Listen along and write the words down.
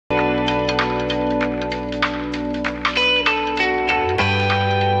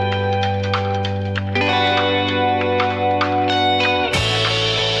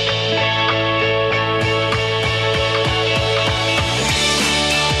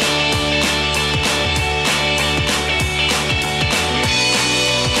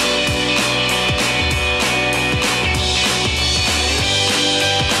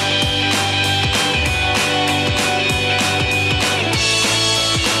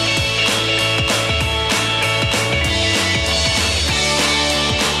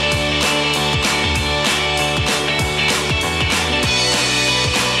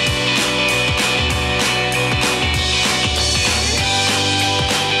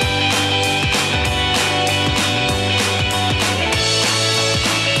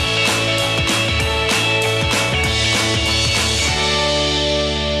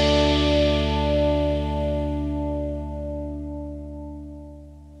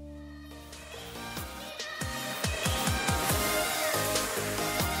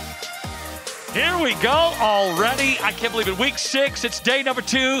Here we go already. I can't believe it. Week 6, it's day number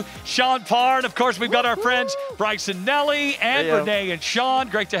 2. Sean Parr, and of course, we've got our friends Bryce and Nelly and Renee and Sean.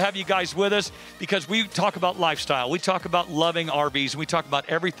 Great to have you guys with us because we talk about lifestyle. We talk about loving RVs, and we talk about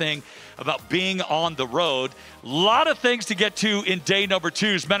everything about being on the road. A lot of things to get to in day number 2.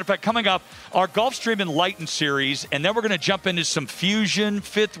 As a matter of fact, coming up, our Gulfstream Enlighten series, and then we're going to jump into some Fusion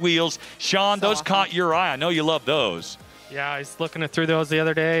fifth wheels. Sean, those caught your eye. I know you love those. Yeah, I was looking through those the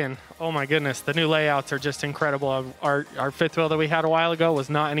other day, and oh my goodness, the new layouts are just incredible. Our fifth wheel that we had a while ago was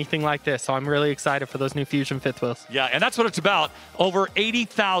not anything like this, so I'm really excited for those new Fusion fifth wheels. Yeah, and that's what it's about. Over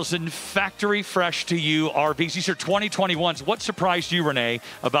 80,000 factory fresh to you RVs. These are 2021s. What surprised you, Renee,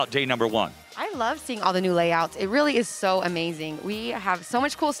 about day number 1? I love seeing all the new layouts. It really is so amazing. We have so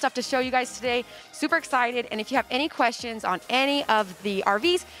much cool stuff to show you guys today. Super excited. And if you have any questions on any of the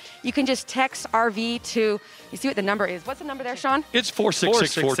RVs, you can just text RV to, you see what the number is. What's the number there, Sean? It's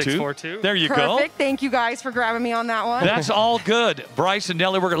 46642. There you go. Perfect. Thank you guys for grabbing me on that one. That's all good. Bryce and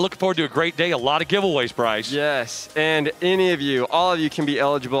Nelly, we're going to look forward to a great day. A lot of giveaways, Bryce. Yes, and any of you, all of you can be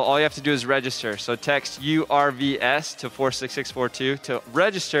eligible. All you have to do is register. So text URVS to 46642 to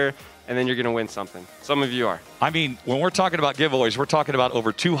register, and then you're going to win something. Some of you are. I mean, when we're talking about giveaways, we're talking about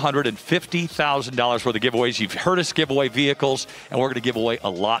over $250,000 worth of giveaways. You've heard us give away vehicles, and we're going to give away a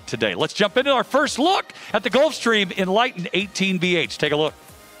lot today. Let's jump into our first look at the Gulfstream Enlighten 18BH. Take a look.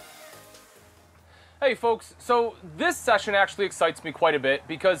 Hey folks, so this session actually excites me quite a bit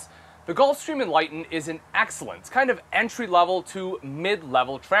because the Gulfstream Enlighten is an excellent kind of entry-level to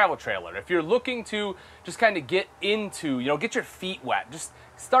mid-level travel trailer. If you're looking to just kind of get into, get your feet wet, just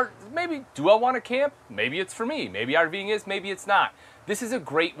start, maybe, do I want to camp? Maybe it's for me. Maybe RVing is, maybe it's not. This is a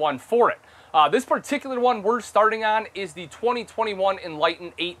great one for it. This particular one we're starting on is the 2021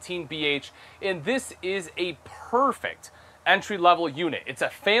 Enlighten 18BH, and this is a perfect entry-level unit. It's a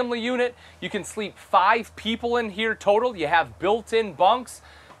family unit. You can sleep 5 people in here total. You have built-in bunks.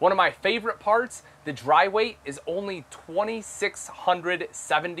 One of my favorite parts, the dry weight is only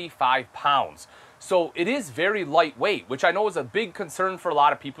 2,675 pounds. So it is very lightweight, which I know is a big concern for a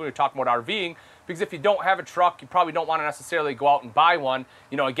lot of people when you're talking about RVing, because if you don't have a truck, you probably don't want to necessarily go out and buy one,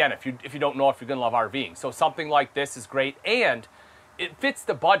 again, if you don't know if you're going to love RVing. So something like this is great, and it fits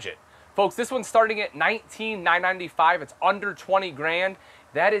the budget. Folks, this one's starting at $19,995. It's under 20 grand.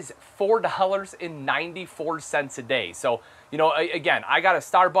 That is $4.94 a day. So, again, I got a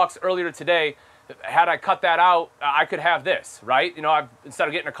Starbucks earlier today. Had I cut that out, I could have this, right? Instead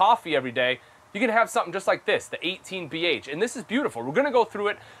of getting a coffee every day, you can have something just like this, the 18BH. And this is beautiful. We're going to go through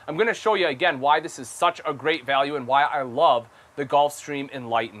it. I'm going to show you, again, why this is such a great value and why I love the Gulfstream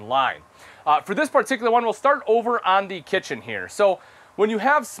Enlighten line. For this particular one, we'll start over on the kitchen here. So when you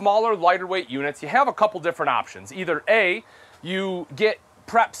have smaller, lighter weight units, you have a couple different options. Either A, you get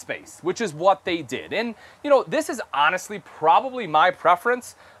prep space, which is what they did. And, this is honestly probably my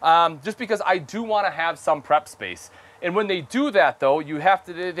preference, just because I do want to have some prep space. And when they do that, though, you have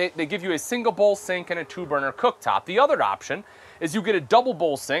to, they give you a single bowl sink and a 2-burner cooktop. The other option is you get a double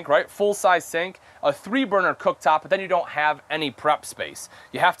bowl sink, right? Full-size sink, a 3-burner cooktop, but then you don't have any prep space.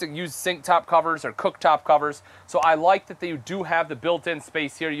 You have to use sink top covers or cooktop covers. So I like that you do have the built-in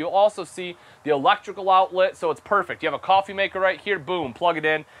space here. You'll also see the electrical outlet, so it's perfect. You have a coffee maker right here, boom, plug it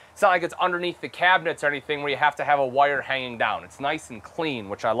in. It's not like it's underneath the cabinets or anything where you have to have a wire hanging down. It's nice and clean,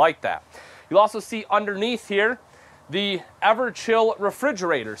 which I like that. You'll also see underneath here the Ever-Chill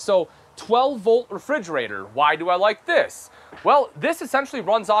refrigerator. So 12-volt refrigerator. Why do I like this? Well, this essentially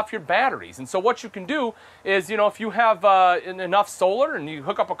runs off your batteries. And so what you can do is, if you have enough solar and you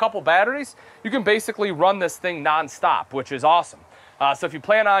hook up a couple batteries, you can basically run this thing nonstop, which is awesome. So if you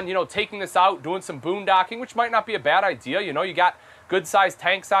plan on, taking this out, doing some boondocking, which might not be a bad idea, you got good sized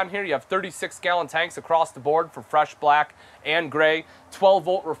tanks on here. You have 36-gallon tanks across the board for fresh black and gray,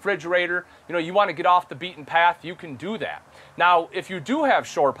 12-volt refrigerator. You want to get off the beaten path, you can do that. Now, if you do have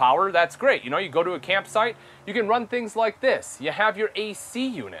shore power, that's great. You go to a campsite, you can run things like this. You have your AC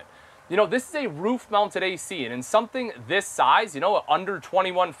unit. This is a roof-mounted AC, and in something this size, under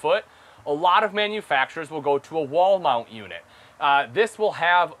 21 foot, a lot of manufacturers will go to a wall mount unit. This will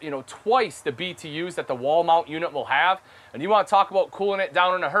have, twice the BTUs that the wall mount unit will have. And you want to talk about cooling it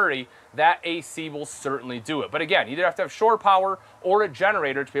down in a hurry, that AC will certainly do it. But again, you either have to have shore power or a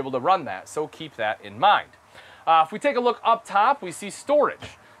generator to be able to run that, so keep that in mind. If we take a look up top, we see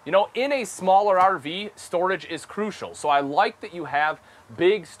storage. In a smaller RV, storage is crucial. So I like that you have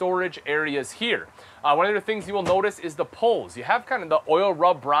big storage areas here. One of the things you will notice is the pulls. You have kind of the oil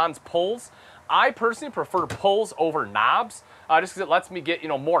rub bronze pulls I personally prefer pulls over knobs, just because it lets me get,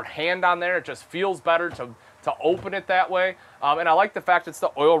 more hand on there. It just feels better to open it that way. And I like the fact it's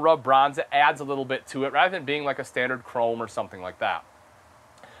the oil rub bronze. It adds a little bit to it rather than being like a standard chrome or something like that.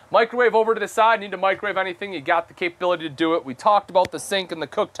 Microwave over to the side. Need to microwave anything, you got the capability to do it. We talked about the sink and the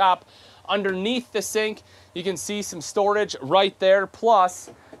cooktop. Underneath the sink, you can see some storage right there.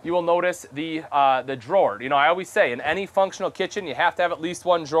 Plus, you will notice the drawer. I always say in any functional kitchen, you have to have at least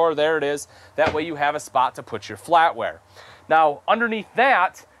one drawer. There it is. That way you have a spot to put your flatware. Now, underneath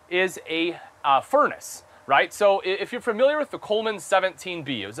that is a furnace, right? So if you're familiar with the Coleman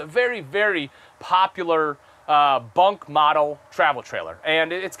 17B, it was a very, very popular bunk model travel trailer.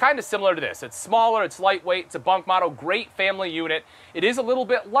 And it's kind of similar to this. It's smaller, it's lightweight, it's a bunk model, great family unit. It is a little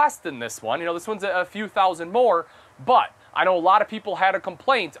bit less than this one. This one's a few thousand more, but I know a lot of people had a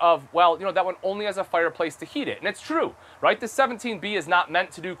complaint of, well, that one only has a fireplace to heat it. And it's true, right? The 17B is not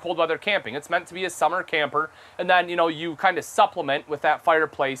meant to do cold weather camping. It's meant to be a summer camper. And then, you kind of supplement with that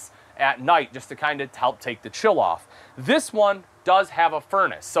fireplace at night just to kind of help take the chill off. This one does have a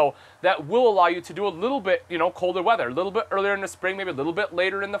furnace, so that will allow you to do a little bit, colder weather, a little bit earlier in the spring, maybe a little bit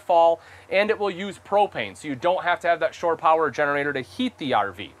later in the fall, and it will use propane, so you don't have to have that shore power generator to heat the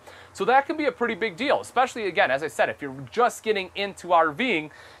RV. So that can be a pretty big deal, especially, again, as I said, if you're just getting into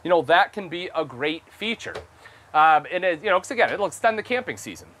RVing, that can be a great feature. And it, because again, it'll extend the camping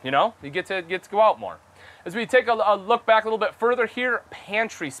season, you get to go out more. As we take a look back a little bit further here,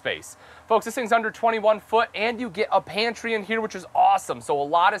 pantry space. Folks, this thing's under 21 foot, and you get a pantry in here, which is awesome. So a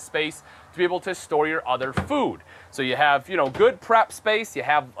lot of space to be able to store your other food. So you have, good prep space. You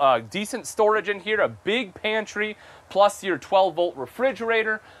have decent storage in here, a big pantry, plus your 12-volt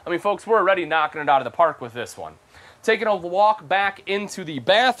refrigerator. I mean, folks, we're already knocking it out of the park with this one. Taking a walk back into the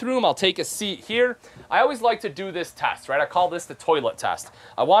bathroom, I'll take a seat here. I always like to do this test, right? I call this the toilet test.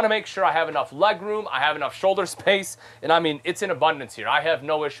 I want to make sure I have enough leg room, I have enough shoulder space, and I mean, it's in abundance here. I have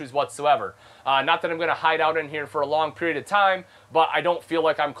no issues whatsoever. Not that I'm going to hide out in here for a long period of time, but I don't feel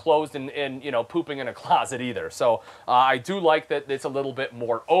like I'm closed and pooping in a closet either. So I do like that it's a little bit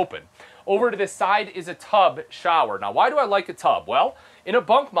more open. Over to this side is a tub shower. Now, why do I like a tub? Well, in a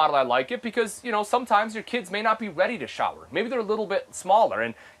bunk model, I like it because, sometimes your kids may not be ready to shower. Maybe they're a little bit smaller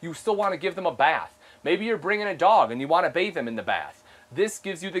and you still want to give them a bath. Maybe you're bringing a dog and you want to bathe them in the bath. This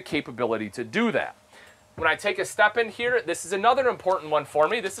gives you the capability to do that. When I take a step in here, this is another important one for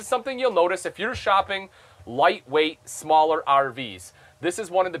me. This is something you'll notice if you're shopping lightweight, smaller RVs. This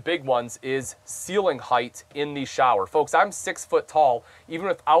is one of the big ones, is ceiling height in the shower. Folks, I'm 6 foot tall. Even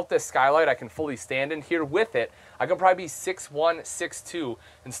without this skylight, I can fully stand in here. With it, I can probably be 6'1", 6'2",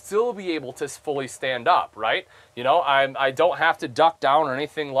 and still be able to fully stand up, right? I don't have to duck down or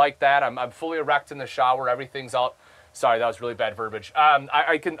anything like that. I'm fully erect in the shower. Everything's out. Sorry, that was really bad verbiage.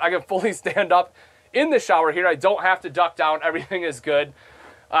 I can fully stand up in the shower here. I don't have to duck down. Everything is good.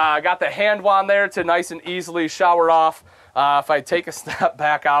 I got the hand wand there to nice and easily shower off. If I take a step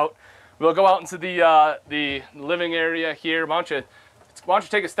back out, we'll go out into the living area here. Why don't you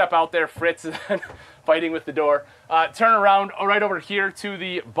take a step out there, Fritz, fighting with the door. Turn around right over here to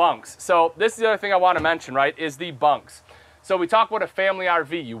the bunks. So this is the other thing I want to mention, right, is the bunks. So we talk about a family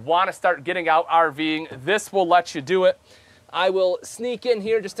RV. You want to start getting out RVing. This will let you do it. I will sneak in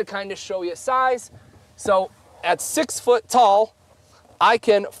here just to kind of show you size. So at 6 foot tall, I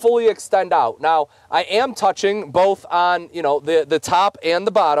can fully extend out. Now, I am touching both on, the top and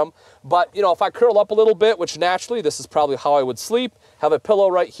the bottom, but, if I curl up a little bit, which naturally, this is probably how I would sleep, have a pillow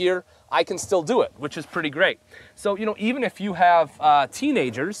right here, I can still do it, which is pretty great. So, even if you have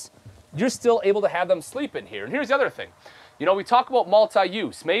teenagers, you're still able to have them sleep in here. And here's the other thing. We talk about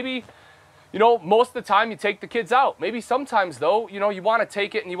multi-use. Maybe, most of the time you take the kids out. Maybe sometimes, though, you want to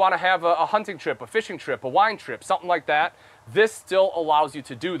take it and you want to have a hunting trip, a fishing trip, a wine trip, something like that. This still allows you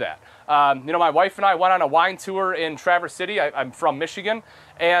to do that. My wife and I went on a wine tour in Traverse City. I'm from Michigan,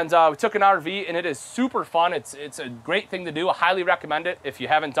 and we took an RV, and it is super fun. It's a great thing to do. I highly recommend it if you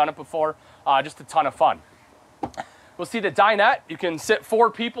haven't done it before. Just a ton of fun. We'll see the dinette. You can sit 4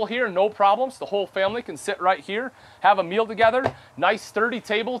 people here, no problems. The whole family can sit right here, have a meal together. Nice sturdy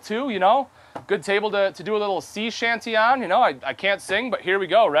table too, Good table to do a little sea shanty on. I can't sing, but here we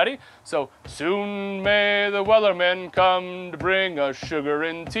go. Ready? So, soon may the wellerman come to bring us sugar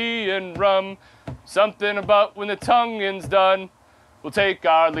and tea and rum. Something about when the tonguing's done, we'll take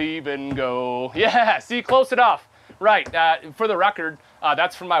our leave and go. Yeah, see, close enough. Right, for the record,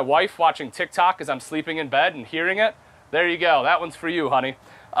 that's from my wife watching TikTok as I'm sleeping in bed and hearing it. There you go. That one's for you, honey.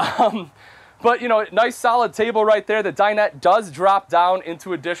 But, nice solid table right there. The dinette does drop down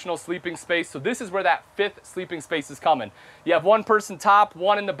into additional sleeping space. So this is where that 5th sleeping space is coming. You have 1 person top,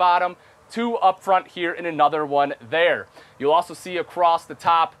 1 in the bottom, 2 up front here and another one there. You'll also see across the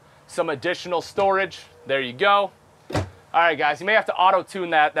top some additional storage. There you go. All right, guys, you may have to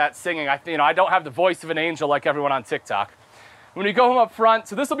auto-tune that singing. I don't have the voice of an angel like everyone on TikTok. When you go home up front,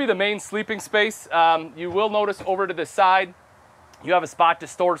 so this will be the main sleeping space. You will notice over to the side, you have a spot to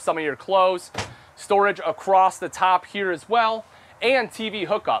store some of your clothes. Storage across the top here as well, and TV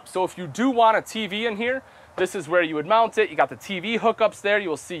hookup. So if you do want a TV in here, this is where you would mount it. You got the TV hookups there. You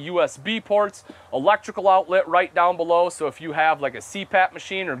will see USB ports, electrical outlet right down below. So if you have like a CPAP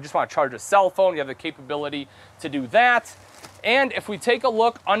machine or just want to charge a cell phone, you have the capability to do that. And if we take a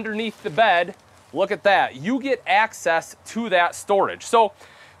look underneath the bed, look at that. You get access to that storage. So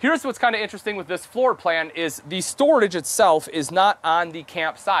here's what's kind of interesting with this floor plan is the storage itself is not on the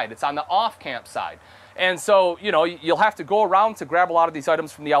camp side. It's on the off-camp side. And so, you'll have to go around to grab a lot of these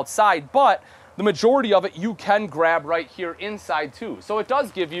items from the outside, but the majority of it you can grab right here inside too. So it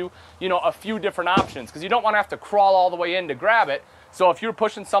does give you, a few different options because you don't want to have to crawl all the way in to grab it. So if you're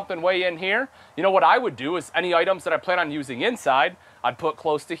pushing something way in here, what I would do is any items that I plan on using inside, I'd put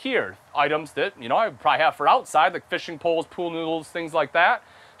close to here. Items that, I would probably have for outside, like fishing poles, pool noodles, things like that,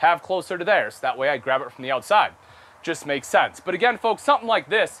 have closer to there. So that way I grab it from the outside. Just makes sense. But again, folks, something like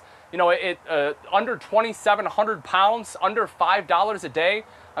this, under 2,700 pounds, under $5 a day,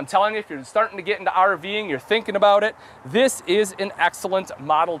 I'm telling you, if you're starting to get into RVing, you're thinking about it, this is an excellent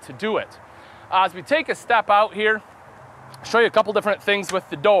model to do it. As we take a step out here, I'll show you a couple different things with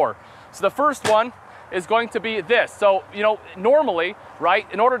the door. So the first one is going to be this. So, normally, right,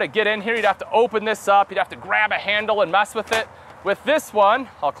 in order to get in here, you'd have to open this up, you'd have to grab a handle and mess with it. With this one,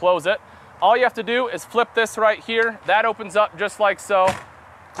 I'll close it. All you have to do is flip this right here. That opens up just like so.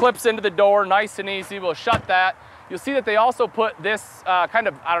 Clips into the door, nice and easy. We'll shut that. You'll see that they also put this kind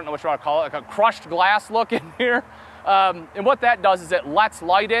of, I don't know what you want to call it, like a crushed glass look in here. And what that does is it lets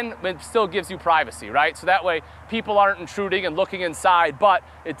light in, but it still gives you privacy, right? So that way people aren't intruding and looking inside, but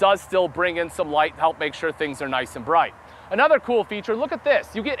it does still bring in some light, help make sure things are nice and bright. Another cool feature, look at this.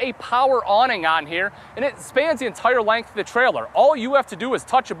 You get a power awning on here, and it spans the entire length of the trailer. All you have to do is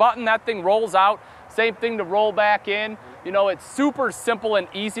touch a button, that thing rolls out. Same thing to roll back in. It's super simple and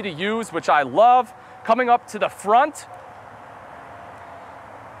easy to use, which I love. Coming up to the front,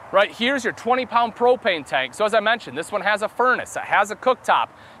 right here's your 20-pound propane tank. So as I mentioned, this one has a furnace, it has a cooktop.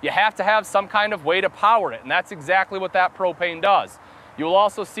 You have to have some kind of way to power it, and that's exactly what that propane does. You will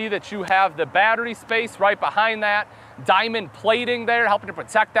also see that you have the battery space right behind that, diamond plating there, helping to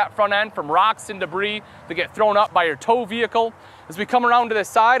protect that front end from rocks and debris that get thrown up by your tow vehicle. As we come around to this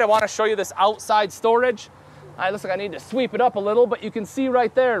side, I want to show you this outside storage. It looks like I need to sweep it up a little, but you can see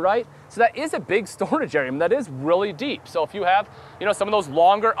right there, right? So that is a big storage area, and that is really deep. So if you have, some of those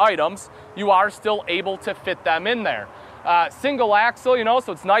longer items, you are still able to fit them in there. Single axle,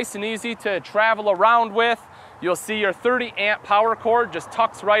 so it's nice and easy to travel around with. You'll see your 30-amp power cord just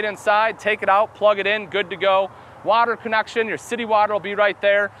tucks right inside. Take it out, plug it in, good to go. Water connection, your city water will be right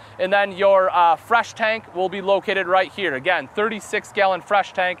there. And then your fresh tank will be located right here. Again, 36-gallon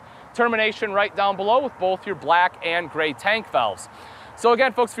fresh tank. Termination right down below with both your black and gray tank valves. So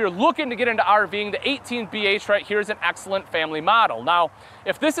again, folks, if you're looking to get into RVing, the 18BH right here is an excellent family model. Now,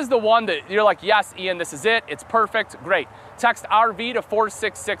 if this is the one that you're like, yes, Ian, this is it, it's perfect, great. Text RV to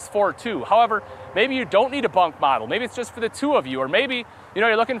 46642. However, maybe you don't need a bunk model. Maybe it's just for the two of you, or maybe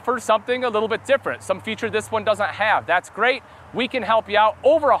you're looking for something a little bit different. Some feature this one doesn't have. That's great. We can help you out.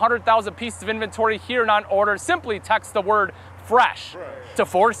 Over 100,000 pieces of inventory here and on order. Simply text the word fresh to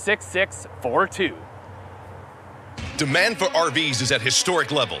 46642. Demand for RVs is at historic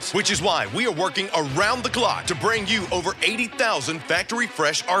levels, which is why we are working around the clock to bring you over 80,000 Factory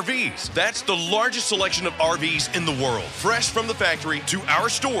Fresh RVs. That's the largest selection of RVs in the world. Fresh from the factory to our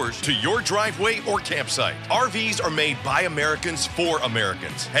stores to your driveway or campsite. RVs are made by Americans for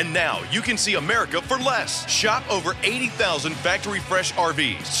Americans. And now you can see America for less. Shop over 80,000 Factory Fresh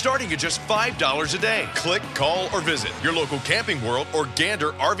RVs, starting at just $5 a day. Click, call, or visit your local Camping World or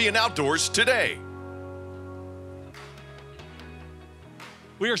Gander RV and Outdoors today.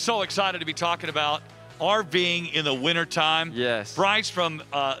 We are so excited to be talking about RVing in the wintertime. Yes. Bryce from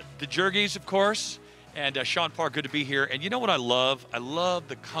the Jergies, of course, and Sean Parr, good to be here. And you know what I love? I love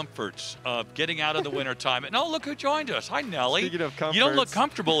the comforts of getting out in the wintertime. And oh, look who joined us. Hi, Nellie. Speaking of comforts. You don't look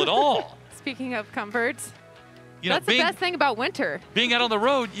comfortable at all. Speaking of comforts, That's the best thing about winter. Being out on the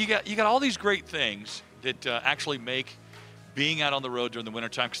road, you got all these great things that actually make being out on the road during the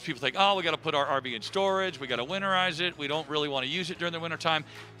wintertime, because people think, oh, we got to put our RV in storage, we got to winterize it, we don't really want to use it during the wintertime.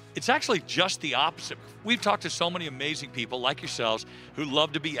 It's actually just the opposite. We've talked to so many amazing people like yourselves who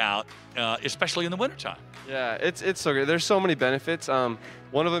love to be out, especially in the wintertime. Yeah, it's so good. There's so many benefits. One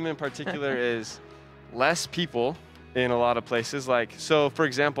of them in particular is less people in a lot of places. Like, so for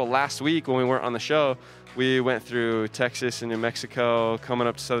example, last week when we weren't on the show, we went through Texas and New Mexico, coming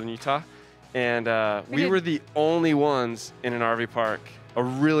up to southern Utah, and we were the only ones in an RV park, a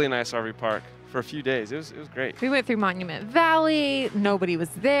really nice RV park, for a few days. It was great. We went through Monument Valley. Nobody was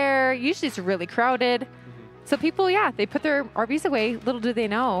there. Usually it's really crowded. So people, yeah, they put their RVs away. Little do they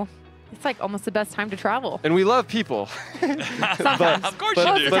know, it's like almost the best time to travel. And we love people. Sometimes. Of course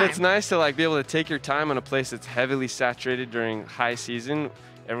you do. But it's nice to like be able to take your time in a place that's heavily saturated during high season.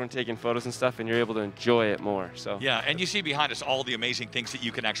 Everyone taking photos and stuff, and you're able to enjoy it more. So yeah, and you see behind us all the amazing things that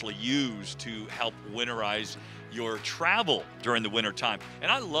you can actually use to help winterize your travel during the winter time. And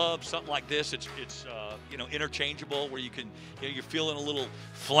I love something like this. It's you know, interchangeable, where you can, you know, you're feeling a little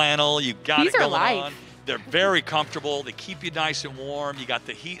flannel, you got These it are going light. on. They're very comfortable. They keep you nice and warm. You got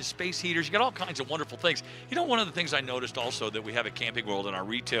the space heaters. You got all kinds of wonderful things. You know, one of the things I noticed also that we have at Camping World in our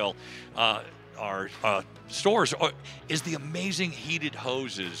retail our stores is the amazing heated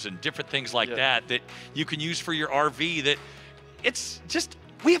hoses and different things like that you can use for your RV. That it's just,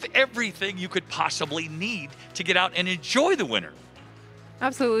 we have everything you could possibly need to get out and enjoy the winter.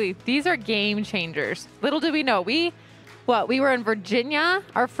 Absolutely. These are game changers. Little did we know. We were in Virginia,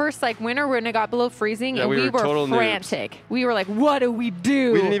 our first like winter when it got below freezing, and we were frantic. We were like, what do we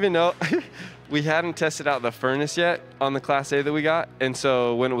do? We didn't even know. We hadn't tested out the furnace yet on the Class A that we got. And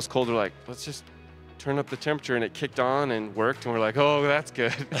so when it was cold, we're like, let's just turn up the temperature, and it kicked on and worked. And we're like, oh, that's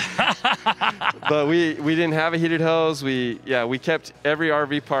good. But we didn't have a heated hose. We kept every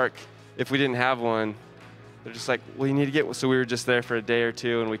RV park, if we didn't have one, they're just like, well, you need to get one. So we were just there for a day or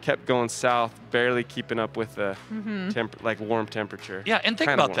two, and we kept going south, barely keeping up with the warm temperature. Yeah, and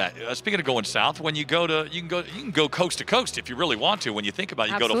think Kinda about that. Speaking of going south, when you go to, you can go coast to coast if you really want to. When you think about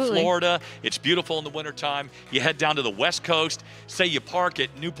it, you go to Florida. It's beautiful in the wintertime. You head down to the West Coast. Say you park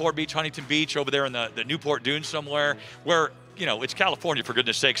at Newport Beach, Huntington Beach, over there in the Newport Dunes somewhere, where, you know, it's California, for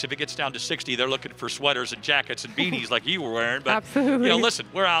goodness sakes. If it gets down to 60, they're looking for sweaters and jackets and beanies like you were wearing. But, absolutely. You know, listen,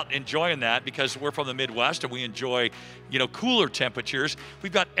 we're out enjoying that because we're from the Midwest and we enjoy, you know, cooler temperatures.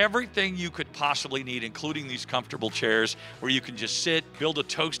 We've got everything you could possibly need, including these comfortable chairs where you can just sit, build a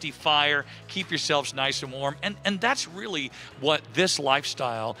toasty fire, keep yourselves nice and warm. And that's really what this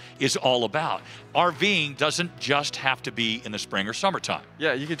lifestyle is all about. RVing doesn't just have to be in the spring or summertime.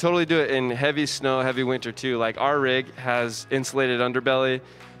 Yeah, you could totally do it in heavy snow, heavy winter too. Like our rig has insulated underbelly.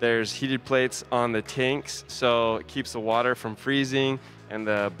 There's heated plates on the tanks, so it keeps the water from freezing, and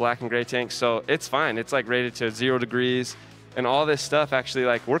the black and gray tanks, so it's fine. It's like rated to 0 degrees, and all this stuff actually,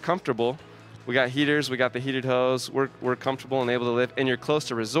 like, we're comfortable. We got heaters, we got the heated hose. We're comfortable and able to live, and you're close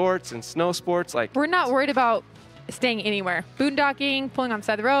to resorts and snow sports. Like, we're not worried about staying anywhere. Boondocking, pulling on the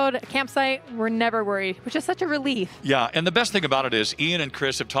side of the road, a campsite, we're never worried, which is such a relief. Yeah, and the best thing about it is Ian and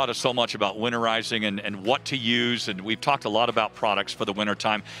Chris have taught us so much about winterizing and what to use, and we've talked a lot about products for the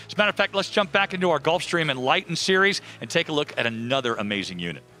wintertime. As a matter of fact, let's jump back into our Gulfstream Enlighten series and take a look at another amazing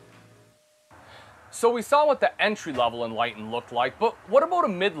unit. So we saw what the entry-level Enlighten looked like, but what about a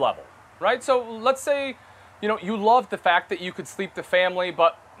mid-level, right? So let's say, you know, you love the fact that you could sleep the family,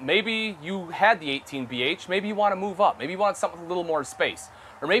 but maybe you had the 18BH, maybe you want to move up, maybe you want something with a little more space,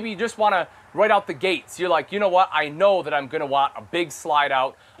 or maybe you just want to, right out the gates, you're like, you know what, I know that I'm going to want a big slide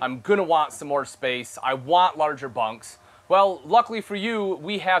out, I'm going to want some more space, I want larger bunks. Well, luckily for you,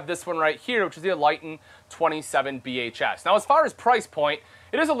 we have this one right here, which is the Enlighten 27BHS. Now, as far as price point,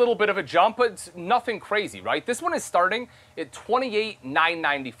 it is a little bit of a jump, but it's nothing crazy, right? This one is starting at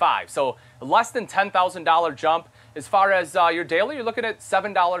 $28,995, so less than $10,000 jump. As far as your daily, you're looking at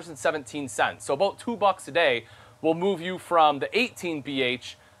 $7.17. So about $2 a day will move you from the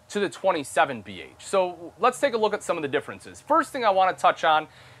 18BH to the 27BH. So let's take a look at some of the differences. First thing I want to touch on,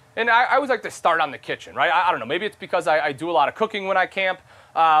 and I always like to start on the kitchen, right? I don't know, maybe it's because I do a lot of cooking when I camp,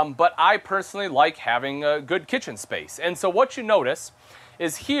 but I personally like having a good kitchen space. And so what you notice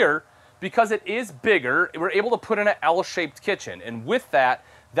is here, because it is bigger, we're able to put in an L-shaped kitchen. And with that,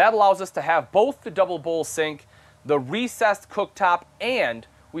 that allows us to have both the double bowl sink, the recessed cooktop, and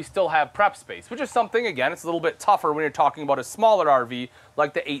we still have prep space, which is something, again, it's a little bit tougher when you're talking about a smaller RV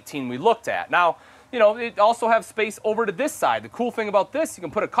like the 18 we looked at. Now, you know, it also has space over to this side. The cool thing about this, you can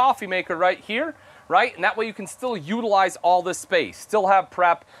put a coffee maker right here, right? And that way you can still utilize all this space, still have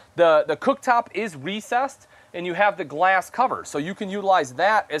prep. The cooktop is recessed, and you have the glass cover, so you can utilize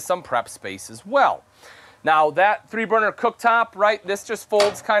that as some prep space as well. Now that 3-burner cooktop, right, this just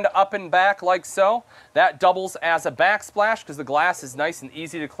folds kind of up and back like so. That doubles as a backsplash because the glass is nice and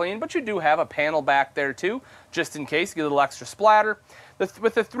easy to clean, but you do have a panel back there too, just in case you get a little extra splatter.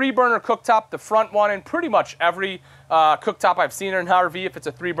 With the 3-burner cooktop, the front one, and pretty much every cooktop I've seen in an RV, if it's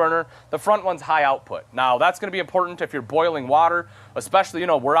a 3-burner, the front one's high output. Now that's going to be important if you're boiling water, especially,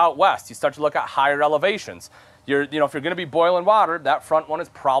 we're out west. You start to look at higher elevations. If you're going to be boiling water, that front one is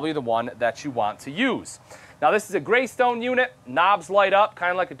probably the one that you want to use. Now this is a Greystone unit. Knobs light up,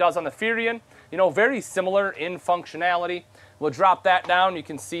 kind of like it does on the Furion. Very similar in functionality. We'll drop that down. You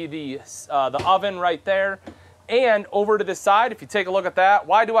can see the oven right there. And over to the side, if you take a look at that,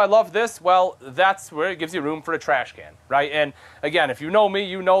 why do I love this? Well, that's where it gives you room for a trash can, right? And again, if you know me,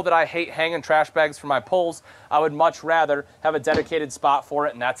 you know that I hate hanging trash bags for my pulls. I would much rather have a dedicated spot for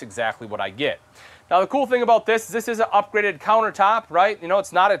it, and that's exactly what I get. Now, the cool thing about this is an upgraded countertop, right?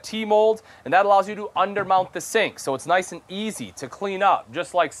 It's not a T-mold, and that allows you to undermount the sink. So it's nice and easy to clean up,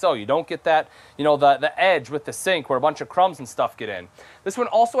 just like so. You don't get that, the edge with the sink where a bunch of crumbs and stuff get in. This one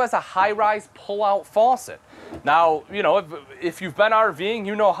also has a high-rise pull-out faucet. Now, if you've been RVing,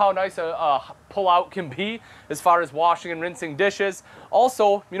 you know how nice a pull-out can be as far as washing and rinsing dishes.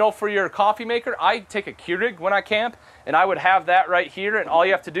 Also, for your coffee maker, I take a Keurig when I camp, and I would have that right here, and all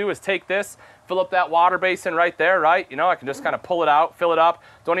you have to do is take this, fill up that water basin right there, right? I can just kind of pull it out, fill it up.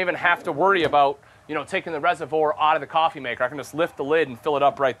 Don't even have to worry about, taking the reservoir out of the coffee maker. I can just lift the lid and fill it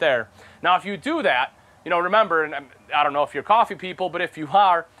up right there. Now, if you do that, remember, and I don't know if you're coffee people, but if you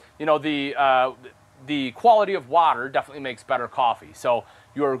are, the quality of water definitely makes better coffee. So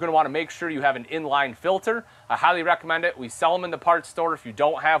you're going to want to make sure you have an inline filter. I highly recommend it. We sell them in the parts store if you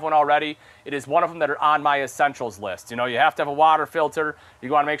don't have one already. It is one of them that are on my essentials list. You have to have a water filter.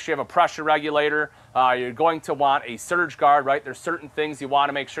 You want to make sure you have a pressure regulator. You're going to want a surge guard, right? There's certain things you want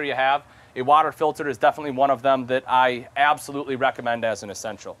to make sure you have. A water filter is definitely one of them that I absolutely recommend as an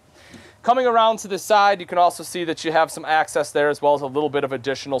essential. Coming around to the side, you can also see that you have some access there as well as a little bit of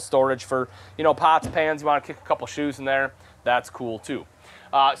additional storage for, pots, pans. You want to kick a couple shoes in there. That's cool too.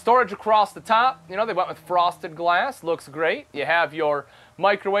 Storage across the top, they went with frosted glass, looks great. You have your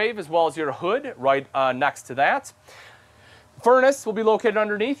microwave as well as your hood right next to that. Furnace will be located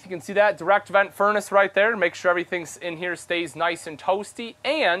underneath. You can see that direct vent furnace right there. Make sure everything's in here stays nice and toasty.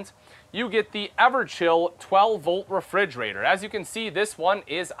 And you get the Everchill 12-volt refrigerator. As you can see, this one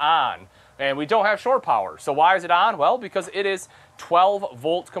is on. And we don't have shore power. So why is it on? Well, because it is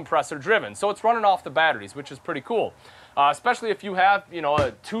 12-volt compressor driven. So it's running off the batteries, which is pretty cool. Especially if you have,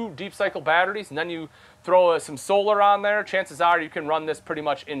 2 deep cycle batteries and then you throw some solar on there, chances are you can run this pretty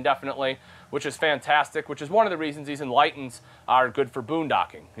much indefinitely, which is fantastic, which is one of the reasons these Enlightens are good for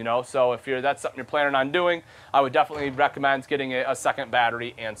boondocking, So if that's something you're planning on doing, I would definitely recommend getting a second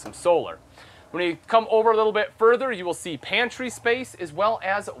battery and some solar. When you come over a little bit further, you will see pantry space as well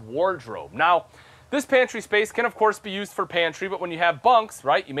as wardrobe. Now, this pantry space can, of course, be used for pantry, but when you have bunks,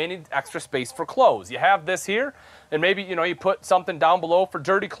 right, you may need extra space for clothes. You have this here, and maybe, you put something down below for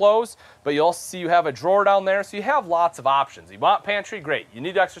dirty clothes, but you also see you have a drawer down there, so you have lots of options. You want pantry? Great. You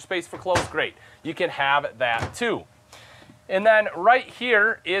need extra space for clothes? Great. You can have that too. And then right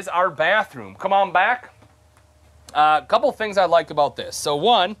here is our bathroom. Come on back. A couple things I like about this. So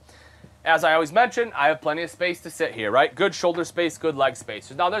one, as I always mention, I have plenty of space to sit here, right? Good shoulder space, good leg space.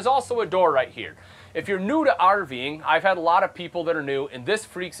 Now, there's also a door right here. If you're new to RVing, I've had a lot of people that are new, and this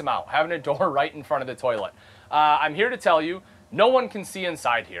freaks them out, having a door right in front of the toilet. I'm here to tell you, no one can see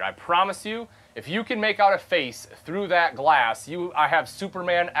inside here. I promise you, if you can make out a face through that glass, I have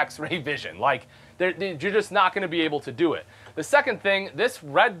Superman X-ray vision. Like, you're just not going to be able to do it. The second thing, this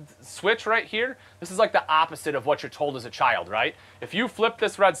red switch right here, this is like the opposite of what you're told as a child, right? If you flip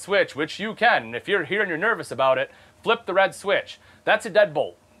this red switch, which you can, and if you're here and you're nervous about it, flip the red switch. That's a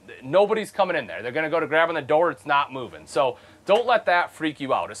deadbolt. Nobody's coming in there. They're going to go to grab on the door. It's not moving. So don't let that freak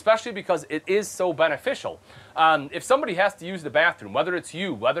you out, especially because it is so beneficial. If somebody has to use the bathroom, whether it's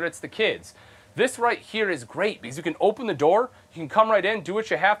you, whether it's the kids, this right here is great because you can open the door, you can come right in, do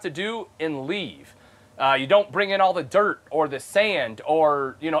what you have to do, and leave. You don't bring in all the dirt or the sand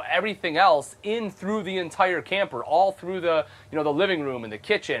or everything else in through the entire camper, all through the the living room and the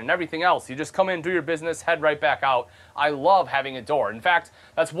kitchen and everything else. You just come in, do your business, head right back out. I love having a door. In fact,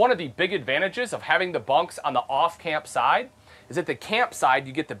 that's one of the big advantages of having the bunks on the off-camp side. Is at the campside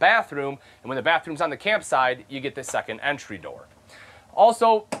you get the bathroom, and when the bathroom's on the campside, you get the second entry door.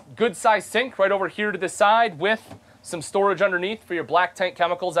 Also, good size sink right over here to the side with some storage underneath for your black tank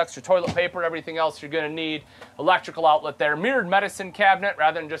chemicals, extra toilet paper, everything else you're going to need. Electrical outlet there. Mirrored medicine cabinet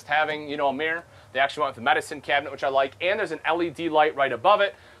rather than just having, a mirror. They actually went with the medicine cabinet, which I like, and there's an LED light right above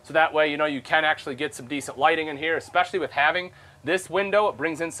it, so that way, you know, you can actually get some decent lighting in here, especially with having this window. It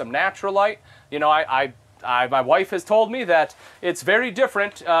brings in some natural light. You know, my wife has told me that it's very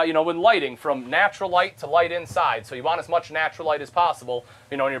different, you know, with lighting, from natural light to light inside. So you want as much natural light as possible,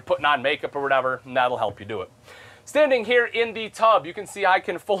 you know, when you're putting on makeup or whatever, and that'll help you do it. Standing here in the tub, you can see I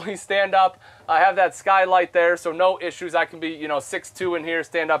can fully stand up. I have that skylight there, so no issues. I can be, you know, 6'2" in here,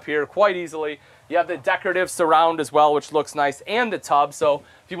 stand up here quite easily. You have the decorative surround as well, which looks nice, and the tub. So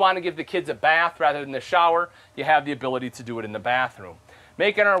if you want to give the kids a bath rather than the shower, you have the ability to do it in the bathroom.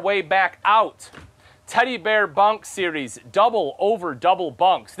 Making our way back out. Teddy Bear Bunk Series, double over double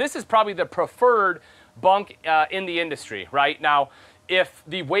bunks. This is probably the preferred bunk in the industry right now. If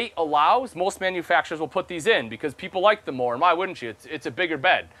the weight allows, most manufacturers will put these in because people like them more. And why wouldn't you? It's a bigger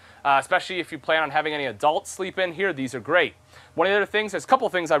bed, especially if you plan on having any adults sleep in here. These are great. One of the other things, there's a couple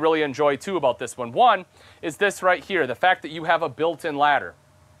things I really enjoy too about this one. One is this right here, the fact that you have a built-in ladder.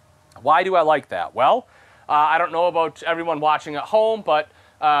 Why do I like that? Well, I don't know about everyone watching at home, but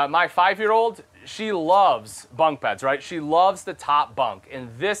my 5-year-old, she loves bunk beds, right? She loves the top bunk, and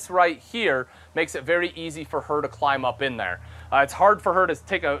this right here makes it very easy for her to climb up in there. It's hard for her to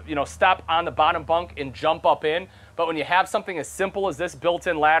take a step on the bottom bunk and jump up in, but when you have something as simple as this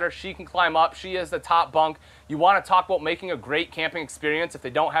built-in ladder, she can climb up. She is the top bunk. You want to talk about making a great camping experience if they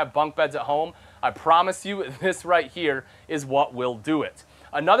don't have bunk beds at home, I promise you this right here is what will do it.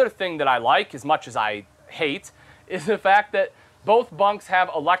 Another thing that I like, as much as I hate, is the fact that both bunks have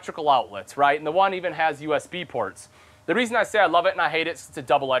electrical outlets, right? And the one even has USB ports. The reason I say I love it and I hate it is it's a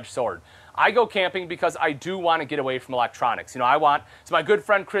double-edged sword. I go camping because I do want to get away from electronics. You know, as my good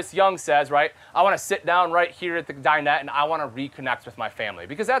friend Chris Young says, right, I want to sit down right here at the dinette and I want to reconnect with my family.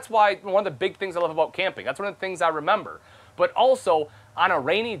 Because that's why one of the big things I love about camping. That's one of the things I remember. But also, on a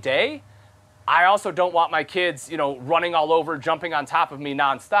rainy day, I also don't want my kids, running all over, jumping on top of me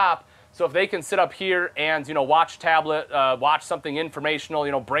nonstop. So if they can sit up here and, watch tablet, watch something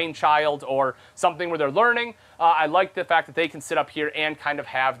informational, Brainchild or something where they're learning, I like the fact that they can sit up here and kind of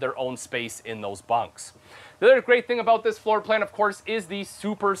have their own space in those bunks. The other great thing about this floor plan, of course, is the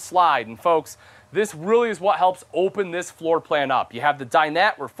super slide. And folks, this really is what helps open this floor plan up. You have the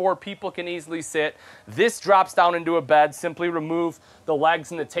dinette where 4 people can easily sit. This drops down into a bed. Simply remove the legs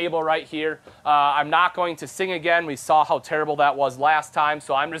and the table right here. I'm not going to sing again. We saw how terrible that was last time,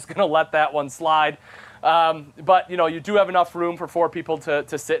 so I'm just going to let that one slide. But, you do have enough room for 4 people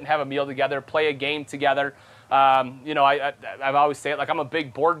to sit and have a meal together, play a game together. I always say it, like, I'm a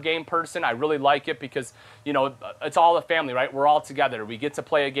big board game person. I really like it because, it's all a family, right? We're all together. We get to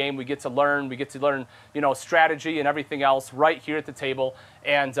play a game. We get to learn, strategy and everything else right here at the table.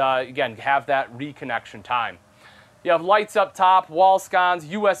 And, again, have that reconnection time. You have lights up top, wall sconces,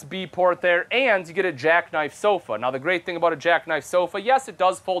 USB port there, and you get a jackknife sofa. Now, the great thing about a jackknife sofa, yes, it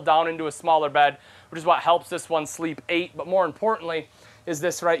does fold down into a smaller bed, which is what helps this one sleep 8. But more importantly, is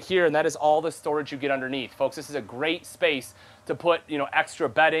this right here, and that is all the storage you get underneath. Folks, this is a great space to put, extra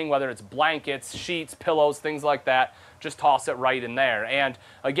bedding, whether it's blankets, sheets, pillows, things like that. Just toss it right in there. And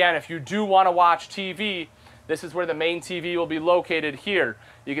again, if you do want to watch TV, this is where the main TV will be located here.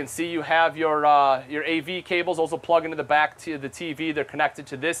 You can see you have your AV cables. Those will plug into the back to the TV. They're connected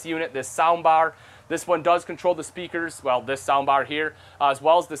to this unit, this sound bar. This one does control the speakers, well, this sound bar here, as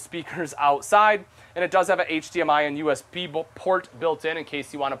well as the speakers outside. And it does have an HDMI and USB port built in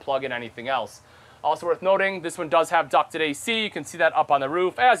case you want to plug in anything else. Also worth noting, this one does have ducted AC. You can see that up on the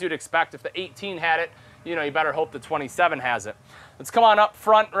roof, as you'd expect. If the 18 had it, you better hope the 27 has it. Let's come on up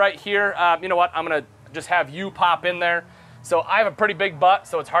front right here. You know what? I'm going to just have you pop in there. So I have a pretty big butt,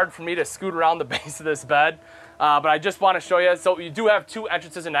 so it's hard for me to scoot around the base of this bed. But I just want to show you, so you do have 2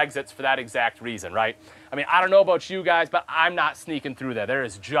 entrances and exits for that exact reason, right? I mean, I don't know about you guys, but I'm not sneaking through there. There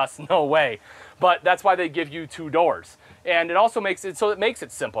is just no way. But that's why they give you 2 doors. And it also makes it so it makes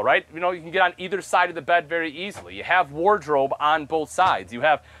it simple, right? You can get on either side of the bed very easily. You have wardrobe on both sides. You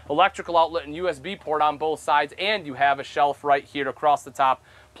have electrical outlet and USB port on both sides, and you have a shelf right here across the top,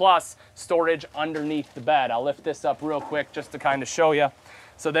 plus storage underneath the bed. I'll lift this up real quick just to kind of show you.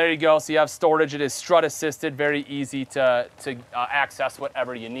 So there you go. So you have storage. It is strut assisted, very easy to access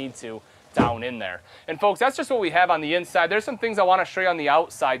whatever you need to down in there. And folks, that's just what we have on the inside. There's some things I want to show you on the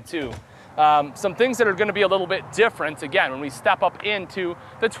outside too. Some things that are going to be a little bit different, again, when we step up into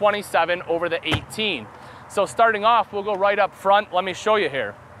the 27 over the 18. So starting off, we'll go right up front. Let me show you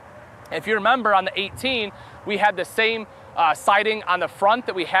here. If you remember on the 18, we had the same siding on the front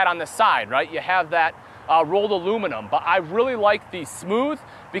that we had on the side, right? You have that rolled aluminum, but I really like the smooth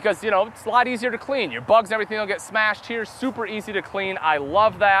because, it's a lot easier to clean. Your bugs and everything will get smashed here, super easy to clean. I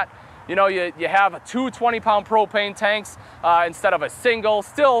love that. you know, you have two 20-pound propane tanks instead of a single.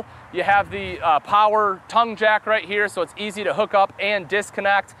 Still, you have the power tongue jack right here, so it's easy to hook up and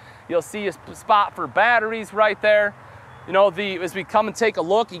disconnect. You'll see a spot for batteries right there. You know, as we come and take a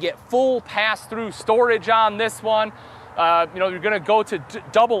look, you get full pass-through storage on this one. You know, you're gonna go to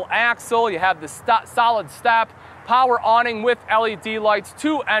double axle. You have the solid step, power awning with LED lights,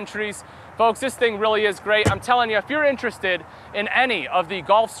 2 entries. Folks, this thing really is great. I'm telling you, if you're interested in any of the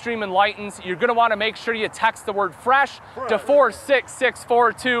Gulfstream Enlightens, you're gonna wanna make sure you text the word fresh to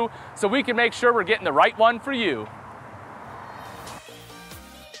 46642 so we can make sure we're getting the right one for you.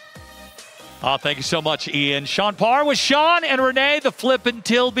 Oh, thank you so much, Ian. Sean Parr with Sean and Renee, the Flippin'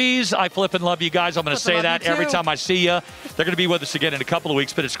 Tilbys. I flippin' love you guys. I'm going to say that every time I see you. They're going to be with us again in a couple of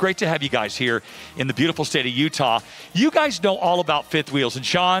weeks, but it's great to have you guys here in the beautiful state of Utah. You guys know all about fifth wheels. And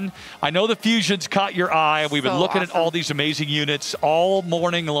Sean, I know the Fusion's caught your eye. We've been looking at all these amazing units all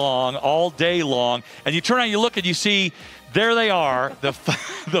morning long, all day long. And you turn around, you look, and you see there they are, the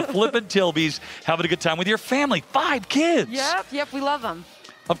Flippin' Tilbys, having a good time with your family. 5 kids. Yep, we love them.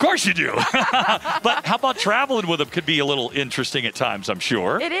 Of course you do. But how about traveling with them? Could be a little interesting at times, I'm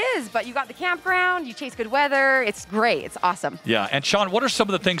sure. It is, but you got the campground, you chase good weather. It's great. It's awesome. Yeah, and Sean, what are some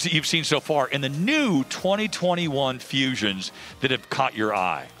of the things that you've seen so far in the new 2021 Fusions that have caught your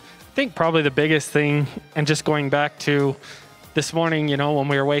eye? I think probably the biggest thing, and just going back to this morning, you know, when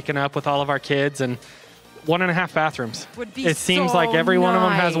we were waking up with all of our kids, and 1.5 bathrooms. It seems like every one of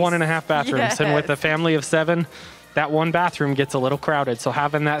them has 1.5 bathrooms. Yes. And with a family of 7, that one bathroom gets a little crowded. So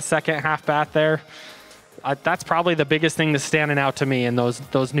having that second half bath there, that's probably the biggest thing that's standing out to me in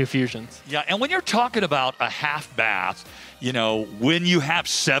those new Fusions. Yeah, and when you're talking about a half bath, you know, when you have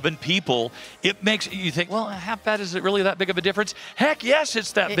 7 people, it makes you think, well, a half bath, is it really that big of a difference? Heck, yes,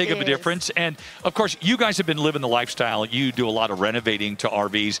 it's that big of a difference. And, of course, you guys have been living the lifestyle. You do a lot of renovating to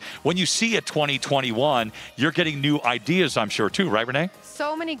RVs. When you see a 2021, you're getting new ideas, I'm sure, too, right, Renee?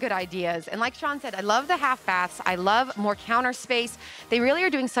 So many good ideas. And like Sean said, I love the half baths. I love more counter space. They really are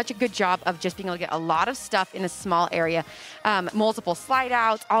doing such a good job of just being able to get a lot of stuff in a small area. Multiple slide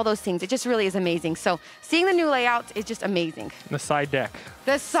outs, all those things. It just really is amazing. So seeing the new layouts is just amazing. The side deck.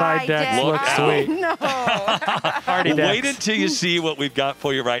 The side deck looks sweet. No. Party decks. Wait until you see what we've got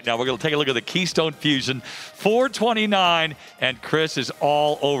for you right now. We're going to take a look at the Keystone Fusion 429, and Chris is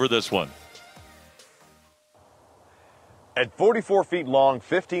all over this one. At 44 feet long,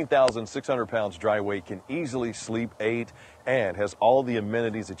 15,600 pounds dry weight, can easily sleep 8 and has all the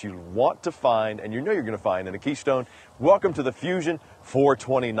amenities that you want to find and you know you're going to find in a Keystone. Welcome to the Fusion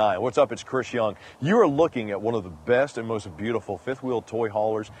 429. What's up? It's Chris Young. You are looking at one of the best and most beautiful fifth wheel toy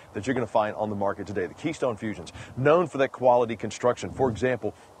haulers that you're going to find on the market today. The Keystone Fusions, known for that quality construction. For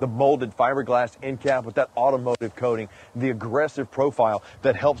example, the molded fiberglass end cap with that automotive coating, the aggressive profile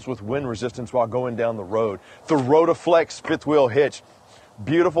that helps with wind resistance while going down the road. The Rotaflex fifth wheel hitch.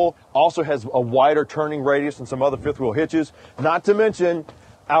 Beautiful, also has a wider turning radius than some other fifth wheel hitches. Not to mention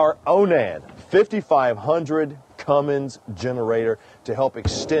our Onan 5500 Cummins generator to help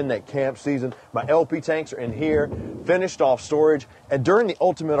extend that camp season. My LP tanks are in here, finished off storage. And during the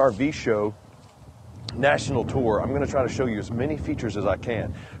Ultimate RV Show National Tour, I'm going to try to show you as many features as I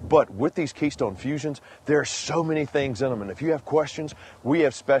can. But with these Keystone Fusions, there are so many things in them. And if you have questions, we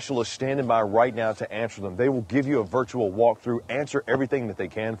have specialists standing by right now to answer them. They will give you a virtual walkthrough, answer everything that they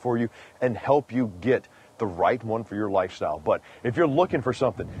can for you, and help you get the right one for your lifestyle. But if you're looking for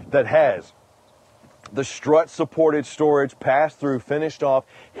something that has the strut supported storage, pass through, finished off,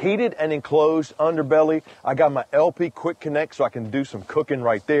 heated and enclosed underbelly. I got my LP quick connect so I can do some cooking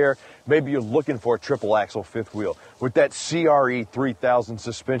right there. Maybe you're looking for a triple axle fifth wheel with that CRE 3000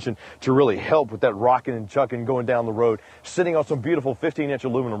 suspension to really help with that rocking and chucking going down the road. Sitting on some beautiful 15-inch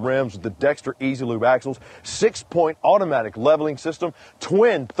aluminum rims with the Dexter Easy Lube axles, 6-point automatic leveling system,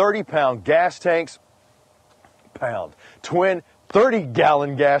 twin 30-pound gas tanks, twin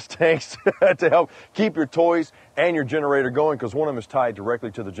 30-gallon gas tanks to help keep your toys and your generator going, because one of them is tied directly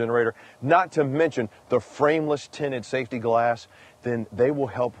to the generator. Not to mention the frameless tinted safety glass. Then they will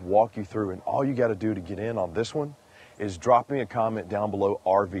help walk you through, and all you got to do to get in on this one is drop me a comment down below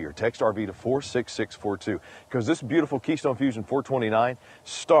RV or text RV to 46642, because this beautiful Keystone Fusion 429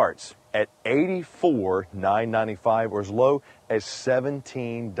 starts at $84,995 or as low as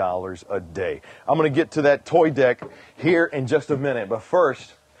 $17 a day. I'm going to get to that toy deck here in just a minute, but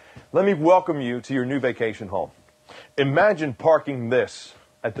first, let me welcome you to your new vacation home. Imagine parking this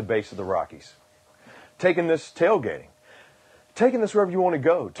at the base of the Rockies, taking this tailgating, taking this wherever you want to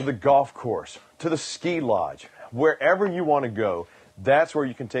go, to the golf course, to the ski lodge, wherever you want to go. That's where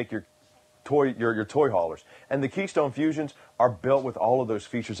you can take your your toy haulers. And the Keystone Fusions are built with all of those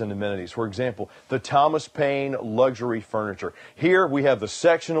features and amenities. For example, the Thomas Paine luxury furniture. Here we have the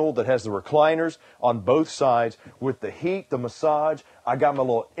sectional that has the recliners on both sides with the heat, the massage. I got my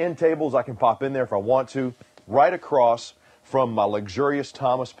little end tables I can pop in there if I want to. Right across from my luxurious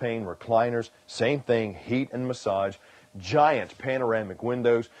Thomas Paine recliners, same thing, heat and massage. Giant panoramic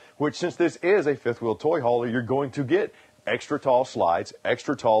windows, which since this is a fifth wheel toy hauler, you're going to get extra tall slides,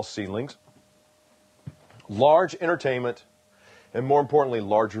 extra tall ceilings, large entertainment, and more importantly,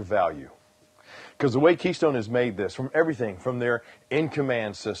 larger value. Because the way Keystone has made this, from everything from their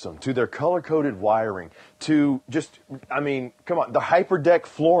in-command system to their color-coded wiring to just, I mean, come on, the HyperDeck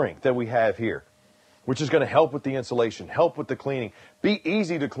flooring that we have here, which is going to help with the insulation, help with the cleaning, be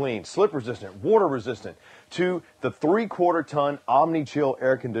easy to clean, slip resistant, water resistant, to the 3/4 ton Omni-Chill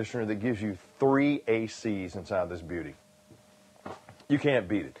air conditioner that gives you 3 ACs inside this beauty. You can't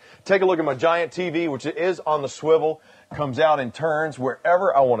beat it. Take a look at my giant TV, which is on the swivel, comes out and turns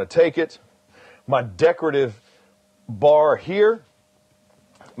wherever I want to take it. My decorative bar here,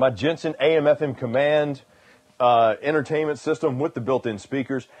 my Jensen AM/FM command entertainment system with the built-in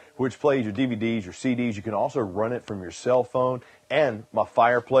speakers, which plays your DVDs, your CDs. You can also run it from your cell phone, and my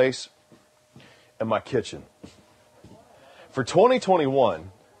fireplace and my kitchen. For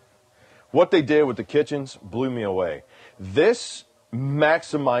 2021, what they did with the kitchens blew me away. This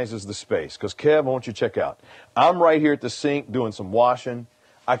maximizes the space, because Kev, I want you to check out. I'm right here at the sink doing some washing.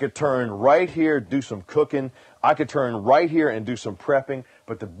 I could turn right here, do some cooking. I could turn right here and do some prepping.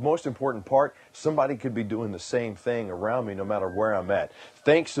 But the most important part, somebody could be doing the same thing around me no matter where I'm at.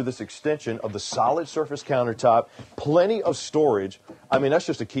 Thanks to this extension of the solid surface countertop, plenty of storage. I mean, that's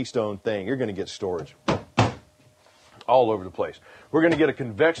just a Keystone thing. You're going to get storage all over the place. We're going to get a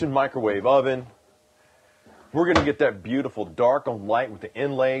convection microwave oven. We're going to get that beautiful dark on light with the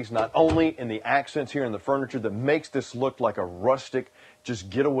inlays, not only in the accents here in the furniture that makes this look like a rustic, just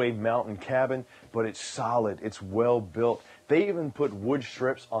getaway mountain cabin, but it's solid, it's well built. They even put wood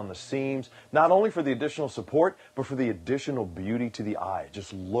strips on the seams, not only for the additional support, but for the additional beauty to the eye. It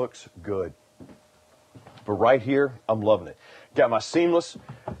just looks good. But right here, I'm loving it. Got my seamless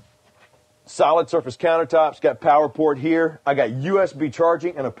solid surface countertops, got power port here. I got USB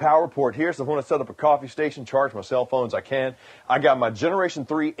charging and a power port here, so if I want to set up a coffee station, charge my cell phones, I can. I got my Generation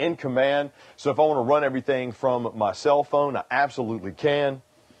 3 in command, so if I want to run everything from my cell phone, I absolutely can.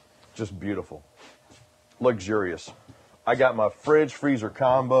 Just beautiful. Luxurious. I got my fridge freezer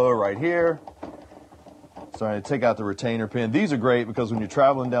combo right here. Sorry, take out the retainer pin. These are great because when you're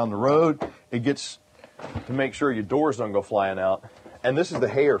traveling down the road, it gets to make sure your doors don't go flying out. And this is the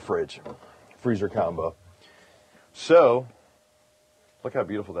Hayer fridge freezer combo. So, look how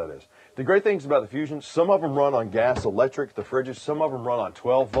beautiful that is. The great things about the Fusion, some of them run on gas electric, the fridges, some of them run on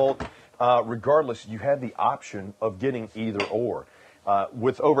 12 volt. Regardless, you have the option of getting either or.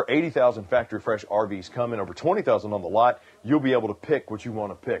 With over 80,000 Factory Fresh RVs coming, over 20,000 on the lot, you'll be able to pick what you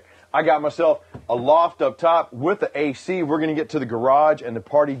want to pick. I got myself a loft up top with the AC. We're going to get to the garage and the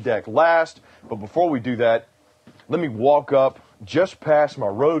party deck last. But before we do that, let me walk up just past my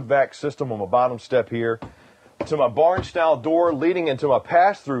road vac system on my bottom step here to my barn style door leading into my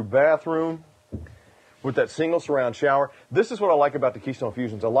pass-through bathroom with that single surround shower. This is what I like about the Keystone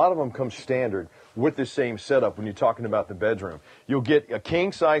Fusions. A lot of them come standard with this same setup when you're talking about the bedroom. You'll get a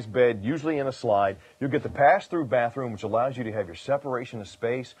king-size bed, usually in a slide. You'll get the pass-through bathroom, which allows you to have your separation of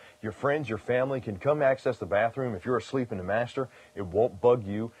space. Your friends, your family can come access the bathroom. If you're asleep in the master, it won't bug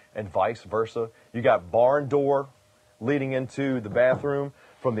you, and vice versa. You got barn door leading into the bathroom.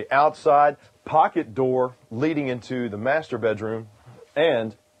 From the outside, pocket door leading into the master bedroom.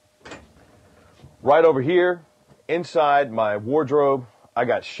 And right over here, inside my wardrobe, I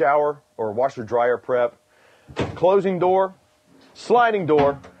got shower or washer dryer prep, closing door, sliding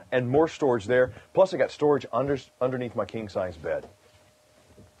door, and more storage there. Plus I got storage underneath my king size bed.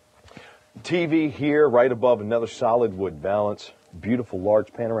 TV here right above another solid wood valance. Beautiful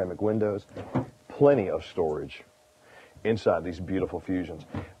large panoramic windows. Plenty of storage inside these beautiful Fusions.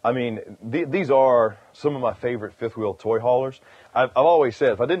 I mean, these are some of my favorite fifth wheel toy haulers. I've always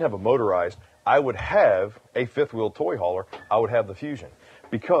said if I didn't have a motorized, I would have a fifth wheel toy hauler. I would have the Fusion.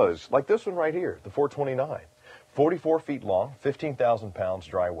 Because, like this one right here, the 429, 44 feet long, 15,000 pounds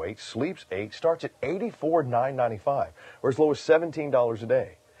dry weight, sleeps 8, starts at $84,995, or as low as $17 a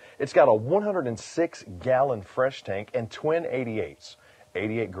day. It's got a 106-gallon fresh tank and twin 88s,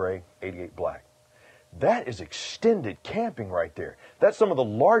 88 gray, 88 black. That is extended camping right there. That's some of the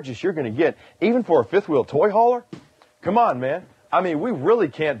largest you're going to get, even for a fifth wheel toy hauler. Come on, man. I mean, we really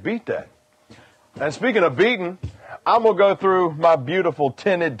can't beat that. And speaking of beating, I'm going to go through my beautiful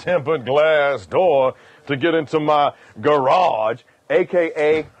tinted tempered glass door to get into my garage,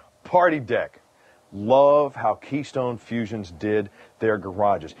 a.k.a. party deck. Love how Keystone Fusions did their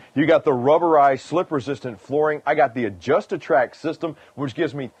garages. You got the rubberized slip-resistant flooring. I got the adjust-to-track system, which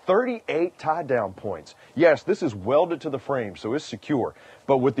gives me 38 tie-down points. Yes, this is welded to the frame, so it's secure.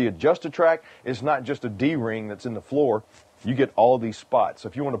 But with the adjust-to-track, it's not just a D-ring that's in the floor. You get all these spots. So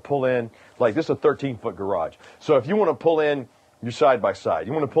if you want to pull in, like this is a 13-foot garage. So if you want to pull in your side-by-side,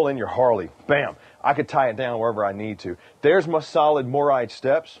 you want to pull in your Harley, bam, I could tie it down wherever I need to. There's my solid Moride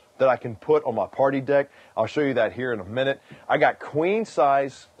steps that I can put on my party deck. I'll show you that here in a minute. I got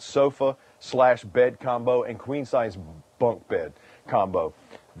queen-size sofa/bed combo and queen-size bunk bed combo.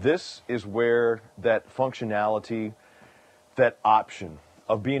 This is where that functionality, that option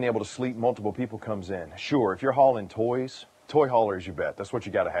of being able to sleep multiple people comes in. Sure, if you're hauling toys, toy haulers, you bet. That's what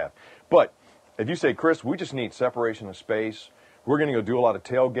you got to have. But if you say, Chris, we just need separation of space, we're going to go do a lot of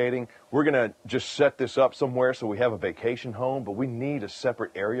tailgating, we're going to just set this up somewhere so we have a vacation home, but we need a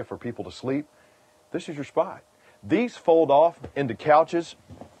separate area for people to sleep, this is your spot. These fold off into couches.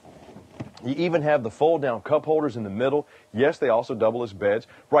 You even have the fold-down cup holders in the middle. Yes, they also double as beds.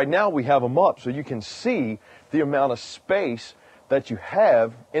 Right now we have them up so you can see the amount of space that you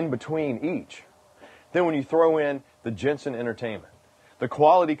have in between each. Then when you throw in the Jensen entertainment, the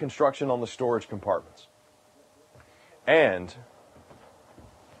quality construction on the storage compartments, and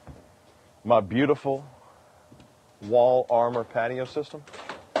my beautiful wall armor patio system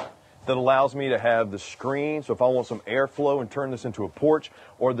that allows me to have the screen, so if I want some airflow and turn this into a porch,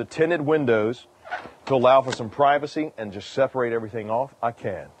 or the tinted windows to allow for some privacy and just separate everything off, I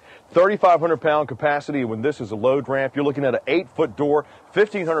can. 3,500-pound capacity when this is a load ramp. You're looking at an 8-foot door,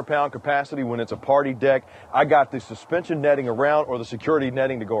 1,500-pound capacity when it's a party deck. I got the suspension netting around or the security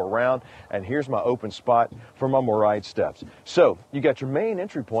netting to go around, and here's my open spot for my Moride steps. So you got your main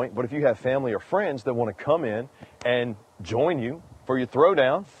entry point, but if you have family or friends that want to come in and join you for your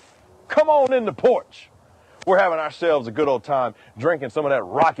throwdown, come on in the porch. We're having ourselves a good old time drinking some of that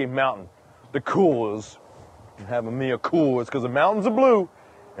Rocky Mountain, the Coors, and having me a Coors because the mountains are blue.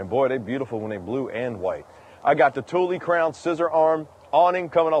 And boy, they're beautiful when they're blue and white. I got the Thule Crown scissor arm awning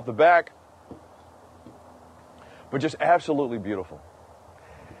coming off the back, but just absolutely beautiful.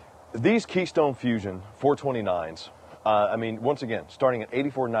 These Keystone Fusion 429s, I mean, once again, starting at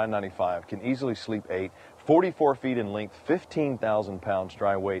 $84,995, can easily sleep 8, 44 feet in length, 15,000 pounds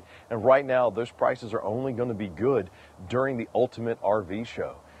dry weight. And right now, those prices are only going to be good during the Ultimate RV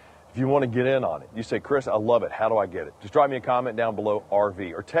Show. If you want to get in on it, you say, Chris, I love it. How do I get it? Just drop me a comment down below,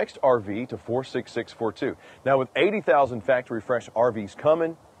 RV, or text RV to 46642. Now, with 80,000 Factory Fresh RVs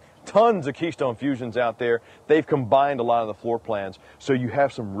coming, tons of Keystone Fusions out there, they've combined a lot of the floor plans, so you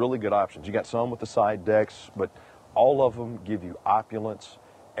have some really good options. You got some with the side decks, but all of them give you opulence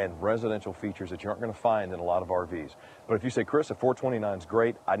and residential features that you aren't going to find in a lot of RVs. But if you say, Chris, a 429 is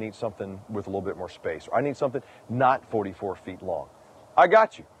great, I need something with a little bit more space, or I need something not 44 feet long, I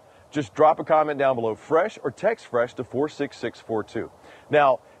got you. Just drop a comment down below, fresh, or text fresh to 46642.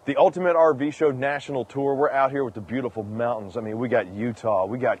 Now, the Ultimate RV Show National Tour, we're out here with the beautiful mountains. I mean, we got Utah,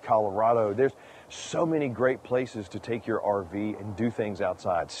 we got Colorado. There's so many great places to take your RV and do things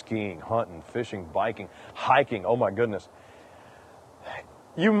outside, skiing, hunting, fishing, biking, hiking. Oh my goodness.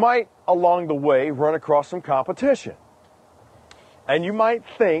 You might, along the way, run across some competition. And you might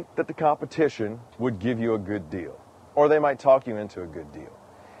think that the competition would give you a good deal, or they might talk you into a good deal.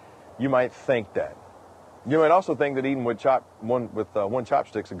 You might think that. You might also think that eating with one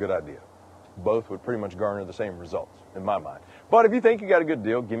chopstick is a good idea. Both would pretty much garner the same results, in my mind. But if you think you got a good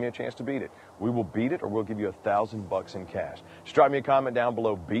deal, give me a chance to beat it. We will beat it, or we'll give you $1,000 in cash. Just drop me a comment down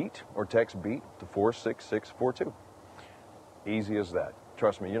below, BEAT, or text BEAT to 46642. Easy as that.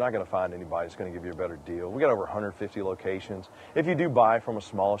 Trust me, you're not going to find anybody that's going to give you a better deal. We got over 150 locations. If you do buy from a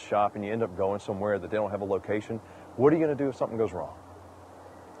small shop and you end up going somewhere that they don't have a location, what are you going to do if something goes wrong?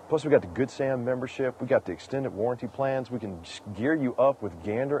 Plus, we got the Good Sam membership. We got the extended warranty plans. We can gear you up with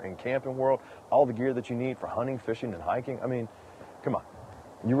Gander and Camping World, all the gear that you need for hunting, fishing, and hiking. I mean, come on.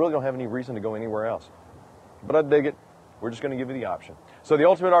 You really don't have any reason to go anywhere else. But I dig it. We're just going to give you the option. So the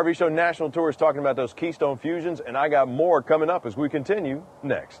Ultimate RV Show National Tour is talking about those Keystone Fusions, and I got more coming up as we continue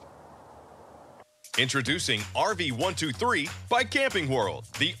next. Introducing RV123 by Camping World,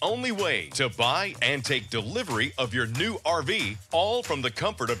 the only way to buy and take delivery of your new RV, all from the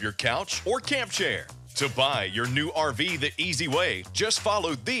comfort of your couch or camp chair. To buy your new RV the easy way, just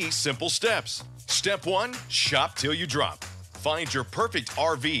follow these simple steps. Step 1, shop till you drop. Find your perfect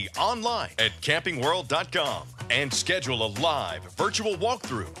RV online at campingworld.com and schedule a live virtual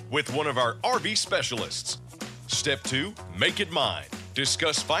walkthrough with one of our RV specialists. Step 2, make it mine.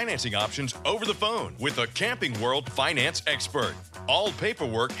 Discuss financing options over the phone with a Camping World finance expert. All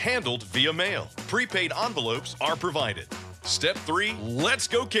paperwork handled via mail. Prepaid envelopes are provided. Step 3, let's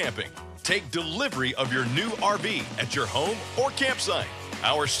go camping. Take delivery of your new RV at your home or campsite.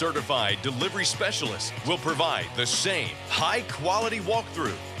 Our certified delivery specialists will provide the same high-quality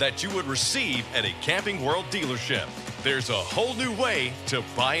walkthrough that you would receive at a Camping World dealership. There's a whole new way to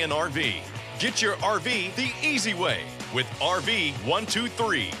buy an RV. Get your RV the easy way with RV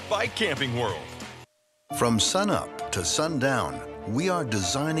 123 by Camping World. From sunup to sundown, we are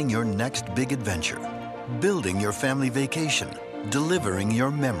designing your next big adventure, building your family vacation, delivering your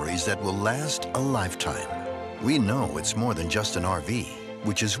memories that will last a lifetime. We know it's more than just an RV,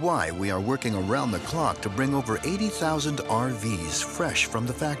 which is why we are working around the clock to bring over 80,000 RVs fresh from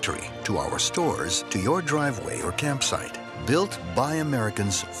the factory to our stores, to your driveway or campsite. Built by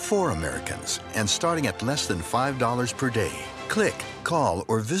Americans for Americans and starting at less than $5 per day. Click, call,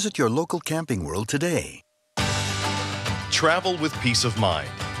 or visit your local Camping World today. Travel with peace of mind.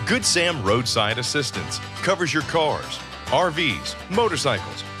 Good Sam Roadside Assistance covers your cars, RVs,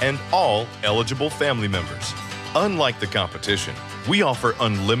 motorcycles, and all eligible family members. Unlike the competition, we offer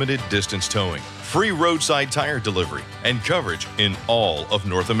unlimited distance towing, free roadside tire delivery, and coverage in all of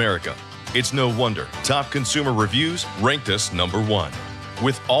North America. It's no wonder top consumer reviews ranked us #1.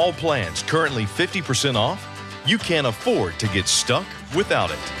 With all plans currently 50% off, you can't afford to get stuck without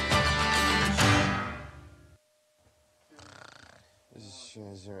it.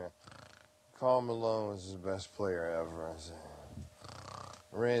 Karl Malone is the best player ever.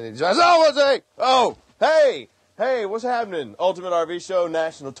 Randy Johnson. Oh, hey, what's happening? Ultimate RV Show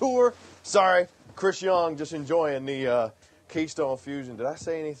National Tour. Sorry, Chris Young, just enjoying the Keystone Fusion. Did I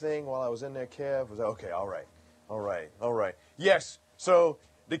say anything while I was in there, Kev? Was that okay? All right. Yes, so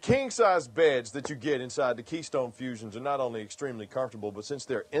the king-size beds that you get inside the Keystone Fusions are not only extremely comfortable, but since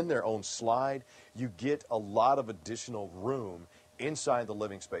they're in their own slide, you get a lot of additional room inside the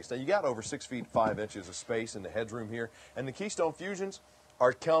living space. Now, you got over 6 feet 5 inches of space in the headroom here, and the Keystone Fusions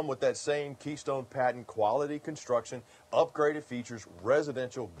come with that same Keystone patent quality construction, upgraded features,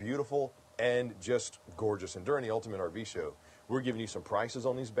 residential, beautiful, and just gorgeous. And during the Ultimate RV Show, we're giving you some prices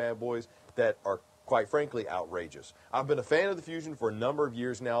on these bad boys that are, quite frankly, outrageous. I've been a fan of the Fusion for a number of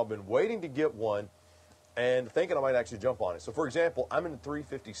years now. I've been waiting to get one and thinking I might actually jump on it. So, for example, I'm in the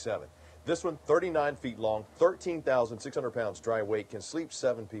 357. This one, 39 feet long, 13,600 pounds dry weight, can sleep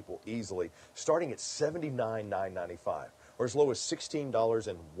 7 people easily, starting at $79,995, or as low as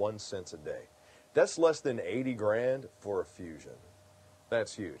 $16.01 a day. That's less than 80 grand for a Fusion.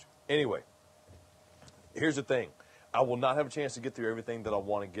 That's huge. Anyway, here's the thing. I will not have a chance to get through everything that I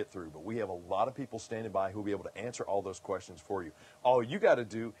want to get through, but we have a lot of people standing by who will be able to answer all those questions for you. All you got to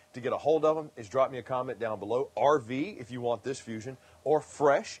do to get a hold of them is drop me a comment down below, RV if you want this Fusion, or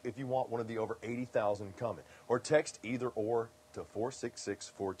Fresh if you want one of the over 80,000 coming, or text either or to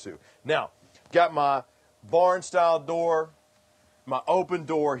 46642. Now, got my barn-style door, my open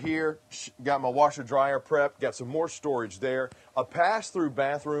door here, got my washer-dryer prepped, got some more storage there, a pass-through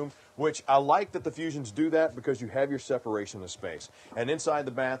bathroom, which I like that the Fusions do that because you have your separation of space. And inside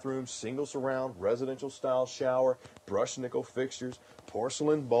the bathroom, single surround, residential-style shower, brushed nickel fixtures,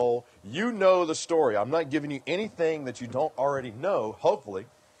 porcelain bowl. You know the story. I'm not giving you anything that you don't already know, hopefully,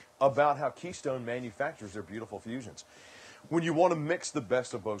 about how Keystone manufactures their beautiful Fusions. When you want to mix the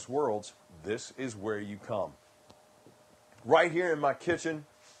best of both worlds, this is where you come. Right here in my kitchen,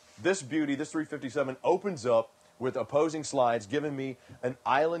 this beauty, this 357, opens up with opposing slides, giving me an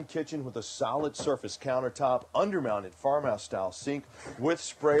island kitchen with a solid surface countertop, undermounted farmhouse-style sink with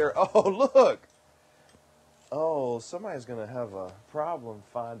sprayer. Oh, look! Oh, somebody's going to have a problem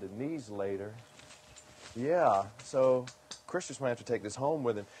finding these later. Yeah, so Chris just might have to take this home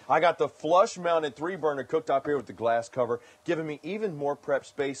with him. I got the flush-mounted 3-burner cooktop here with the glass cover, giving me even more prep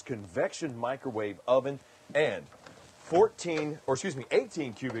space, convection microwave oven, and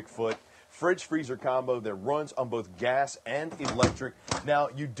 18 cubic foot fridge freezer combo that runs on both gas and electric. Now,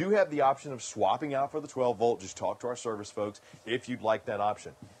 you do have the option of swapping out for the 12 volt. Just talk to our service folks if you'd like that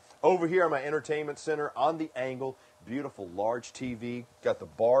option. Over here in my entertainment center on the angle, beautiful large TV. Got the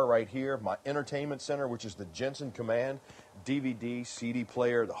bar right here. My entertainment center, which is the Jensen Command, DVD, CD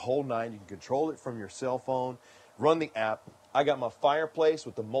player, the whole nine. You can control it from your cell phone, run the app. I got my fireplace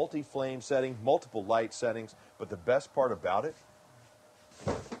with the multi-flame setting, multiple light settings, but the best part about it,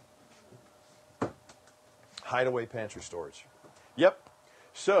 hideaway pantry storage. Yep.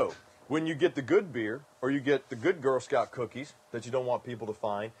 So when you get the good beer or you get the good Girl Scout cookies that you don't want people to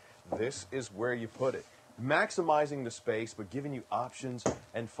find, this is where you put it. maximizing the space, but giving you options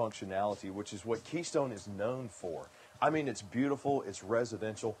and functionality, which is what Keystone is known for. I mean, it's beautiful, it's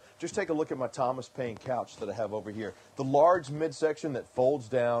residential. Just take a look at my Thomas Paine couch that I have over here. The large midsection that folds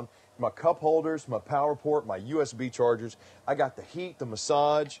down, my cup holders, my power port, my USB chargers. I got the heat, the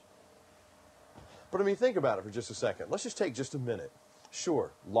massage. But I mean, think about it for just a second. Let's just take just a minute.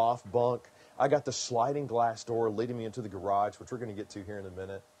 Sure, loft bunk. I got the sliding glass door leading me into the garage, which we're going to get to here in a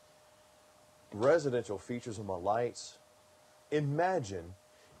minute. Residential features on my lights. Imagine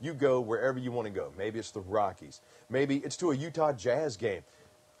you go wherever you want to go. Maybe it's the Rockies. Maybe it's to a Utah Jazz game.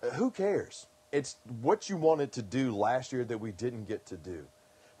 Who cares? It's what you wanted to do last year that we didn't get to do.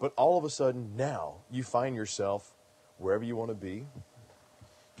 But all of a sudden now you find yourself wherever you want to be.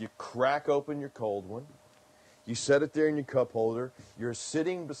 You crack open your cold one. You set it there in your cup holder. You're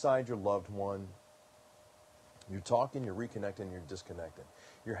sitting beside your loved one. You're talking, you're reconnecting, you're disconnecting.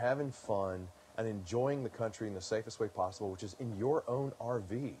 You're having fun and enjoying the country in the safest way possible, which is in your own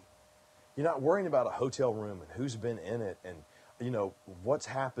RV. You're not worrying about a hotel room and who's been in it and, you know, what's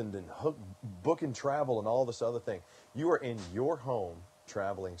happened and booking travel and all this other thing. You are in your home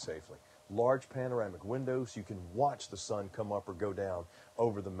traveling safely. Large panoramic windows. You can watch the sun come up or go down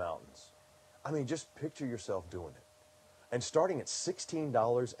over the mountains. I mean, just picture yourself doing it. And starting at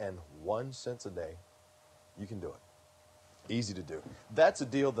 $16.01 a day, you can do it. Easy to do. That's a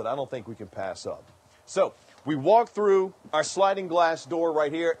deal that I don't think we can pass up. So we walk through our sliding glass door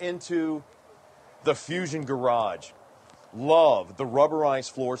right here into the Fusion garage. Love the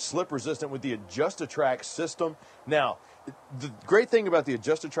rubberized floor, slip resistant with the Adjust-A-Track system. Now, the great thing about the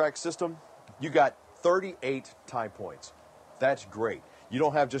Adjust-A-Track system, you got 38 tie points. That's great. You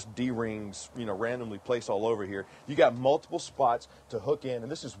don't have just D-rings, you know, randomly placed all over here. You got multiple spots to hook in,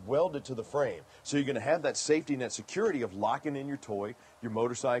 and this is welded to the frame. So you're going to have that safety net security of locking in your toy, your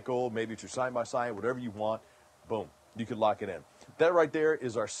motorcycle, maybe it's your side-by-side, whatever you want. Boom, you can lock it in. That right there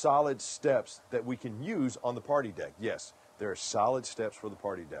is our solid steps that we can use on the party deck. Yes, there are solid steps for the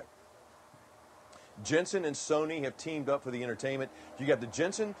party deck. Jensen and Sony have teamed up for the entertainment. You got the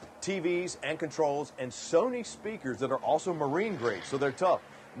Jensen TVs and controls and Sony speakers that are also marine grade, so they're tough.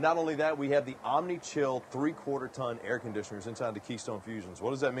 Not only that, we have the Omni-Chill 3/4-ton air conditioners inside the Keystone Fusions.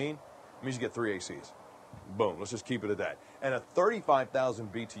 What does that mean? It means you get 3 ACs. Boom, let's just keep it at that. And a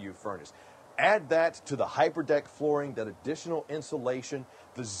 35,000 BTU furnace. Add that to the HyperDeck flooring, that additional insulation,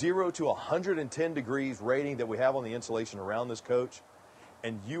 the 0 to 110 degrees rating that we have on the insulation around this coach,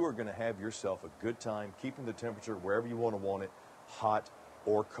 and you are going to have yourself a good time keeping the temperature wherever you want it, hot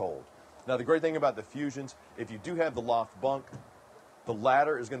or cold. Now, the great thing about the Fusions, if you do have the loft bunk, the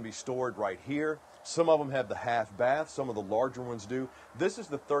ladder is going to be stored right here. Some of them have the half bath. Some of the larger ones do. This is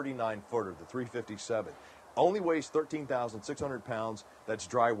the 39-footer, the 357. Only weighs 13,600 pounds. That's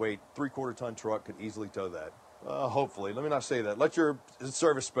dry weight. 3/4-ton truck could easily tow that. Hopefully. Let me not say that. Let your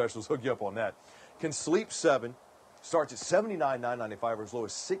service specialists hook you up on that. Can sleep 7. Starts at $79,995 or as low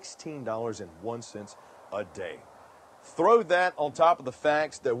as $16.01 a day. Throw that on top of the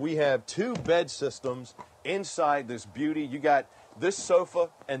facts that we have 2 bed systems inside this beauty. You got this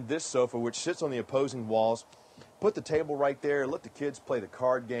sofa and this sofa, which sits on the opposing walls. Put the table right there. Let the kids play the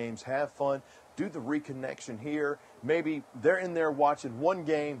card games. Have fun. Do the reconnection here. Maybe they're in there watching one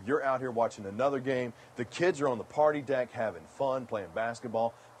game. You're out here watching another game. The kids are on the party deck having fun, playing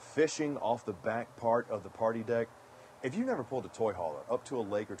basketball, fishing off the back part of the party deck. If you never pulled a toy hauler up to a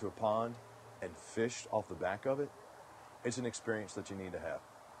lake or to a pond and fished off the back of it, it's an experience that you need to have.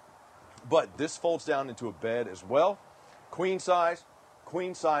 But this folds down into a bed as well. Queen size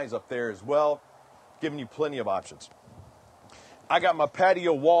up there as well, giving you plenty of options. I got my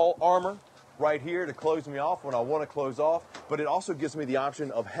patio wall armor right here to close me off when I want to close off, but it also gives me the option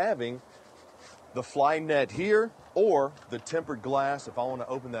of having the fly net here or the tempered glass if I want to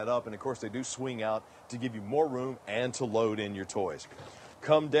open that up. And of course they do swing out to give you more room and to load in your toys.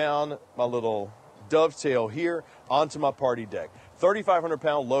 Come down my little dovetail here onto my party deck.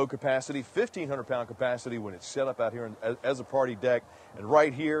 3,500-pound load capacity, 1,500-pound capacity when it's set up out here as a party deck. And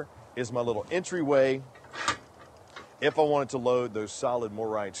right here is my little entryway. If I wanted to load those solid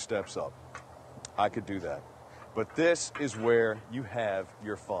Moride steps up, I could do that. But this is where you have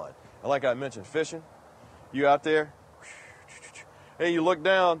your fun. And like I mentioned, fishing, you out there, and you look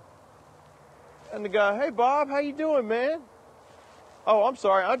down, and the guy, hey, Bob, how you doing, man? Oh, I'm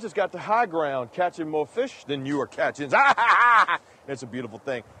sorry, I just got the high ground catching more fish than you are catching. It's a beautiful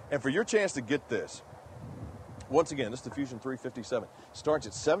thing. And for your chance to get this, once again, this is the Fusion 357. Starts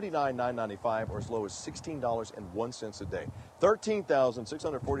at $79,995 or as low as $16.01 a day.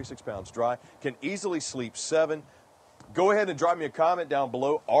 13,646 pounds dry. Can easily sleep 7. Go ahead and drop me a comment down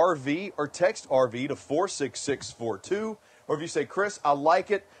below, RV, or text RV to 46642. Or if you say, Chris, I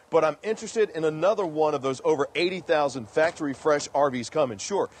like it, but I'm interested in another one of those over 80,000 Factory Fresh RVs coming.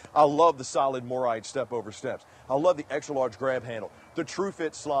 Sure, I love the solid Moride step-over steps. I love the extra-large grab handle, the True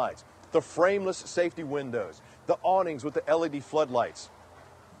Fit slides, the frameless safety windows, the awnings with the LED floodlights,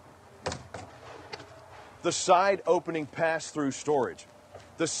 the side opening pass-through storage,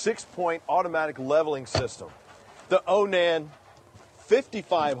 the 6-point automatic leveling system, the Onan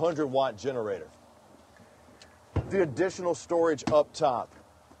 5,500 watt generator, the additional storage up top,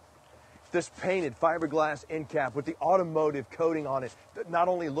 this painted fiberglass end cap with the automotive coating on it that not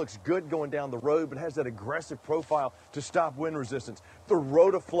only looks good going down the road, but has that aggressive profile to stop wind resistance, the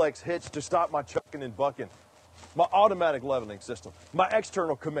Rotaflex hitch to stop my chucking and bucking, my automatic leveling system, my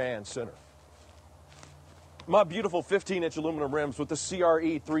external command center, my beautiful 15-inch aluminum rims with the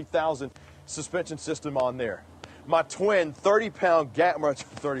CRE 3000 suspension system on there, my twin 30-pound gap,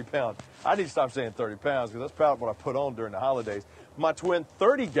 30-pound, I need to stop saying 30 pounds because that's about what I put on during the holidays. My twin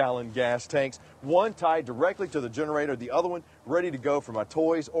 30-gallon gas tanks, one tied directly to the generator, the other one ready to go for my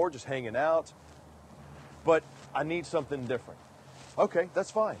toys or just hanging out. But I need something different. Okay,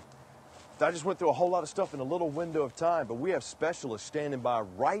 that's fine. I just went through a whole lot of stuff in a little window of time, but we have specialists standing by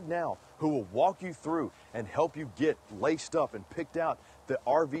right now who will walk you through and help you get laced up and picked out the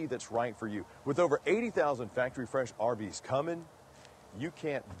RV that's right for you. With over 80,000 Factory Fresh RVs coming, you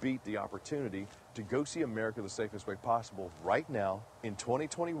can't beat the opportunity to go see America the safest way possible right now in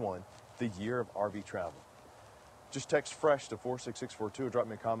 2021, the year of RV travel. Just text FRESH to 46642 or drop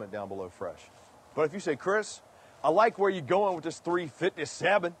me a comment down below, FRESH. But if you say, Chris, I like where you're going with this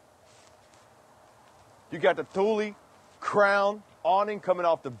 357. You got the Thule crown awning coming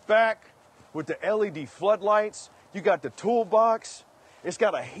off the back with the LED floodlights. You got the toolbox. It's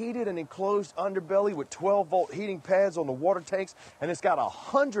got a heated and enclosed underbelly with 12-volt heating pads on the water tanks, and it's got a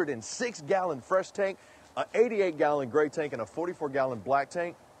 106-gallon fresh tank, an 88-gallon gray tank, and a 44-gallon black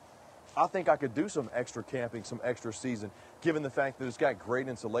tank. I think I could do some extra camping, some extra season, given the fact that it's got great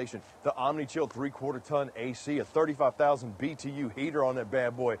insulation, the OmniChill 3/4-ton AC, a 35,000 BTU heater on that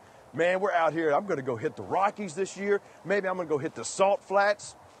bad boy. Man, we're out here. I'm going to go hit the Rockies this year. Maybe I'm going to go hit the Salt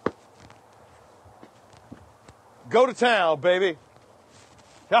Flats. Go to town, baby.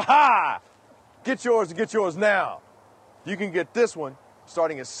 Ha-ha! Get yours and get yours now. You can get this one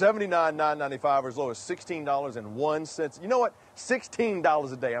starting at $79,995 or as low as $16.01. You know what?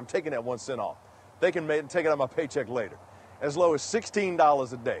 $16 a day. I'm taking that 1 cent off. They can take it out of my paycheck later. As low as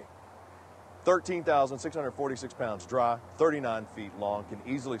 $16 a day. 13,646 pounds dry, 39 feet long, can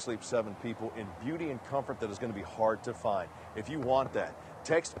easily sleep 7 people in beauty and comfort that is going to be hard to find. If you want that,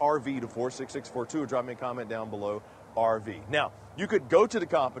 text RV to 46642 or drop me a comment down below, RV. Now, you could go to the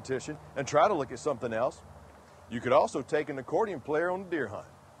competition and try to look at something else. You could also take an accordion player on a deer hunt.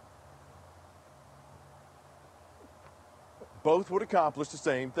 Both would accomplish the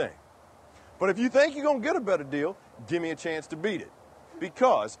same thing. But if you think you're going to get a better deal, give me a chance to beat it.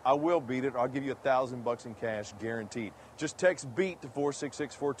 Because I will beat it. I'll give you $1,000 in cash guaranteed. Just text BEAT to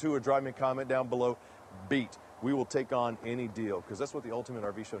 46642 or drop me a comment down below, BEAT. We will take on any deal because that's what the Ultimate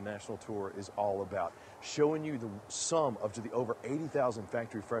RV Show National Tour is all about. Showing you the sum of the over 80,000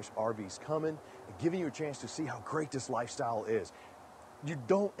 Factory Fresh RVs coming and giving you a chance to see how great this lifestyle is. You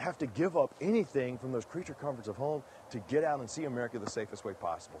don't have to give up anything from those creature comforts of home to get out and see America the safest way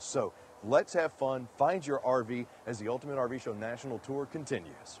possible. So let's have fun. Find your RV as the Ultimate RV Show National Tour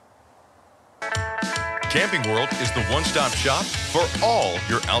continues. Camping World is the one-stop shop for all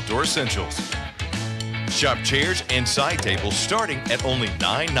your outdoor essentials. Shop chairs and side tables starting at only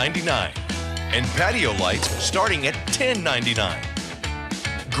 $9.99 and patio lights starting at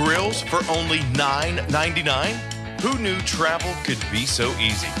 $10.99. Grills for only $9.99. Who knew travel could be so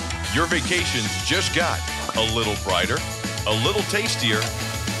easy? Your vacations just got a little brighter, a little tastier,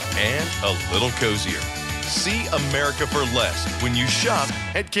 and a little cozier. See America for less when you shop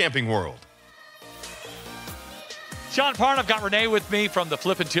at Camping World. Sean Parn, I've got Renee with me from the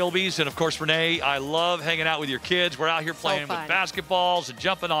Flippin' Tilbies. And, of course, Renee, I love hanging out with your kids. We're out here playing with basketballs and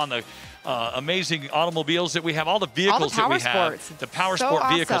jumping on the amazing automobiles that we have, all the vehicles that we have. The power sport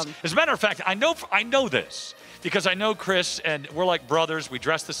vehicles. As a matter of fact, I know this because I know Chris, and we're like brothers. We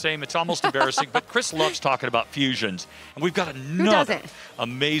dress the same. It's almost embarrassing. But Chris loves talking about Fusions. And we've got another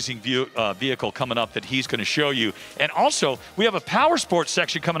amazing vehicle coming up that he's going to show you. And also, we have a power sports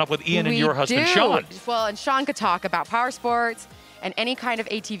section coming up with Ian and your husband, Sean. Well, and Sean could talk about power sports and any kind of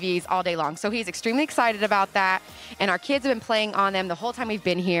ATVs all day long. So he's extremely excited about that. And our kids have been playing on them the whole time we've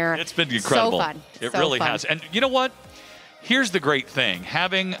been here. It's been incredible. So fun. It really has. And you know what? Here's the great thing.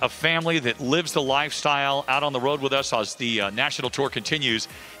 Having a family that lives the lifestyle out on the road with us as the national tour continues,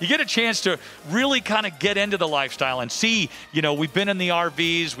 you get a chance to really kind of get into the lifestyle and see, you know, we've been in the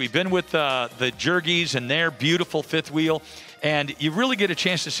RVs, we've been with the Jergies and their beautiful fifth wheel, and you really get a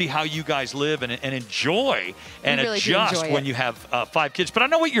chance to see how you guys live and enjoy and really adjust when you have 5 kids. But I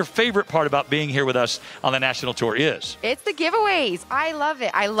know what your favorite part about being here with us on the national tour is. It's the giveaways. I love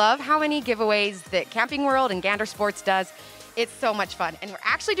it. I love how many giveaways that Camping World and Gander Sports does. It's so much fun. And we're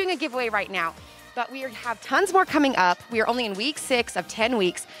actually doing a giveaway right now, but we have tons more coming up. We are only in week 6 of 10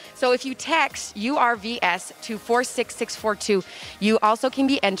 weeks. So if you text URVS to 46642, you also can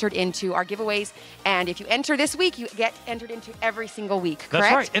be entered into our giveaways. And if you enter this week, you get entered into every single week, correct?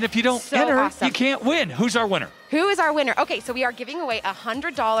 That's right. And if you don't enter, you can't win. Who's our winner? Who is our winner? Okay, so we are giving away a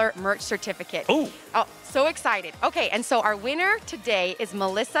 $100 merch certificate. Oh, so excited. Okay, and so our winner today is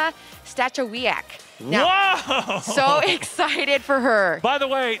Melissa Stachowiak. Wow! So excited for her. By the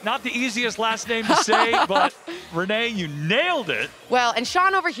way, not the easiest last name to say, but Renee, you nailed it. Well, and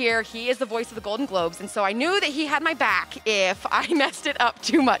Sean over here, he is the voice of the Golden Globes, and so I knew that he had my back if I messed it up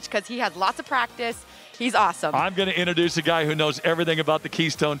too much because he has lots of practice. He's awesome. I'm going to introduce a guy who knows everything about the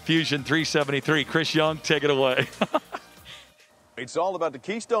Keystone Fusion 373. Chris Young, take it away. It's all about the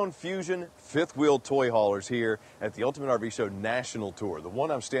Keystone Fusion fifth wheel toy haulers here at the Ultimate RV Show National Tour. The one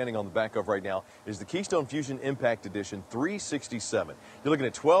I'm standing on the back of right now is the Keystone Fusion Impact Edition 367. You're looking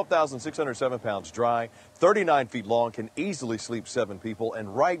at 12,607 pounds dry, 39 feet long, can easily sleep 7 people,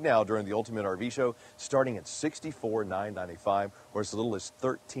 and right now during the Ultimate RV Show, starting at $64,995 or as little as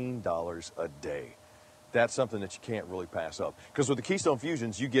 $13 a day. That's something that you can't really pass up. Because with the Keystone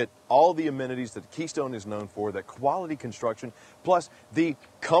Fusions, you get all the amenities that Keystone is known for, that quality construction, plus the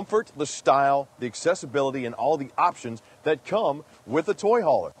comfort, the style, the accessibility, and all the options that come with a toy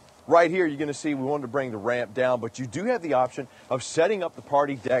hauler. Right here, you're going to see we wanted to bring the ramp down, but you do have the option of setting up the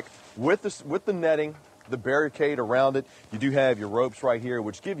party deck with the netting, the barricade around it. You do have your ropes right here,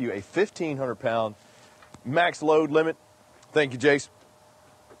 which give you a 1,500-pound max load limit. Thank you, Jace.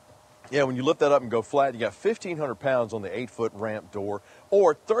 Yeah, when you lift that up and go flat, you got 1,500 pounds on the 8-foot ramp door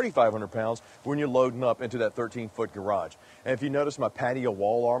or 3,500 pounds when you're loading up into that 13-foot garage. And if you notice my patio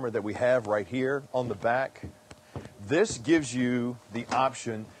wall armor that we have right here on the back, this gives you the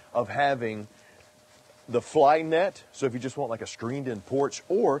option of having the fly net, so if you just want like a screened-in porch,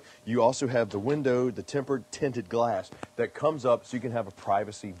 or you also have the window, the tempered tinted glass that comes up so you can have a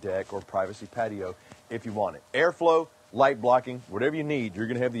privacy deck or privacy patio if you want it. Airflow, light blocking, whatever you need, you're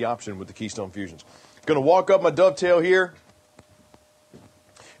going to have the option with the Keystone Fusions. Going to walk up my dovetail here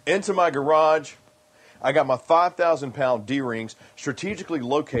into my garage. I got my 5,000-pound D-rings strategically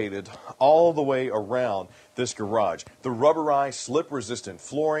located all the way around this garage. The rubberized, slip-resistant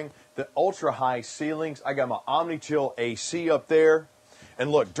flooring, the ultra-high ceilings. I got my Omni-Chill AC up there.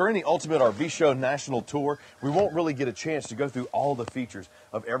 And look, during the Ultimate RV Show National Tour, we won't really get a chance to go through all the features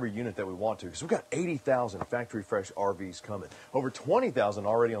of every unit that we want to, because we've got 80,000 Factory Fresh RVs coming, over 20,000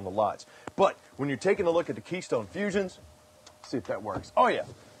 already on the lots. But when you're taking a look at the Keystone Fusions, see if that works. Oh yeah.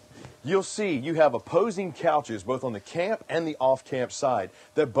 You'll see you have opposing couches both on the camp and the off-camp side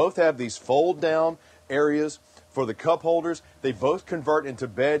that both have these fold-down areas for the cup holders. They both convert into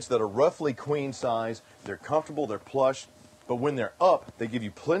beds that are roughly queen size. They're comfortable, they're plush. But when they're up, they give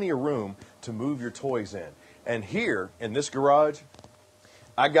you plenty of room to move your toys in. And here, in this garage,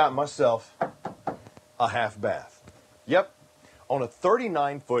 I got myself a half bath. Yep, on a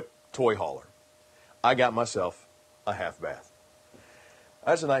 39-foot toy hauler, I got myself a half bath.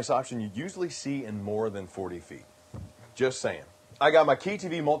 That's a nice option you usually see in more than 40 feet. Just saying. I got my Key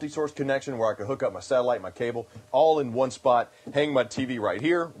TV multi-source connection where I can hook up my satellite, my cable, all in one spot. Hang my TV right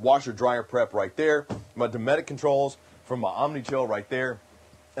here, washer dryer prep right there, my Dometic controls from my Omni-Chill right there,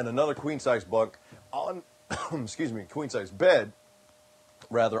 and another queen-size bunk on, queen-size bed,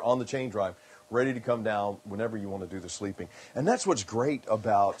 rather, on the chain drive, ready to come down whenever you want to do the sleeping. And that's what's great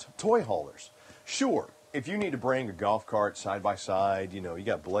about toy haulers. Sure, if you need to bring a golf cart side by side, you know, you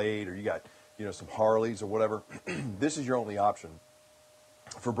got Blade or you got, you know, some Harleys or whatever, this is your only option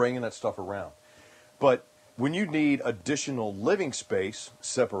for bringing that stuff around. But when you need additional living space,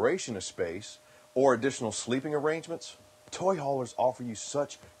 separation of space, or additional sleeping arrangements, toy haulers offer you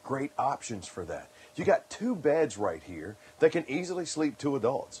such great options for that. You got 2 beds right here that can easily sleep 2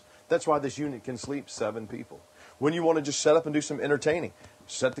 adults. That's why this unit can sleep 7 people. When you want to just set up and do some entertaining,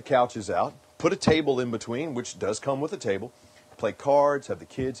 set the couches out, put a table in between, which does come with a table, play cards, have the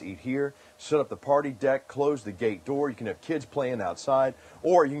kids eat here, set up the party deck, close the gate door. You can have kids playing outside,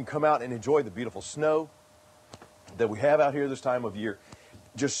 or you can come out and enjoy the beautiful snow that we have out here this time of year.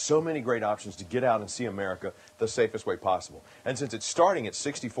 Just so many great options to get out and see America the safest way possible. And since it's starting at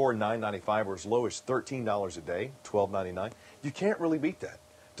 $64,995 or as low as $13 a day, $12.99, you can't really beat that.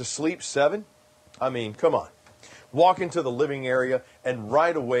 To sleep $7, I mean, come on. Walk into the living area and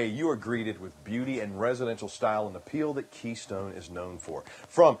right away you are greeted with beauty and residential style and appeal that Keystone is known for.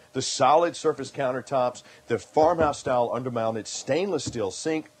 From the solid surface countertops, the farmhouse style undermounted stainless steel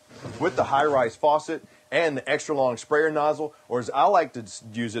sink with the high-rise faucet, and the extra long sprayer nozzle, or as I like to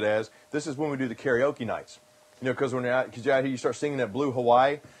use it as, this is when we do the karaoke nights. You know, because when you're out here, you start singing that Blue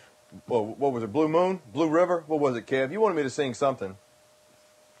Hawaii. Well, what was it, Blue Moon? Blue River? What was it, Kev? You wanted me to sing something.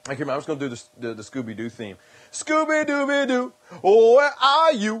 I can't remember. I was going to do the Scooby-Doo theme. Scooby-Dooby-Doo, oh, where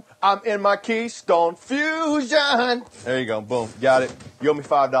are you? I'm in my Keystone Fusion. There you go. Boom. Got it. You owe me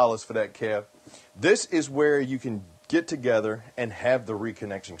 $5 for that, Kev. This is where you can get together and have the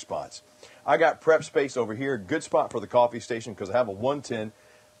reconnection spots. I got prep space over here, good spot for the coffee station because I have a 110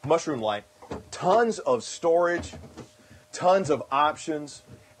 mushroom light, tons of storage, tons of options.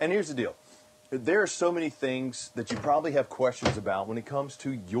 And here's the deal. There are so many things that you probably have questions about when it comes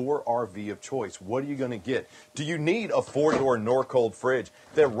to your RV of choice. What are you going to get? Do you need a 4-door Norcold fridge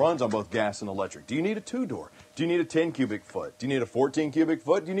that runs on both gas and electric? Do you need a 2-door? Do you need a 10 cubic foot? Do you need a 14 cubic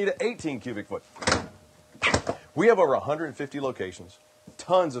foot? Do you need an 18 cubic foot? We have over 150 locations.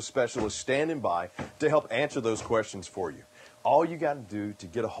 Tons of specialists standing by to help answer those questions for you. All you got to do to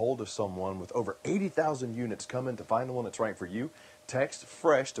get a hold of someone with over 80,000 units coming to find the one that's right for you, text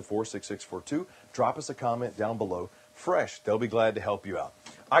FRESH to 46642. Drop us a comment down below. FRESH. They'll be glad to help you out.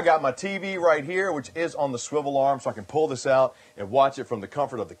 I got my TV right here, which is on the swivel arm, so I can pull this out and watch it from the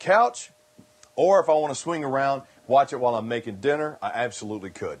comfort of the couch. Or if I want to swing around, watch it while I'm making dinner, I absolutely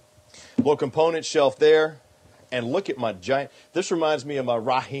could. Little component shelf there. And look at my giant, this reminds me of my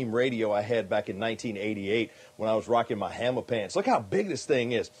Raheem radio I had back in 1988 when I was rocking my Hammer pants. Look how big this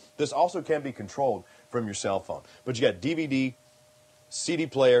thing is. This also can be controlled from your cell phone. But you got DVD, CD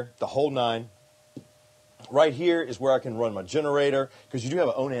player, the whole nine. Right here is where I can run my generator, because you do have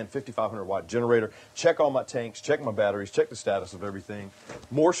an Onan 5,500 watt generator. Check all my tanks, check my batteries, check the status of everything.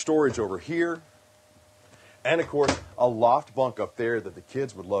 More storage over here. And, of course, a loft bunk up there that the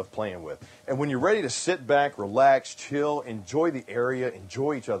kids would love playing with. And when you're ready to sit back, relax, chill, enjoy the area,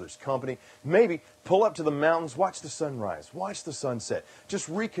 enjoy each other's company, maybe pull up to the mountains, watch the sunrise, watch the sunset. Just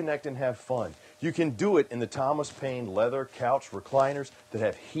reconnect and have fun. You can do it in the Thomas Paine leather couch recliners that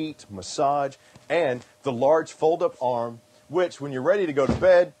have heat, massage, and the large fold-up arm, which, when you're ready to go to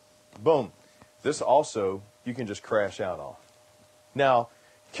bed, boom. This also, you can just crash out on. Now,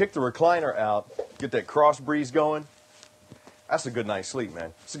 kick the recliner out, get that cross breeze going. That's a good night's sleep,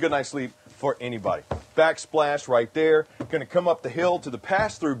 man. It's a good night's sleep for anybody. Backsplash right there. Going to come up the hill to the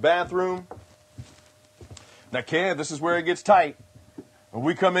pass-through bathroom. Now, Kev, this is where it gets tight. When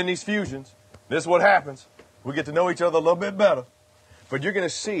we come in these Fusions, this is what happens. We get to know each other a little bit better. But you're going to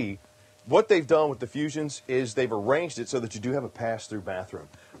see what they've done with the Fusions is they've arranged it so that you do have a pass-through bathroom.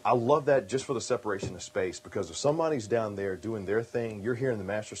 I love that just for the separation of space, because if somebody's down there doing their thing, you're here in the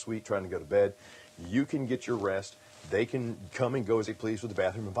master suite trying to go to bed, you can get your rest. They can come and go as they please with the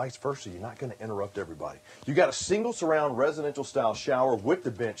bathroom, and vice versa. You're not going to interrupt everybody. You got a single surround residential style shower with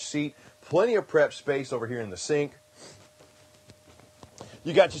the bench seat, plenty of prep space over here in the sink.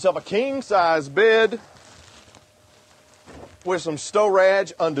 You got yourself a king size bed with some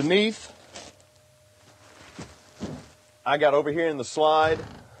storage underneath. I got over here in the slide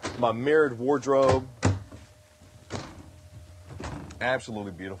my mirrored wardrobe.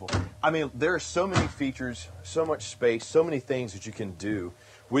 Absolutely beautiful. I mean, there are so many features, so much space, so many things that you can do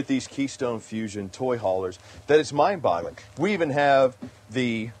with these Keystone Fusion toy haulers that it's mind-boggling. We even have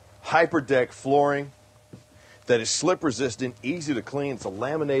the HyperDeck flooring that is slip-resistant, easy to clean. It's a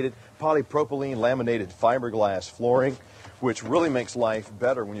laminated, polypropylene laminated fiberglass flooring, which really makes life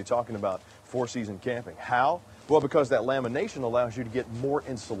better when you're talking about four-season camping. How? Well, because that lamination allows you to get more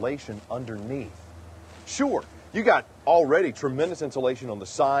insulation underneath. Sure, you got already tremendous insulation on the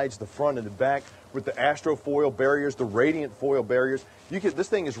sides, the front, and the back with the Astro foil barriers, the Radiant foil barriers. This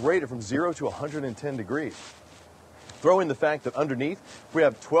thing is rated from 0 to 110 degrees. Throw in the fact that underneath we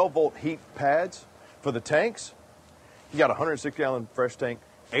have 12-volt heat pads for the tanks. You got a 106-gallon fresh tank,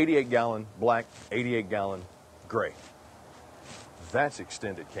 88-gallon black, 88-gallon gray. That's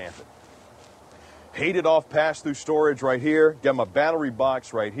extended camping. Heated off pass-through storage right here. Got my battery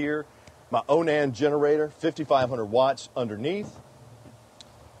box right here. My Onan generator, 5,500 watts underneath.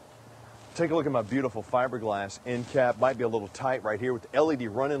 Take a look at my beautiful fiberglass end cap. Might be a little tight right here with the LED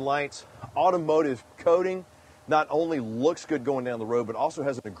running lights. Automotive coating. Not only looks good going down the road, but also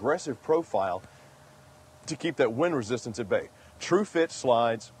has an aggressive profile to keep that wind resistance at bay. True fit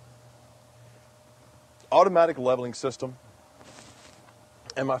slides, automatic leveling system,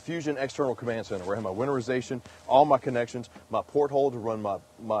 and my Fusion external command center where I have my winterization, all my connections, my porthole to run my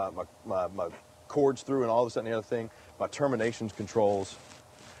cords through and all this and the other thing, my terminations controls,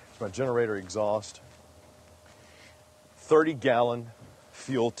 my generator exhaust, 30-gallon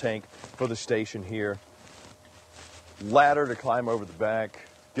fuel tank for the station here, ladder to climb over the back,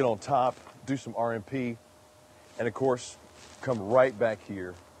 get on top, do some RMP, and of course, come right back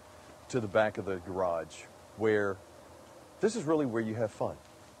here to the back of the garage where this is really where you have fun.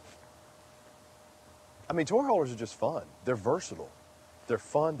 I mean, toy haulers are just fun. They're versatile. They're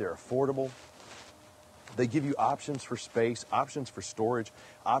fun, they're affordable. They give you options for space, options for storage,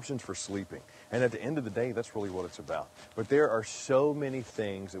 options for sleeping. And at the end of the day, that's really what it's about. But there are so many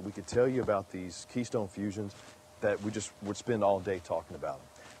things that we could tell you about these Keystone Fusions that we just would spend all day talking about them.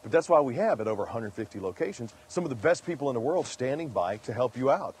 But that's why we have at over 150 locations some of the best people in the world standing by to help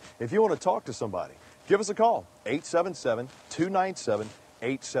you out. If you want to talk to somebody, give us a call,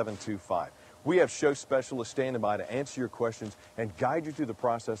 877-297-8725. We have show specialists standing by to answer your questions and guide you through the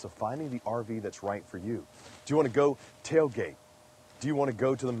process of finding the RV that's right for you. Do you want to go tailgate? Do you want to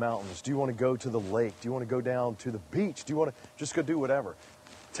go to the mountains? Do you want to go to the lake? Do you want to go down to the beach? Do you want to just go do whatever?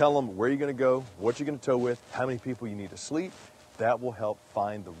 Tell them where you're going to go, what you're going to tow with, how many people you need to sleep. That will help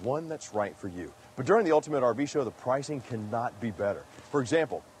find the one that's right for you. But during the Ultimate RV Show, the pricing cannot be better. For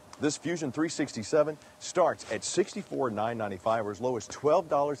example, this Fusion 367 starts at $64,995 or as low as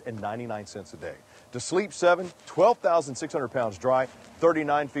 $12.99 a day. To sleep 7, 12,600 pounds dry,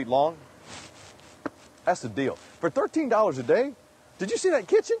 39 feet long. That's the deal. For $13 a day, did you see that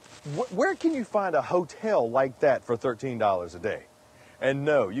kitchen? Where can you find a hotel like that for $13 a day? And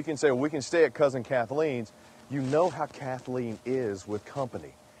no, you can say, well, we can stay at Cousin Kathleen's. You know how Kathleen is with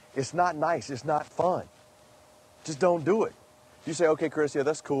company. It's not nice, it's not fun. Just don't do it. You say, okay, Chris, yeah,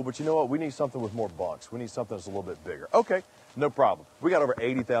 that's cool, but you know what? We need something with more bunks. We need something that's a little bit bigger. Okay, no problem. We got over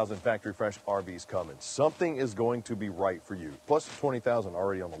 80,000 Factory Fresh RVs coming. Something is going to be right for you. Plus 20,000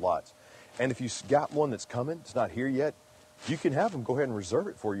 already on the lots. And if you got one that's coming, it's not here yet, you can have them go ahead and reserve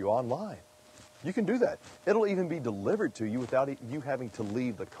it for you online. You can do that. It'll even be delivered to you without you having to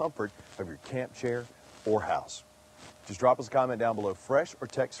leave the comfort of your camp chair or house. Just drop us a comment down below, fresh, or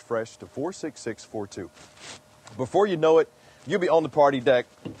text fresh to 46642. Before you know it, you'll be on the party deck,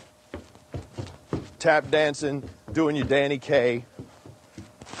 tap dancing, doing your Danny Kaye,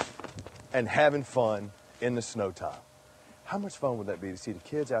 and having fun in the snow time. How much fun would that be to see the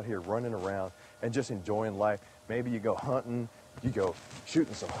kids out here running around and just enjoying life? Maybe you go hunting, you go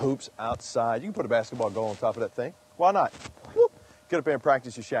shooting some hoops outside. You can put a basketball goal on top of that thing. Why not? Whoop. Get up there and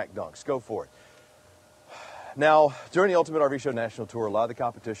practice your shack dunks. Go for it. Now, during the Ultimate RV Show National Tour, a lot of the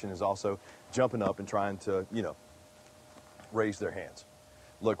competition is also jumping up and trying to, raise their hands.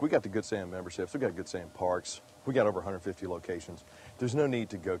 Look, we got the Good Sam memberships. We got Good Sam parks. We got over 150 locations. There's no need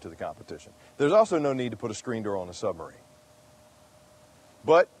to go to the competition. There's also no need to put a screen door on a submarine.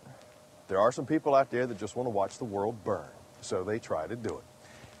 But there are some people out there that just want to watch the world burn, so they try to do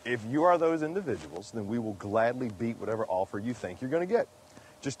it. If you are those individuals, then we will gladly beat whatever offer you think you're going to get.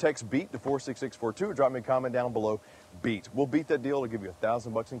 Just text BEAT to 46642 or drop me a comment down below, BEAT. We'll beat that deal. It'll give you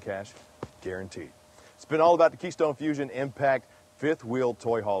 $1,000 in cash, guaranteed. It's been all about the Keystone Fusion Impact fifth wheel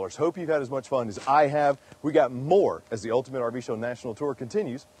toy haulers. Hope you've had as much fun as I have. We got more as the Ultimate RV Show National Tour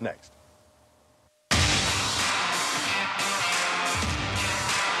continues next.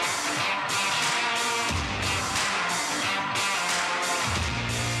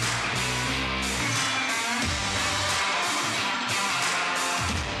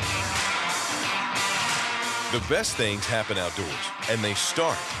 The best things happen outdoors, and they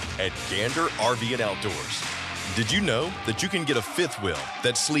start at Gander RV and Outdoors. Did you know that you can get a fifth wheel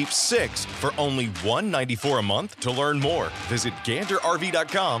that sleeps 6 for only $194 a month? To learn more, visit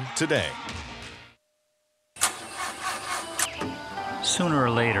ganderrv.com today. Sooner or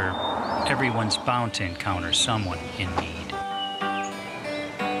later, everyone's bound to encounter someone in need.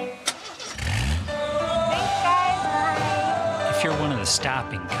 If you're one of the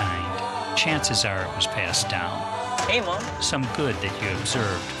stopping kind, chances are it was passed down. Hey, Mom. Some good that you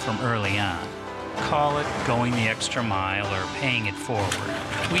observed from early on. Call it going the extra mile or paying it forward.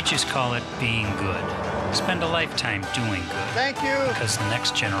 We just call it being good. Spend a lifetime doing good. Thank you. Because the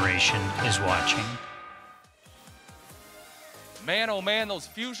next generation is watching. Man, oh man, those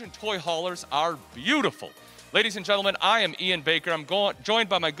Fusion toy haulers are beautiful. Ladies and gentlemen, I am Ian Baker. I'm joined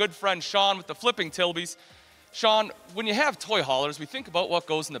by my good friend Sean with the Flipping Tilbies. Sean, when you have toy haulers, we think about what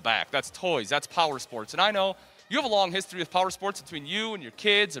goes in the back. That's toys, that's power sports. And I know you have a long history with power sports between you and your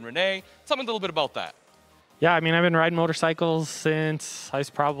kids and Renee. Tell me a little bit about that. Yeah, I mean, I've been riding motorcycles since I was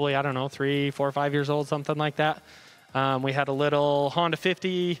probably, I don't know, 3, 4, 5 years old, something like that. We had a little Honda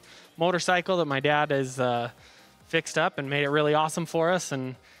 50 motorcycle that my dad has fixed up and made it really awesome for us.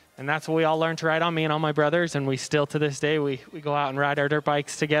 And that's what we all learned to ride on, me and all my brothers. And we still, to this day, we go out and ride our dirt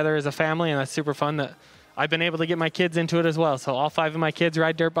bikes together as a family. And that's super fun that I've been able to get my kids into it as well. So all 5 of my kids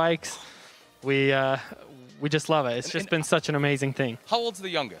ride dirt bikes. We just love it. It's just been such an amazing thing. How old's the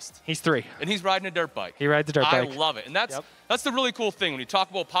youngest? He's 3. And he's riding a dirt bike. He rides a dirt bike. I love it. And that's the really cool thing when you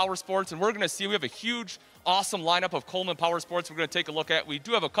talk about power sports. And we're going to see, we have a huge, awesome lineup of Coleman power sports we're going to take a look at. We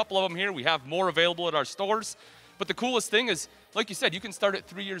do have a couple of them here. We have more available at our stores. But the coolest thing is, like you said, you can start at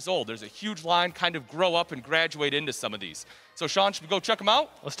 3 years old. There's a huge line, kind of grow up and graduate into some of these. So, Sean, should we go check them out?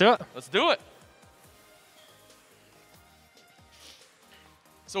 Let's do it. Let's do it.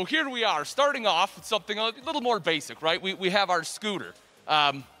 So here we are, starting off with something a little more basic, right? We have our scooter.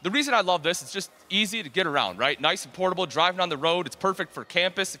 The reason I love this, it's just easy to get around, right? Nice and portable, driving on the road. It's perfect for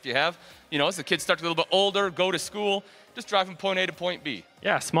campus if you have, as the kids start to get a little bit older, go to school, just drive from point A to point B.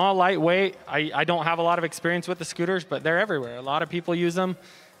 Yeah, small, lightweight. I don't have a lot of experience with the scooters, but they're everywhere. A lot of people use them.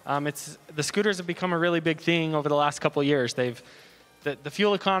 The scooters have become a really big thing over the last couple of years. The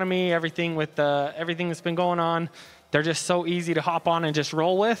fuel economy, everything with everything that's been going on, they're just so easy to hop on and just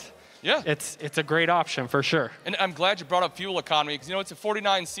roll with. Yeah. It's a great option for sure. And I'm glad you brought up fuel economy because, it's a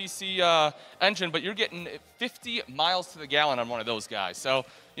 49cc engine, but you're getting 50 miles to the gallon on one of those guys. So,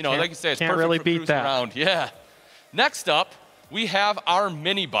 like you say, it's can't perfect really for beat cruising that. around. Yeah. Next up, we have our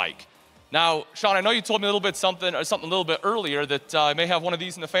mini bike. Now, Sean, I know you told me something a little bit earlier that I may have one of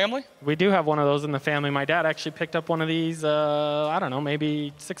these in the family. We do have one of those in the family. My dad actually picked up one of these, I don't know,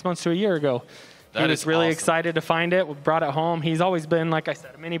 maybe 6 months to a year ago. He was really excited to find it. We brought it home. He's always been, like I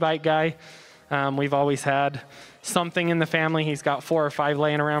said, a mini bike guy. We've always had something in the family. He's got 4 or 5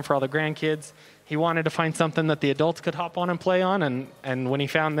 laying around for all the grandkids. He wanted to find something that the adults could hop on and play on. And when he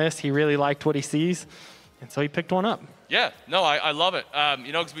found this, he really liked what he sees. And so he picked one up. Yeah, no, I love it.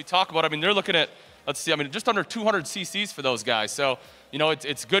 Because we talk about, they're looking at, just under 200 cc's for those guys. So,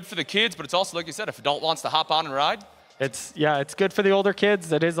 it's good for the kids, but it's also, like you said, if an adult wants to hop on and ride. It's good for the older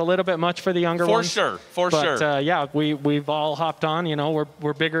kids. It is a little bit much for the younger ones. For sure. Yeah, we've all hopped on.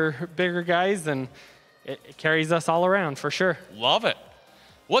 We're bigger guys, and it carries us all around for sure. Love it.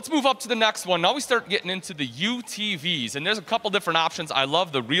 Let's move up to the next one. Now we start getting into the UTVs, and there's a couple different options. I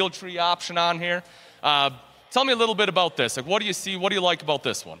love the Realtree option on here. Tell me a little bit about this. Like, what do you see? What do you like about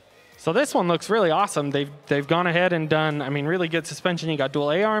this one? So this one looks really awesome. They've gone ahead and done, really good suspension. You got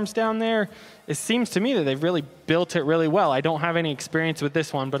dual A-arms down there. It seems to me that they've really built it really well. I don't have any experience with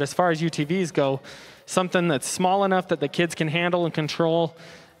this one, but as far as UTVs go, something that's small enough that the kids can handle and control.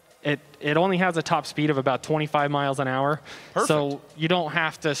 It only has a top speed of about 25 miles an hour. Perfect. So you don't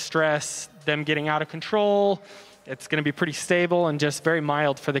have to stress them getting out of control. It's going to be pretty stable and just very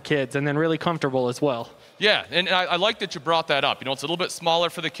mild for the kids, and then really comfortable as well. Yeah, and I like that you brought that up. It's a little bit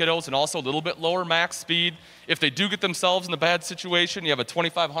smaller for the kiddos and also a little bit lower max speed. If they do get themselves in a bad situation, you have a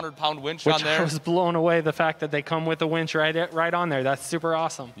 2,500-pound winch on there. I was blown away the fact that they come with a winch right on there. That's super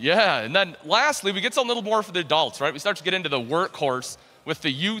awesome. Yeah, and then lastly, we get something a little more for the adults, right? We start to get into the workhorse with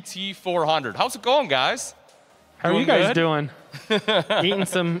the UT400. How's it going, guys? How are you guys doing? eating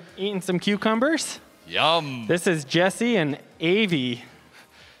some cucumbers? Yum. This is Jesse and Avi.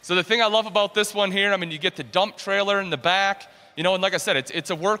 So the thing I love about this one here, you get the dump trailer in the back, and like I said,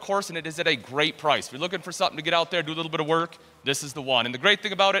 it's a workhorse, and it is at a great price. If you're looking for something to get out there, do a little bit of work, this is the one. And the great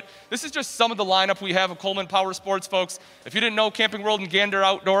thing about it, this is just some of the lineup we have of Coleman Power Sports, folks. If you didn't know, Camping World and Gander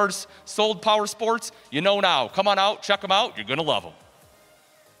Outdoors sold power sports, you know now. Come on out, check them out. You're going to love them.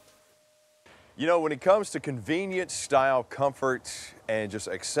 When it comes to convenience, style, comfort, and just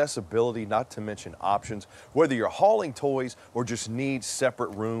accessibility, not to mention options, whether you're hauling toys or just need separate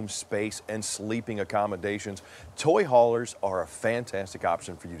room space and sleeping accommodations, toy haulers are a fantastic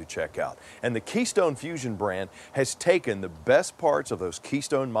option for you to check out. And the Keystone Fusion brand has taken the best parts of those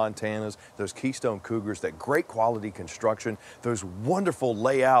Keystone Montanas, those Keystone Cougars, that great quality construction, those wonderful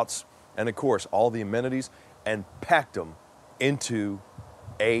layouts, and of course, all the amenities, and packed them into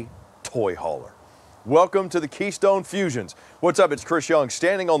a toy hauler. Welcome to the Keystone Fusions. What's up? It's Chris Young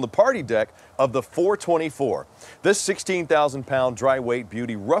standing on the party deck of the 424. This 16,000-pound dry weight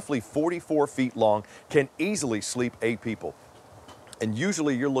beauty, roughly 44 feet long, can easily sleep 8 people. And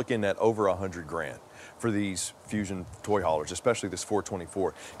usually you're looking at over $100 for these Fusion toy haulers, especially this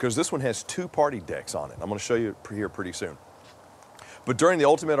 424, because this one has 2 party decks on it. I'm going to show you here pretty soon. But during the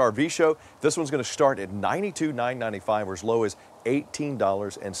Ultimate RV Show, this one's going to start at $92,995 or as low as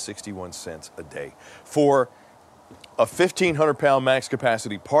 $18.61 a day. For a 1,500-pound max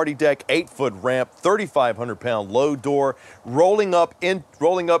capacity party deck, 8-foot ramp, 3,500-pound load door, rolling up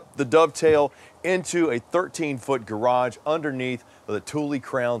the dovetail into a 13-foot garage underneath the Thule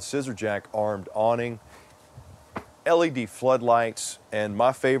Crown scissor jack armed awning, LED floodlights, and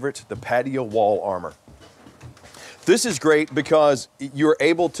my favorite, the patio wall armor. This is great because you're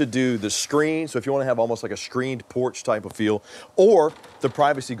able to do the screen, so if you want to have almost like a screened porch type of feel, or the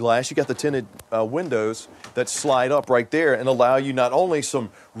privacy glass. You got the tinted windows that slide up right there and allow you not only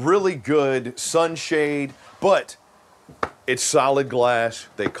some really good sunshade, but it's solid glass.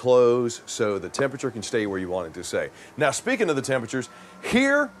 They close, so the temperature can stay where you want it to stay. Now, speaking of the temperatures,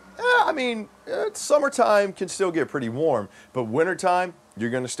 here, I mean, summertime can still get pretty warm, but wintertime, you're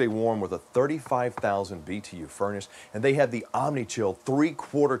going to stay warm with a 35,000 BTU furnace, and they have the OmniChill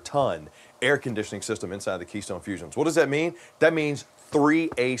 3/4-ton air conditioning system inside the Keystone Fusions. What does that mean? That means 3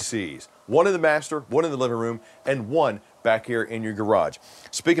 ACs, one in the master, one in the living room, and one back here in your garage.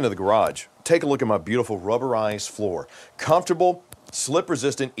 Speaking of the garage, take a look at my beautiful rubberized floor. Comfortable, slip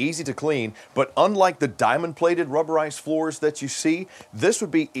resistant, easy to clean, but unlike the diamond plated rubberized floors that you see, this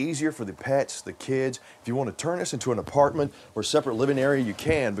would be easier for the pets, the kids. If you want to turn this into an apartment or separate living area, you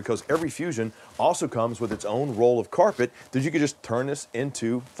can, because every Fusion also comes with its own roll of carpet that you could just turn this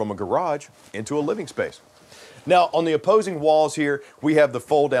into, from a garage, into a living space. Now, on the opposing walls here, we have the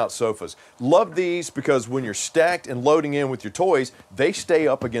fold-out sofas. Love these because when you're stacked and loading in with your toys, they stay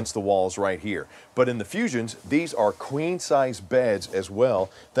up against the walls right here. But in the Fusions, these are queen-size beds as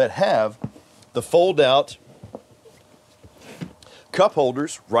well that have the fold-out cup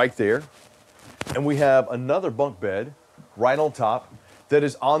holders right there. And we have another bunk bed right on top that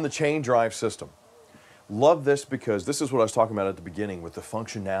is on the chain drive system. Love this because this is what I was talking about at the beginning with the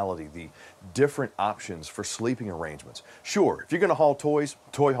functionality, the different options for sleeping arrangements. Sure, if you're going to haul toys,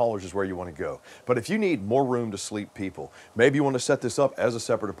 toy haulers is where you want to go. But if you need more room to sleep people, maybe you want to set this up as a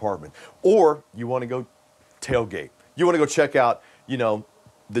separate apartment, or you want to go tailgate. You want to go check out, you know,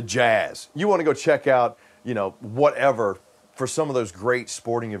 the Jazz. You want to go check out, you know, whatever for some of those great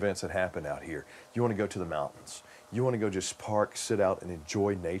sporting events that happen out here. You want to go to the mountains. You want to go just park, sit out, and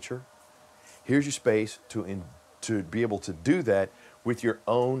enjoy nature. Here's your space to be able to do that with your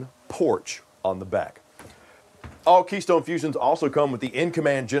own porch on the back. All Keystone Fusions also come with the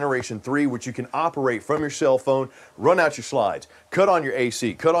InCommand Generation 3, which you can operate from your cell phone, run out your slides, cut on your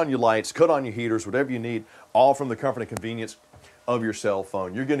AC, cut on your lights, cut on your heaters, whatever you need, all from the comfort and convenience of your cell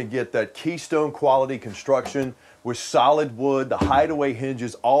phone. You're going to get that Keystone quality construction with solid wood, the hideaway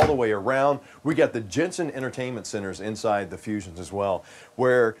hinges all the way around. We got the Jensen Entertainment Centers inside the Fusions as well,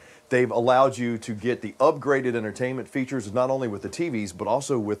 where they've allowed you to get the upgraded entertainment features, not only with the TVs, but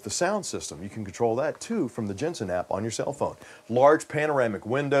also with the sound system. You can control that too from the Jensen app on your cell phone. Large panoramic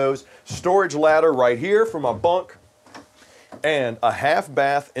windows, storage ladder right here for my bunk, and a half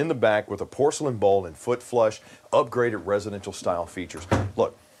bath in the back with a porcelain bowl and foot flush, upgraded residential style features.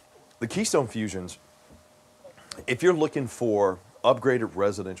 Look, the Keystone Fusions, if you're looking for upgraded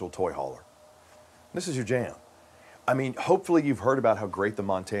residential toy hauler, this is your jam. I mean, hopefully you've heard about how great the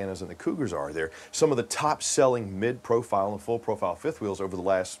Montanas and the Cougars are. They're some of the top-selling mid-profile and full-profile fifth wheels over the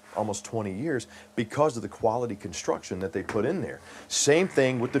last almost 20 years because of the quality construction that they put in there. Same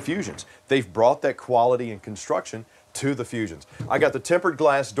thing with the Fusions. They've brought that quality and construction to the Fusions. I got the tempered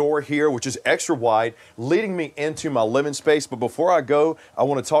glass door here, which is extra wide, leading me into my living space. But before I go, I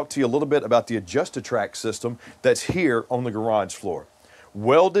want to talk to you a little bit about the adjust-to-track system that's here on the garage floor.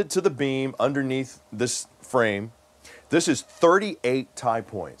 Welded to the beam underneath this frame, this is 38 tie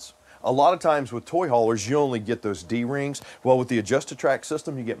points. A lot of times with toy haulers, you only get those D-rings. Well, with the adjust-to-track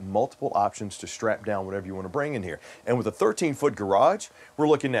system, you get multiple options to strap down whatever you want to bring in here. And with a 13-foot garage, we're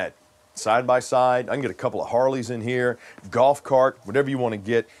looking at side-by-side. I can get a couple of Harleys in here, golf cart, whatever you want to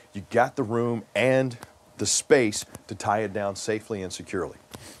get. You got the room and the space to tie it down safely and securely.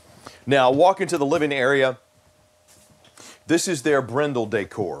 Now, walk into the living area. This is their Brindle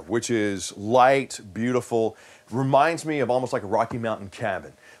decor, which is light, beautiful, reminds me of almost like a Rocky Mountain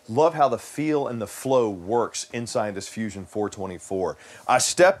cabin. Love how the feel and the flow works inside this Fusion 424. I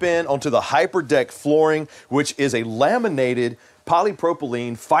step in onto the Hyper Deck flooring, which is a laminated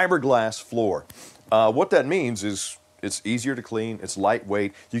polypropylene fiberglass floor. What that means is it's easier to clean, it's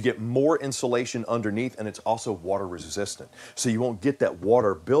lightweight, you get more insulation underneath, and it's also water resistant. So you won't get that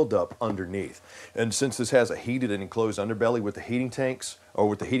water buildup underneath. And since this has a heated and enclosed underbelly with the heating tanks, or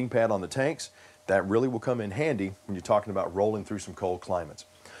with the heating pad on the tanks, that really will come in handy when you're talking about rolling through some cold climates.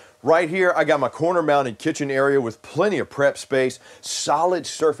 Right here, I got my corner-mounted kitchen area with plenty of prep space, solid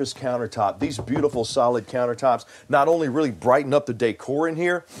surface countertop. These beautiful solid countertops not only really brighten up the decor in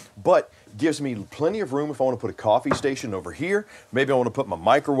here, but Gives me plenty of room if I want to put a coffee station over here. Maybe I want to put my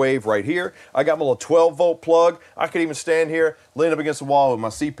microwave right here. I got my little 12-volt plug. I could even stand here, lean up against the wall with my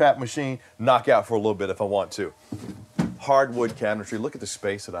CPAP machine, knock out for a little bit if I want to. Hardwood cabinetry. Look at the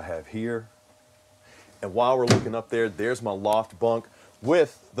space that I have here. And while we're looking up there, there's my loft bunk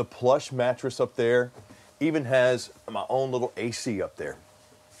with the plush mattress up there. Even has my own little AC up there.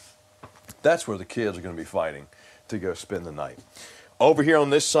 That's where the kids are going to be fighting to go spend the night. Over here on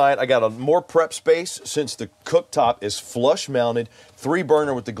this side, I got a more prep space since the cooktop is flush mounted,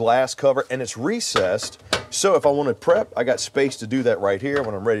 3-burner with the glass cover, and it's recessed. So if I want to prep, I got space to do that right here.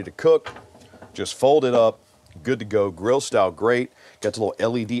 When I'm ready to cook, just fold it up, good to go. Grill style, great. Got the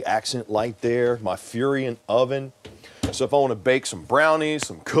little LED accent light there, my Furion oven. So if I want to bake some brownies,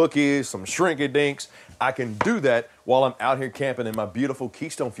 some cookies, some shrinky-dinks, I can do that while I'm out here camping in my beautiful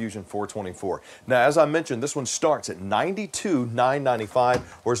Keystone Fusion 424. Now, as I mentioned, this one starts at $92,995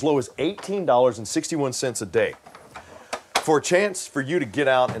 or as low as $18.61 a day. For a chance for you to get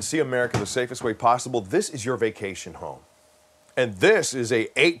out and see America the safest way possible, this is your vacation home. And this is a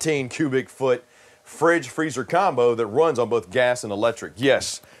 18 cubic foot fridge freezer combo that runs on both gas and electric.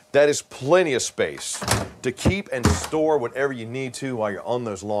 Yes, that is plenty of space to keep and store whatever you need to while you're on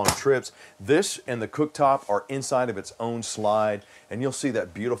those long trips. This and the cooktop are inside of its own slide, and you'll see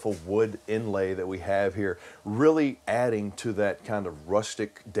that beautiful wood inlay that we have here, really adding to that kind of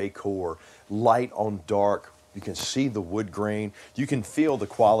rustic decor, light on dark. You can see the wood grain. You can feel the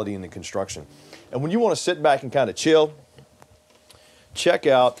quality in the construction. And when you want to sit back and kind of chill, check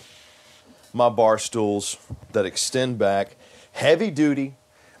out my bar stools that extend back, heavy duty.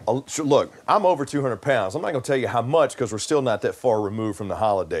 Look, I'm over 200 pounds. I'm not going to tell you how much because we're still not that far removed from the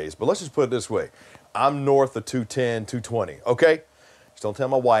holidays. But let's just put it this way. I'm north of 210, 220, okay? Just don't tell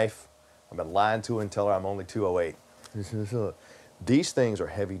my wife. I've been lying to her and tell her I'm only 208. These things are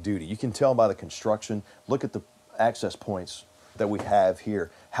heavy duty. You can tell by the construction. Look at the access points that we have here,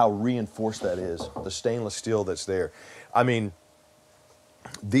 how reinforced that is, the stainless steel that's there. I mean,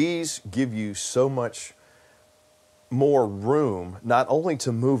 these give you so much more room, not only to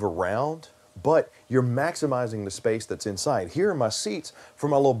move around, but you're maximizing the space that's inside. Here are my seats for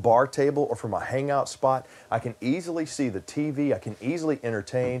my little bar table or for my hangout spot. I can easily see the TV. I can easily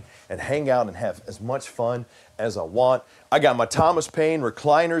entertain and hang out and have as much fun as I want. I got my Thomas Paine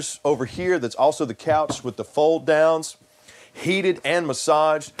recliners over here. That's also the couch with the fold downs, heated and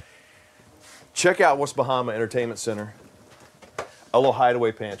massaged. Check out what's behind my entertainment center. A little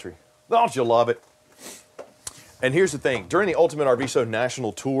hideaway pantry. Don't you love it? And here's the thing, during the Ultimate RV Show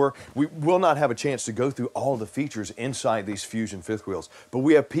National Tour, we will not have a chance to go through all the features inside these Fusion fifth wheels, but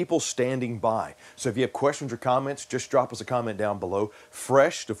we have people standing by. So if you have questions or comments, just drop us a comment down below,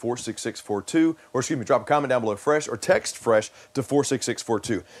 fresh to 46642, or excuse me, drop a comment down below, fresh, or text fresh to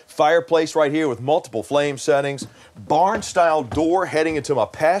 46642. Fireplace right here with multiple flame settings, barn-style door heading into my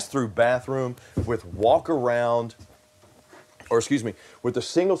pass-through bathroom with walk-around, or excuse me, with the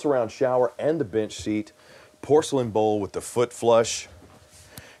single surround shower and the bench seat, porcelain bowl with the foot flush,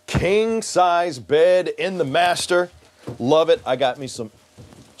 king size bed in the master. Love it. I got me some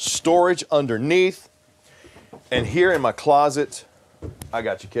storage underneath. And here in my closet, I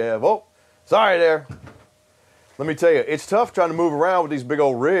got you, Kev. Oh, sorry there. Let me tell you, it's tough trying to move around with these big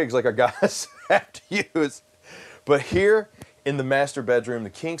old rigs like our guys have to use. But here in the master bedroom, the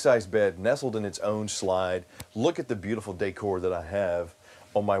king size bed nestled in its own slide. Look at the beautiful decor that I have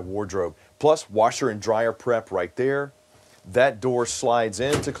on my wardrobe. Plus washer and dryer prep right there. That door slides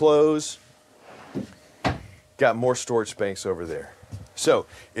in to close. Got more storage space over there. So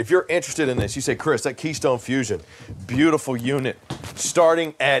if you're interested in this, you say, Chris, that Keystone Fusion, beautiful unit,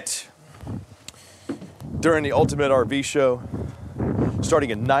 starting at, during the Ultimate RV Show,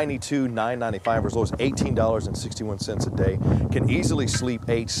 starting at $92,995 or as low as $18.61 a day. Can easily sleep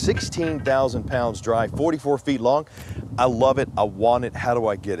 8, 16,000 pounds dry, 44 feet long. I love it. I want it. How do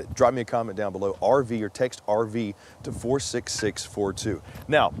I get it? Drop me a comment down below, RV, or text RV to 46642.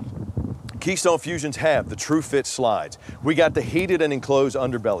 Now, Keystone Fusions have the True Fit slides. We got the heated and enclosed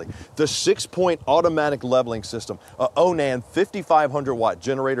underbelly, the 6-point automatic leveling system, a Onan 5,500 watt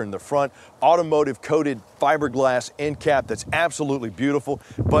generator in the front, automotive coated fiberglass end cap that's absolutely beautiful,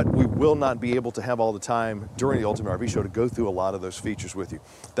 but we will not be able to have all the time during the Ultimate RV Show to go through a lot of those features with you.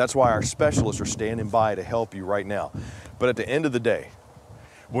 That's why our specialists are standing by to help you right now. But at the end of the day,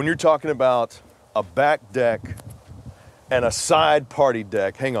 when you're talking about a back deck and a side party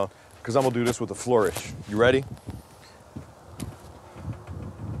deck, hang on, because I'm gonna do this with a flourish. You ready?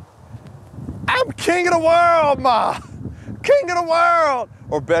 I'm king of the world, ma! King of the world!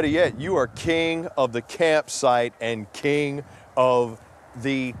 Or better yet, you are king of the campsite and king of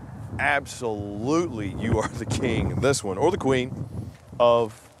the absolutely you are the king, this one, or the queen,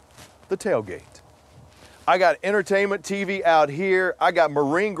 of the tailgate. I got entertainment TV out here. I got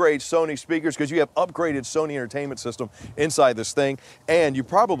marine grade Sony speakers because you have upgraded Sony entertainment system inside this thing. And you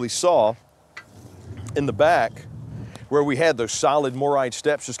probably saw in the back where we had those solid Moride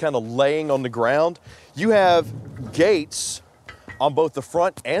steps just kind of laying on the ground. You have gates on both the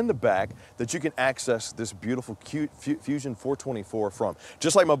front and the back that you can access this beautiful Fusion 424 from.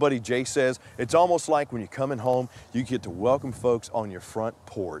 Just like my buddy Jay says, it's almost like when you're coming home, you get to welcome folks on your front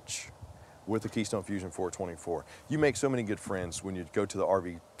porch with the Keystone Fusion 424. You make so many good friends when you go to the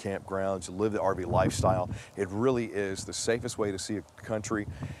RV campgrounds, you live the RV lifestyle. It really is the safest way to see a country.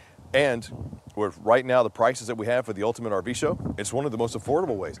 And right now, the prices that we have for the Ultimate RV Show, it's one of the most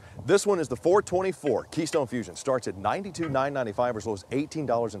affordable ways. This one is the 424 Keystone Fusion. Starts at $92,995 or as low as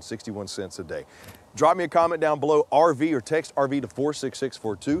 $18.61 a day. Drop me a comment down below, RV, or text RV to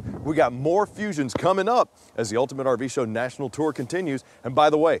 46642. We got more Fusions coming up as the Ultimate RV Show National Tour continues. And by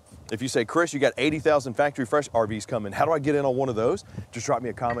the way, if you say, Chris, you got 80,000 Factory Fresh RVs coming, how do I get in on one of those? Just drop me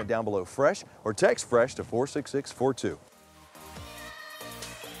a comment down below, Fresh, or text Fresh to 46642.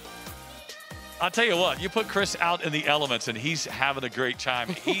 I'll tell you what, you put Chris out in the elements and he's having a great time.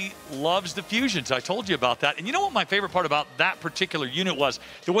 He loves the Fusions. I told you about that. And you know what my favorite part about that particular unit was?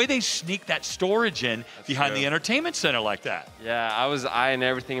 The way they sneak that storage in behind the entertainment center like that. Yeah, I was eyeing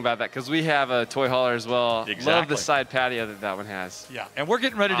everything about that because we have a toy hauler as well. Exactly. Love the side patio that that one has. Yeah, and we're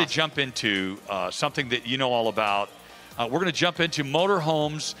getting ready to jump into something that you know all about. We're going to jump into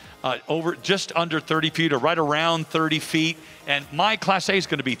motorhomes over just under 30 feet or right around 30 feet. And my Class A is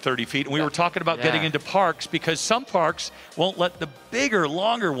going to be 30 feet. And we were talking about getting into parks because some parks won't let the bigger,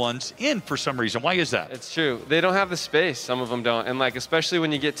 longer ones in for some reason. Why is that? It's true. They don't have the space. Some of them don't. And like, especially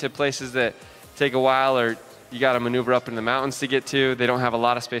when you get to places that take a while or you got to maneuver up in the mountains to get to, they don't have a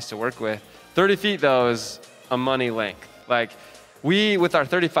lot of space to work with. 30 feet, though, is a money length. Like, with our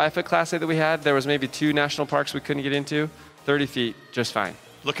 35-foot Class A that we had, there was maybe 2 national parks we couldn't get into. 30 feet, just fine.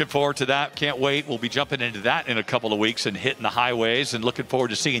 Looking forward to that. Can't wait. We'll be jumping into that in a couple of weeks and hitting the highways and looking forward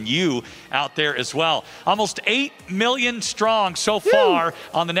to seeing you out there as well. Almost 8 million strong so far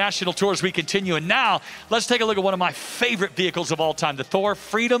on the national tour as we continue. And now let's take a look at one of my favorite vehicles of all time, the Thor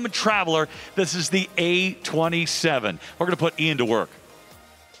Freedom Traveler. This is the A27. We're going to put Ian to work.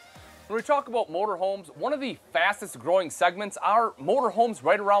 When we talk about motorhomes, one of the fastest growing segments are motorhomes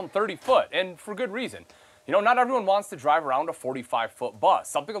right around 30 foot, and for good reason. You know, not everyone wants to drive around a 45-foot bus.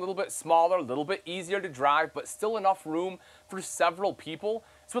 Something a little bit smaller, a little bit easier to drive, but still enough room for several people.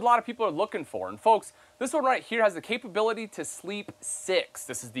 It's what a lot of people are looking for. And folks, this one right here has the capability to sleep 6.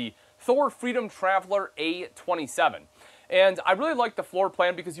 This is the Thor Freedom Traveler A27. And I really like the floor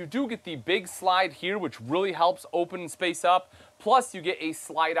plan because you do get the big slide here, which really helps open space up. Plus, you get a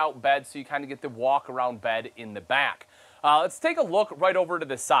slide-out bed, so you kind of get the walk-around bed in the back. Let's take a look right over to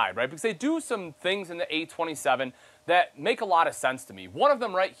the side, right? Because they do some things in the A27 that make a lot of sense to me. One of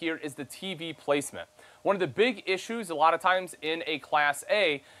them right here is the TV placement. One of the big issues a lot of times in a Class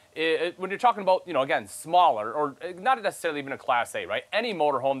A, when you're talking about, you know, again, smaller, or not necessarily even a Class A, right? Any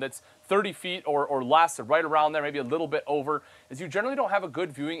motorhome that's 30 feet or less, or right around there, maybe a little bit over, is you generally don't have a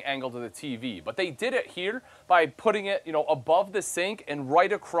good viewing angle to the TV. But they did it here by putting it, you know, above the sink and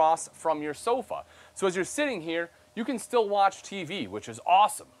right across from your sofa. So as you're sitting here, you can still watch TV, which is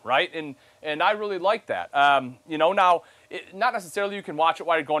awesome, right? And I really like that. You know, now, not necessarily you can watch it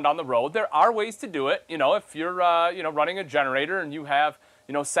while you're going down the road. There are ways to do it. You know, if you're, you know, running a generator and you have,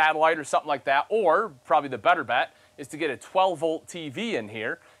 you know, satellite or something like that, or probably the better bet is to get a 12-volt TV in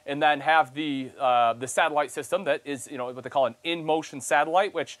here and then have the satellite system that is, you know, what they call an in-motion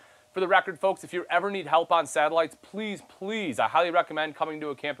satellite, which, for the record, folks, if you ever need help on satellites, please, please, I highly recommend coming to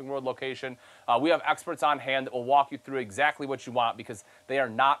a Camping World location. We have experts on hand that will walk you through exactly what you want because they are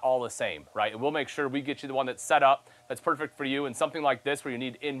not all the same, right? And we'll make sure we get you the one that's set up, that's perfect for you. And something like this where you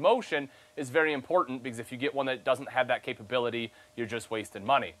need in motion is very important because if you get one that doesn't have that capability, you're just wasting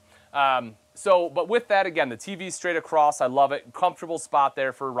money. But with that, again, the TV's straight across. I love it. Comfortable spot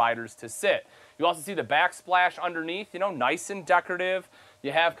there for riders to sit. You also see the backsplash underneath, you know, nice and decorative.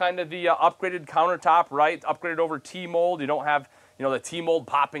 You have kind of the upgraded countertop, right? Upgraded over T-mold. You don't have, you know, the T-mold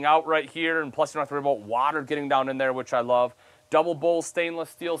popping out right here. And plus, you don't have to worry about water getting down in there, which I love. Double bowl stainless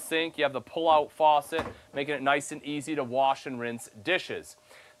steel sink. You have the pull-out faucet, making it nice and easy to wash and rinse dishes.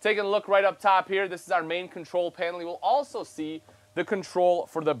 Taking a look right up top here, this is our main control panel. You will also see the control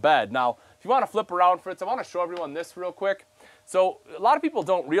for the bed. Now, if you want to flip around, Fritz, I want to show everyone this real quick. So a lot of people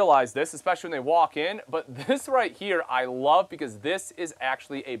don't realize this, especially when they walk in, but this right here I love because this is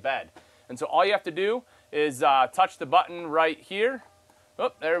actually a bed. And so all you have to do is touch the button right here.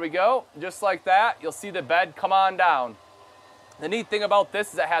 Oh, there we go. Just like that, you'll see the bed come on down. The neat thing about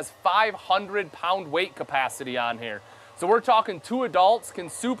this is it has 500-pound weight capacity on here. So we're talking 2 adults can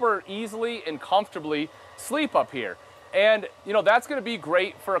super easily and comfortably sleep up here. And, you know, that's going to be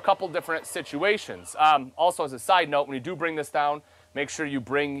great for a couple different situations. Also, as a side note, when you do bring this down, make sure you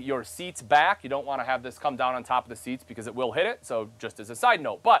bring your seats back. You don't want to have this come down on top of the seats because it will hit it. So just as a side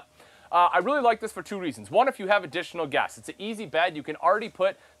note. But I really like this for 2 reasons. One, if you have additional guests, it's an easy bed. You can already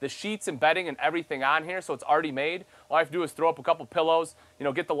put the sheets and bedding and everything on here, so it's already made. All I have to do is throw up a couple pillows, you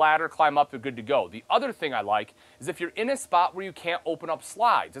know, get the ladder, climb up, you're good to go. The other thing I like is if you're in a spot where you can't open up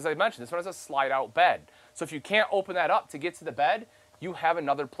slides. As I mentioned, this one has a slide-out bed. So if you can't open that up to get to the bed, you have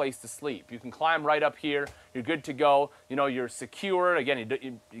another place to sleep. You can climb right up here. You're good to go. You know, you're secure.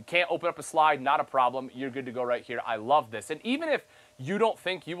 Again, you can't open up a slide, not a problem. You're good to go right here. I love this. And even if you don't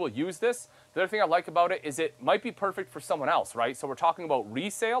think you will use this, the other thing I like about it is it might be perfect for someone else, right? So we're talking about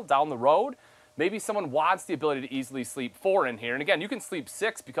resale down the road. Maybe someone wants the ability to easily sleep 4 in here. And again, you can sleep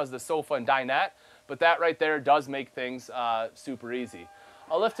 6 because of the sofa and dinette, but that right there does make things super easy.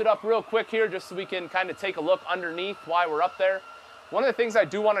 I'll lift it up real quick here just so we can kind of take a look underneath while we're up there. One of the things I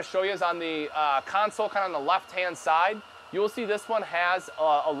do want to show you is on the console, kind of on the left-hand side, you will see this one has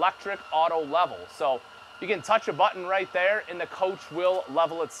electric auto level. So you can touch a button right there and the coach will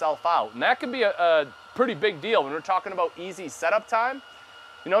level itself out. And that can be a pretty big deal when we're talking about easy setup time.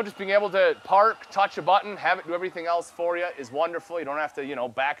 You know, just being able to park, touch a button, have it do everything else for you is wonderful. You don't have to, you know,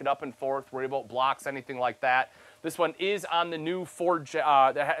 back it up and forth, worry about blocks, anything like that. This one is on the new Ford,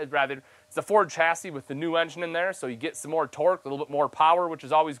 it's the Ford chassis with the new engine in there, so you get some more torque, a little bit more power, which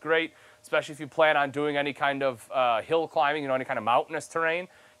is always great, especially if you plan on doing any kind of hill climbing, you know, any kind of mountainous terrain.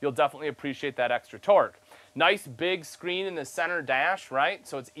 You'll definitely appreciate that extra torque. Nice big screen in the center dash, right?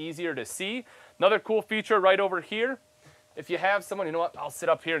 So it's easier to see. Another cool feature right over here, if you have someone, you know what, I'll sit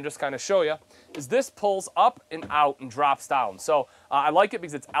up here and just kind of show you, is this pulls up and out and drops down. So I like it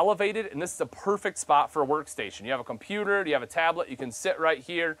because it's elevated, and this is a perfect spot for a workstation. You have a computer, you have a tablet, you can sit right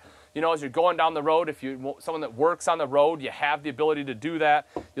here. You know, as you're going down the road, if you're someone that works on the road, you have the ability to do that.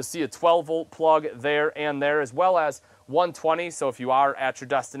 You'll see a 12-volt plug there and there, as well as 120. So if you are at your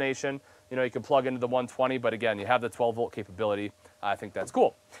destination, you know, you can plug into the 120, but again, you have the 12-volt capability. I think that's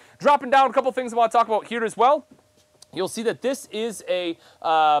cool. Dropping down a couple things I want to talk about here as well. You'll see that this is a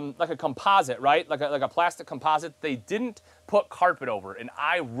like a composite, right? Like a plastic composite. They didn't put carpet over, and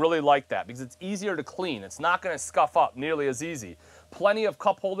I really like that because it's easier to clean. It's not going to scuff up nearly as easy. Plenty of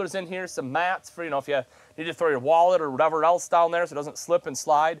cup holders in here, some mats for, you know, if you need to throw your wallet or whatever else down there so it doesn't slip and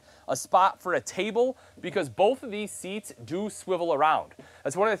slide. A spot for a table because both of these seats do swivel around.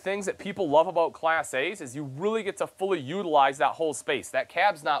 That's one of the things that people love about Class A's is you really get to fully utilize that whole space. That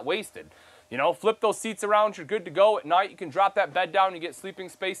cab's not wasted. You know, flip those seats around, you're good to go. At night, you can drop that bed down, you get sleeping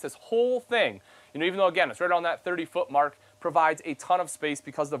space. This whole thing, you know, even though, again, it's right around that 30-foot mark, provides a ton of space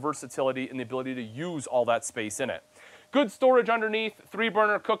because of the versatility and the ability to use all that space in it. Good storage underneath,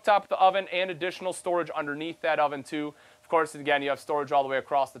 3-burner cooktop, the oven, and additional storage underneath that oven, too. Of course, again, you have storage all the way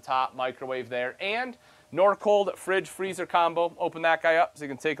across the top, microwave there, and Norcold fridge freezer combo. Open that guy up so you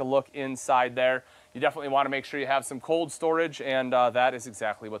can take a look inside there. You definitely want to make sure you have some cold storage, and that is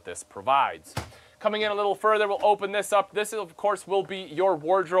exactly what this provides. Coming in a little further, we'll open this up. This, of course, will be your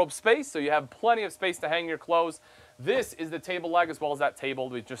wardrobe space, so you have plenty of space to hang your clothes. This is the table leg as well as that table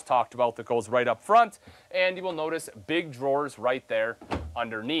we just talked about that goes right up front, and you will notice big drawers right there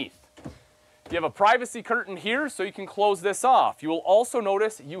underneath. You have a privacy curtain here, so you can close this off. You will also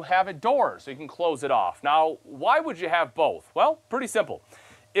notice you have a door, so you can close it off. Now, why would you have both? Well, pretty simple.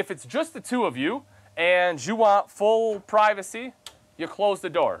 If it's just the two of you and you want full privacy, you close the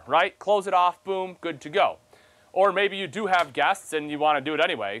door, right? Close it off, boom, good to go. Or maybe you do have guests and you want to do it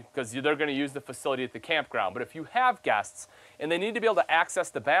anyway because they're going to use the facility at the campground. But if you have guests and they need to be able to access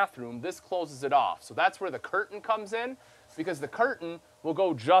the bathroom, this closes it off. So that's where the curtain comes in, because the curtain will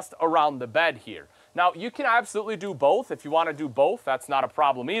go just around the bed here. Now, you can absolutely do both. If you want to do both, that's not a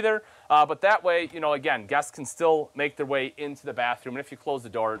problem either. But that way, you know, again, guests can still make their way into the bathroom. And if you close the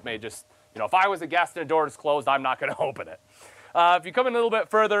door, it may just, you know, if I was a guest and the door is closed, I'm not going to open it. If you come in a little bit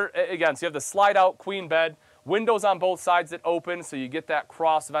further, again, so you have the slide-out queen bed. Windows on both sides that open, so you get that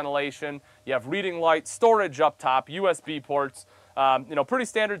cross ventilation. You have reading light, storage up top, USB ports. You know, pretty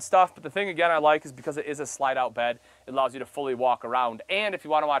standard stuff, but the thing, again, I like is because it is a slide-out bed, it allows you to fully walk around. And if you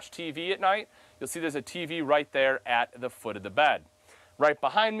want to watch TV at night, you'll see there's a TV right there at the foot of the bed. Right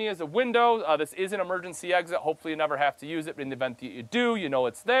behind me is a window. This is an emergency exit. Hopefully you never have to use it, but in the event that you do, you know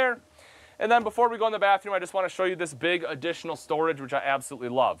it's there. And then before we go in the bathroom, I just want to show you this big additional storage, which I absolutely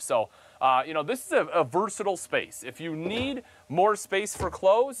love. So, you know, this is a versatile space. If you need more space for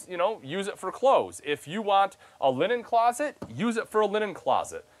clothes, you know, use it for clothes. If you want a linen closet, use it for a linen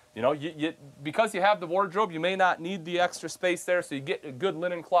closet. You know, because you have the wardrobe, you may not need the extra space there, so you get a good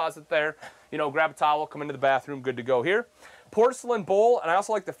linen closet there. You know, grab a towel, come into the bathroom, good to go here. Porcelain bowl, and I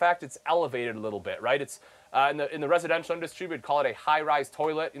also like the fact it's elevated a little bit, right? It's in the residential industry, we'd call it a high-rise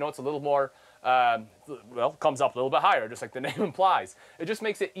toilet. You know, it's a little more, well, comes up a little bit higher, just like the name implies. It just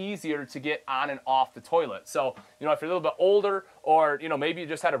makes it easier to get on and off the toilet. So, you know, if you're a little bit older, or, you know, maybe you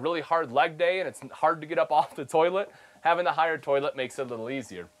just had a really hard leg day and it's hard to get up off the toilet, having the higher toilet makes it a little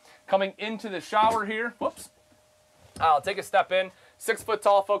easier. Coming into the shower here, whoops, I'll take a step in. 6 foot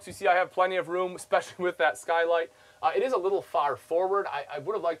tall, folks. You see I have plenty of room, especially with that skylight. It is a little far forward. I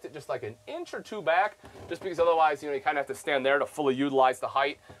would have liked it just like an inch or two back, just because otherwise, you know, you kind of have to stand there to fully utilize the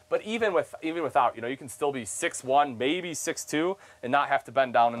height. But even without, you know, you can still be 6'1", maybe 6'2", and not have to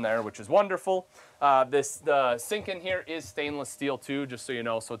bend down in there, which is wonderful. The sink in here is stainless steel too, just so you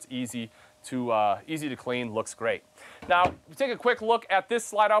know, so it's easy to clean, looks great. Now, take a quick look at this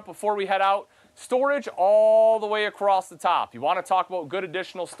slide out before we head out. Storage all the way across the top. You want to talk about good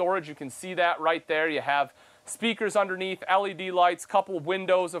additional storage, you can see that right there. You have speakers underneath, LED lights, couple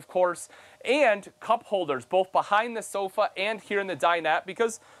windows, of course, and cup holders, both behind the sofa and here in the dinette,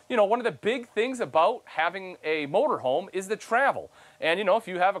 because, you know, one of the big things about having a motorhome is the travel. And, you know, if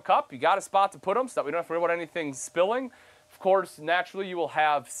you have a cup, you got a spot to put them so that we don't have to worry about anything spilling. Of course, naturally, you will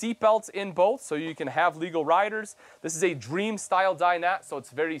have seat belts in both, so you can have legal riders. This is a dream-style dinette, so it's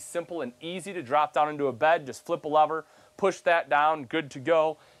very simple and easy to drop down into a bed. Just flip a lever, push that down, good to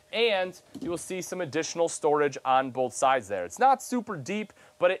go. And you will see some additional storage on both sides there. It's not super deep,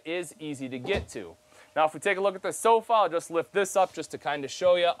 but it is easy to get to. Now, if we take a look at the sofa, I'll just lift this up just to kind of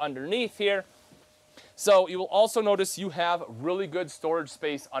show you underneath here. So you will also notice you have really good storage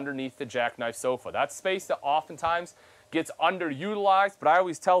space underneath the jackknife sofa. That's space that oftentimes gets underutilized, but I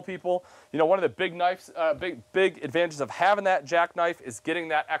always tell people, you know, one of the big advantages of having that jackknife is getting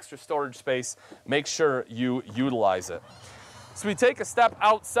that extra storage space. Make sure you utilize it. So we take a step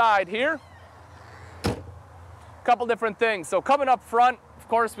outside here. A couple different things. So coming up front, of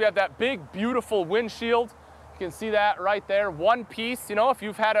course, we have that big, beautiful windshield. You can see that right there, one piece. You know, if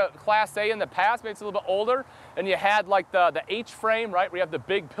you've had a Class A in the past, maybe it's a little bit older, and you had like the H-frame, right, where you have the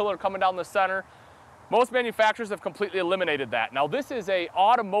big pillar coming down the center. Most manufacturers have completely eliminated that. Now, this is a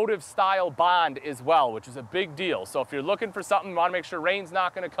automotive style bond as well, which is a big deal. So if you're looking for something, you want to make sure rain's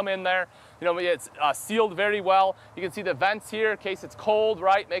not going to come in there. You know, it's sealed very well. You can see the vents here in case it's cold,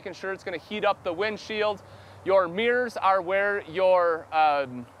 right? Making sure it's going to heat up the windshield. Your mirrors are where your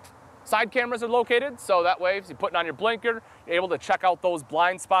side cameras are located. So that way, if you're putting on your blinker, you're able to check out those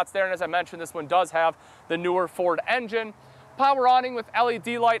blind spots there. And as I mentioned, this one does have the newer Ford engine. Power awning with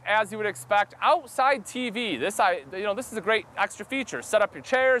LED light, as you would expect. Outside TV. This is a great extra feature. Set up your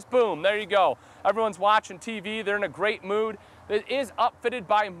chairs, boom, there you go. Everyone's watching TV. They're in a great mood. It is upfitted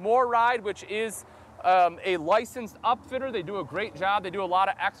by MoreRide, which is a licensed upfitter. They do a great job. They do a lot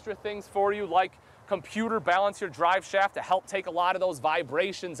of extra things for you, like computer balance your drive shaft to help take a lot of those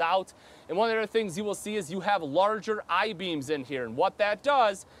vibrations out. And one of the other things you will see is you have larger I-beams in here. And what that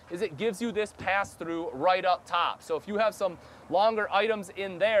does is it gives you this pass-through right up top. So if you have some longer items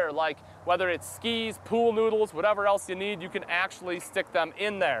in there, like whether it's skis, pool noodles, whatever else you need, you can actually stick them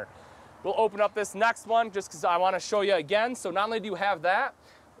in there. We'll open up this next one just because I want to show you again. So not only do you have that,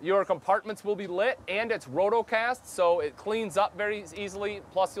 your compartments will be lit, and it's rotocast, so it cleans up very easily.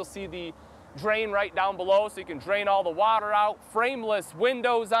 Plus you'll see the drain right down below, so you can drain all the water out. Frameless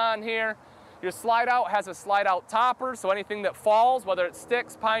windows on here. Your slide out has a slide out topper, so anything that falls, whether it's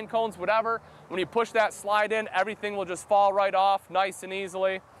sticks, pine cones, whatever, when you push that slide in, everything will just fall right off nice and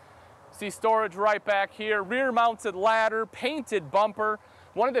easily. See storage right back here. Rear mounted ladder, painted bumper.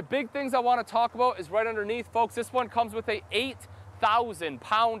 One of the big things I want to talk about is right underneath, folks. This one comes with a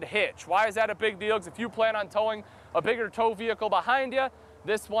 8,000-pound hitch. Why is that a big deal? Because if you plan on towing a bigger tow vehicle behind you,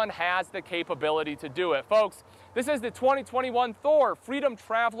 this one has the capability to do it. Folks, this is the 2021 Thor Freedom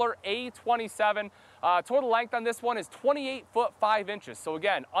Traveler A27. Total length on this one is 28 foot 5 inches. So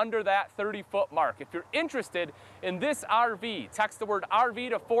again, under that 30-foot mark. If you're interested in this RV, text the word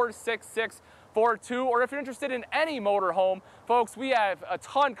RV to 46642. Or if you're interested in any motorhome, folks, we have a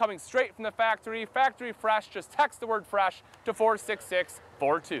ton coming straight from the factory. Factory Fresh, just text the word fresh to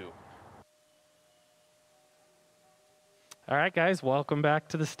 46642. All right, guys, welcome back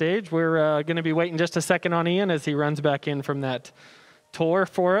to the stage. We're going to be waiting just a second on Ian as he runs back in from that tour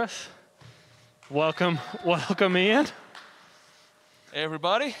for us. Welcome, Ian. Hey,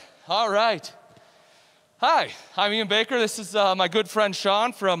 everybody. All right. Hi, I'm Ian Baker. This is my good friend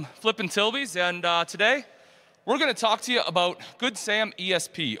Sean from Flippin' Tilby's, and today we're going to talk to you about Good Sam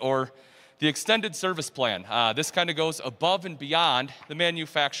ESP, or the extended service plan. This kind of goes above and beyond the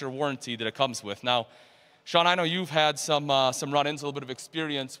manufacturer warranty that it comes with. Now, Sean, I know you've had some run-ins, a little bit of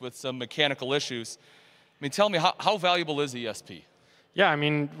experience with some mechanical issues. I mean, tell me, how valuable is ESP? Yeah, I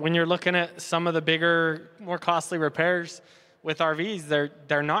mean, when you're looking at some of the bigger, more costly repairs with RVs,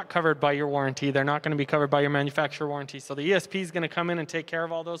 they're not covered by your warranty. They're not going to be covered by your manufacturer warranty. So the ESP is going to come in and take care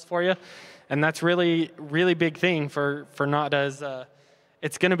of all those for you. And that's really, really big thing for not as,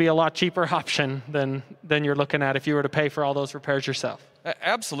 it's going to be a lot cheaper option than you're looking at if you were to pay for all those repairs yourself.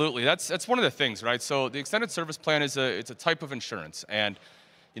 Absolutely. That's one of the things, right? So the extended service plan it's a type of insurance. And,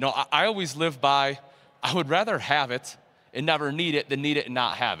 you know, I always live by, I would rather have it and never need it than need it and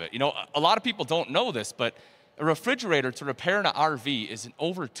not have it. You know, a lot of people don't know this, but a refrigerator to repair an RV is an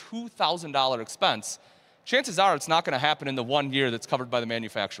over $2,000 expense. Chances are it's not going to happen in the 1 year that's covered by the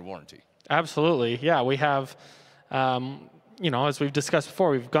manufacturer warranty. Absolutely. Yeah, we have, you know, as we've discussed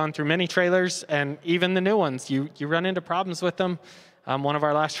before, we've gone through many trailers, and even the new ones, you run into problems with them. One of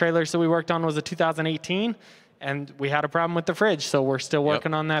our last trailers that we worked on was a 2018, and we had a problem with the fridge, so we're still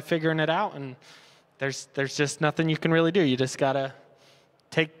working on that, figuring it out, and there's just nothing you can really do. You just got to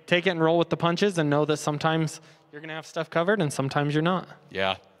take it and roll with the punches and know that sometimes you're going to have stuff covered and sometimes you're not.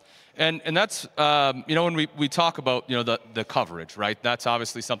 Yeah. And that's, you know, when we talk about, you know, the coverage, right? That's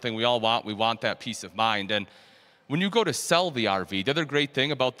obviously something we all want. We want that peace of mind. And when you go to sell the RV, the other great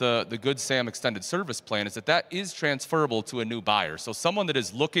thing about the Good Sam extended service plan is that is transferable to a new buyer. So someone that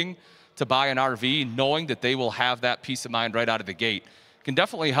is looking to buy an RV, knowing that they will have that peace of mind right out of the gate, can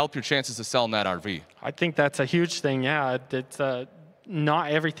definitely help your chances of selling that RV. I think that's a huge thing, yeah. It's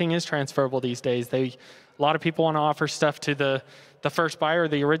not everything is transferable these days. A lot of people want to offer stuff to the first buyer,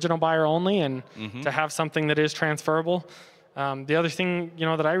 the original buyer only, and to have something that is transferable. The other thing, you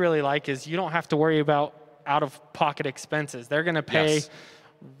know, that I really like is you don't have to worry about out-of-pocket expenses. They're going to pay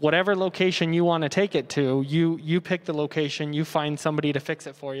whatever location you want to take it to. You pick the location, you find somebody to fix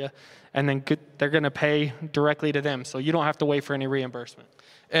it for you, and then they're going to pay directly to them. So you don't have to wait for any reimbursement.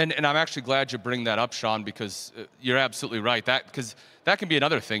 And I'm actually glad you bring that up, Sean, because you're absolutely right. Because that can be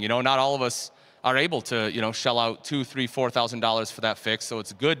another thing. You know, not all of us are able to, you know, shell out $2,000, $3,000, $4,000 for that fix. So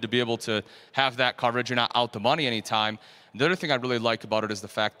it's good to be able to have that coverage. You're not out the money anytime. The other thing I really like about it is the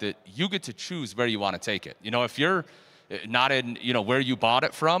fact that you get to choose where you want to take it. You know, if you're not in, you know, where you bought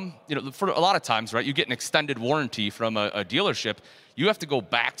it from, you know, for a lot of times, right, you get an extended warranty from a dealership. You have to go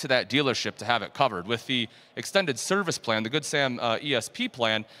back to that dealership to have it covered. With the extended service plan, the Good Sam ESP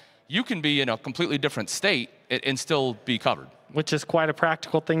plan, you can be in a completely different state and still be covered. Which is quite a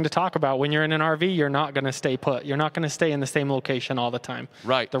practical thing to talk about. When you're in an RV, you're not going to stay put. You're not going to stay in the same location all the time.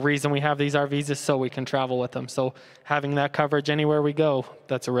 Right. The reason we have these RVs is so we can travel with them. So having that coverage anywhere we go,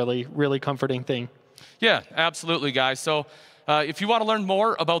 that's a really, really comforting thing. Yeah, absolutely, guys. So if you want to learn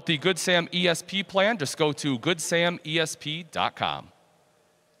more about the Good Sam ESP plan, just go to goodsamesp.com.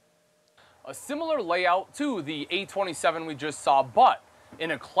 A similar layout to the 827 we just saw, but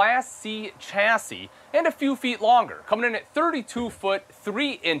in a Class C chassis and a few feet longer. Coming in at 32 foot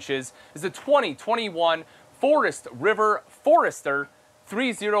 3 inches is the 2021 Forest River Forester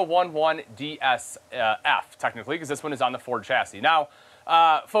 3011 DSF, technically, because this one is on the Ford chassis. Now,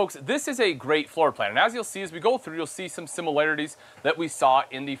 folks, this is a great floor plan, and as you'll see as we go through, you'll see some similarities that we saw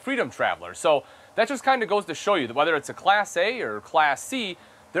in the Freedom Traveler. So that just kind of goes to show you that whether it's a Class A or Class C,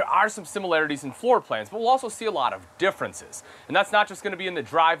 there are some similarities in floor plans, but we'll also see a lot of differences. And that's not just going to be in the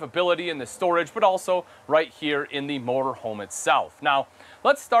drivability and the storage, but also right here in the motorhome itself. Now,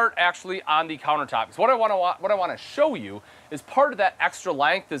 let's start actually on the countertop, because what I want to show you is part of that extra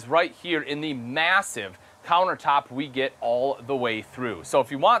length is right here in the massive countertop we get all the way through. So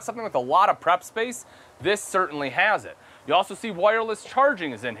if you want something with a lot of prep space, this certainly has it. You also see wireless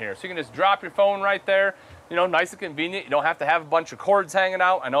charging is in here, so you can just drop your phone right there. You know, nice and convenient. You don't have to have a bunch of cords hanging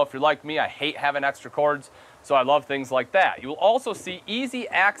out. I know if you're like me, I hate having extra cords, so I love things like that. You will also see easy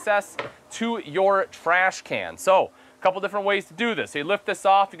access to your trash can. So a couple different ways to do this. So you lift this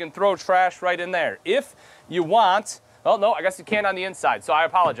off, you can throw trash right in there. If you want, well, no, I guess you can on the inside, so I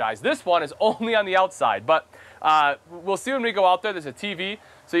apologize. This one is only on the outside, but we'll see when we go out there. There's a TV,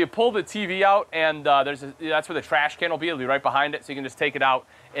 so you pull the TV out, and that's where the trash can will be. It'll be right behind it, so you can just take it out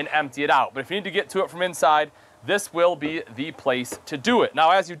and empty it out. But if you need to get to it from inside, this will be the place to do it.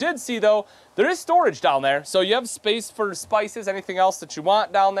 Now, as you did see, though, there is storage down there, so you have space for spices, anything else that you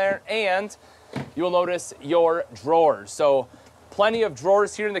want down there, and you will notice your drawers. So Plenty of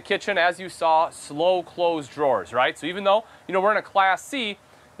drawers here in the kitchen, as you saw, slow close drawers, right? So even though, we're in a Class C,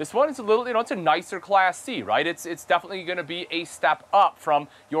 this one is a little, it's a nicer Class C, right? It's definitely going to be a step up from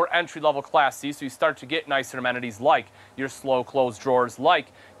your entry-level Class C, so you start to get nicer amenities like your slow close drawers,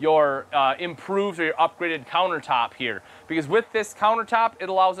 like your improved or your upgraded countertop here. Because with this countertop, it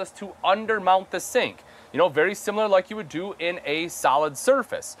allows us to undermount the sink. Very similar like you would do in a solid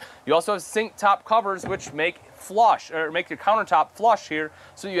surface. You also have sink top covers which make your countertop flush here,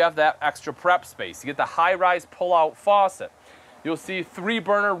 so you have that extra prep space. You get the high-rise pull-out faucet. You'll see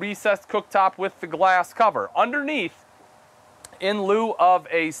 3-burner recessed cooktop with the glass cover. Underneath, in lieu of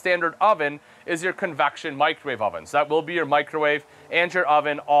a standard oven, is your convection microwave oven. So that will be your microwave and your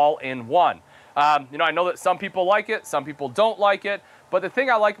oven all in one. I know that some people like it, some people don't like it, but the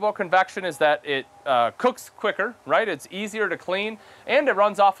thing I like about convection is that it cooks quicker, right? It's easier to clean, and it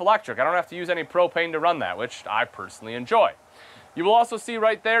runs off electric. I don't have to use any propane to run that, which I personally enjoy. You will also see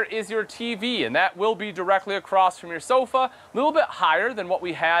right there is your TV, and that will be directly across from your sofa, a little bit higher than what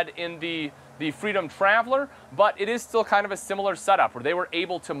we had in the Freedom Traveler, but it is still kind of a similar setup where they were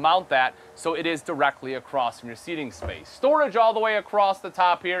able to mount that so it is directly across from your seating space. Storage all the way across the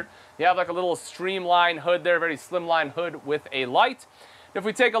top here. You have like a little streamline hood there, very slimline hood with a light. If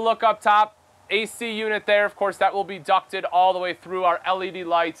we take a look up top, AC unit there, of course that will be ducted all the way through our LED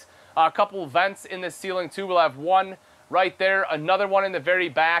lights. A couple vents in the ceiling too. We'll have one right there, another one in the very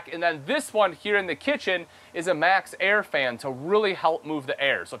back, and then this one here in the kitchen is a max air fan to really help move the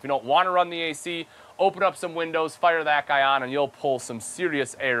air. So if you don't want to run the AC, open up some windows, fire that guy on, and you'll pull some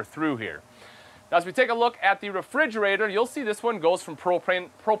serious air through here. Now as we take a look at the refrigerator, you'll see this one goes from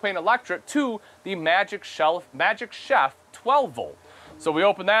propane electric to the Magic Chef 12 volt. So we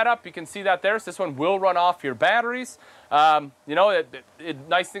open that up, you can see that there. So this one will run off your batteries. Nice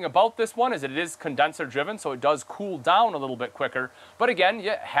thing about this one is that it is condenser driven, so it does cool down a little bit quicker. But again,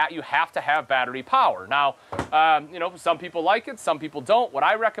 you have to have battery power. Now, some people like it, some people don't. What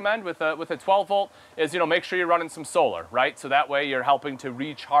I recommend with a 12 volt is, make sure you're running some solar, right? So that way you're helping to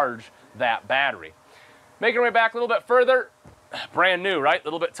recharge that battery. Making our way back a little bit further, brand new, right? A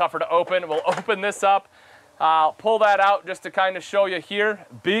little bit tougher to open. We'll open this up. Pull that out just to kind of show you here.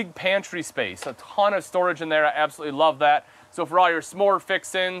 Big pantry space, a ton of storage in there. I absolutely love that. So for all your s'more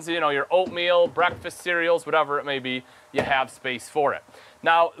fixins, your oatmeal, breakfast cereals, whatever it may be, you have space for it.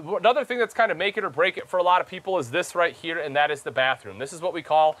 Now, another thing that's kind of make it or break it for a lot of people is this right here, and that is the bathroom. This is what we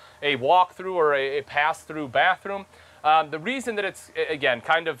call a walk-through or a pass-through bathroom. The reason that it's, again,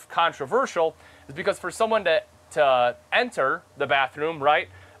 kind of controversial is because for someone to enter the bathroom, right,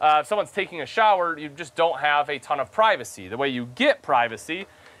 if someone's taking a shower, you just don't have a ton of privacy. The way you get privacy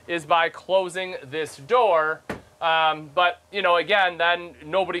is by closing this door, but, again, then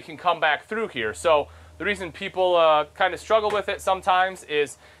nobody can come back through here. So the reason people kind of struggle with it sometimes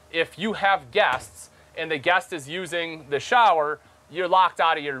is if you have guests and the guest is using the shower, you're locked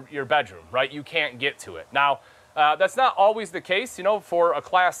out of your bedroom, right? You can't get to it. Now, that's not always the case. For a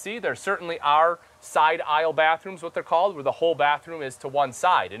Class C, there certainly are side aisle bathrooms, what they're called, where the whole bathroom is to one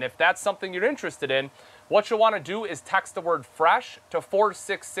side. And if that's something you're interested in, what you'll want to do is text the word FRESH to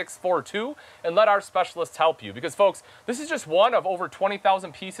 46642 and let our specialists help you. Because, folks, this is just one of over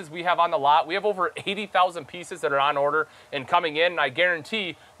 20,000 pieces we have on the lot. We have over 80,000 pieces that are on order and coming in, and I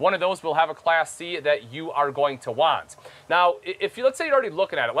guarantee one of those will have a Class C that you are going to want. Now, if let's say you're already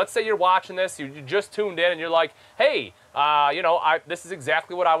looking at it, let's say you're watching this, you just tuned in, and you're like, hey, this is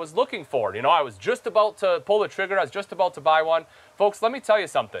exactly what I was looking for. I was just about to pull the trigger. I was just about to buy one. Folks, let me tell you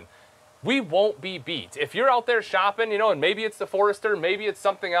something. We won't be beat. If you're out there shopping, and maybe it's the Forester, maybe it's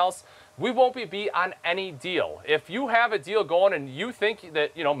something else, we won't be beat on any deal. If you have a deal going and you think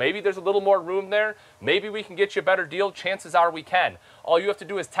that, maybe there's a little more room there, maybe we can get you a better deal, chances are we can. All you have to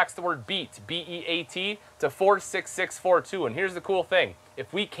do is text the word BEAT, B-E-A-T, to 46642. And here's the cool thing.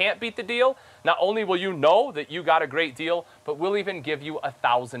 If we can't beat the deal, not only will you know that you got a great deal, but we'll even give you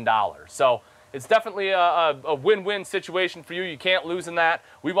 $1,000. So it's definitely a win-win situation for you. You can't lose in that.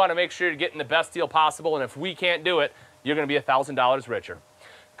 We want to make sure you're getting the best deal possible, and if we can't do it, you're going to be $1,000 richer.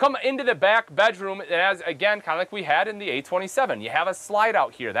 Come into the back bedroom, and as again, kind of like we had in the A27, you have a slide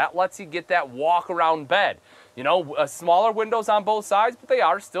out here. That lets you get that walk-around bed. Smaller windows on both sides, but they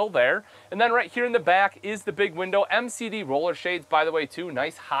are still there. And then right here in the back is the big window. MCD roller shades, by the way, too.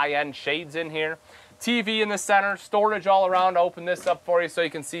 Nice high-end shades in here. TV in the center, storage all around. I'll open this up for you so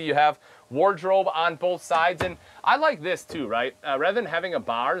you can see you have wardrobe on both sides. And I like this too, right? Rather than having a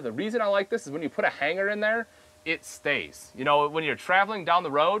bar, the reason I like this is when you put a hanger in there, it stays. When you're traveling down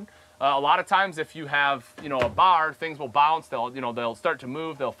the road, a lot of times if you have, a bar, things will bounce, they'll start to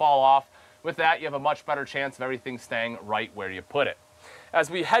move, they'll fall off. With that, you have a much better chance of everything staying right where you put it. As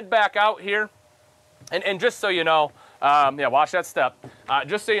we head back out here, and just so you know, yeah, watch that step.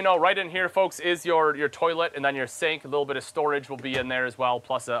 Just so you know, right in here, folks, is your toilet and then your sink. A little bit of storage will be in there as well,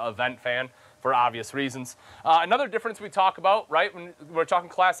 plus a vent fan for obvious reasons. Another difference we talk about, right, when we're talking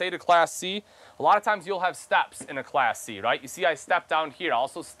Class A to Class C, a lot of times you'll have steps in a Class C, right? You see I step down here,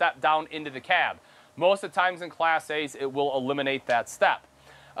 also step down into the cab. Most of the times in Class A's, it will eliminate that step.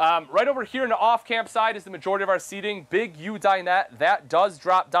 Right over here in the off-camp side is the majority of our seating. Big U dinette. That does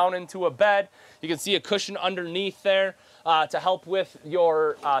drop down into a bed. You can see a cushion underneath there to help with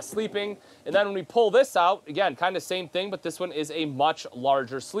your sleeping. And then when we pull this out, again, kind of same thing, but this one is a much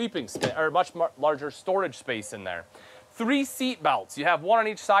larger sleeping space, or much larger storage space in there. 3 seat belts. You have one on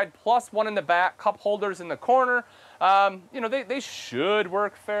each side plus one in the back. Cup holders in the corner. You know, they should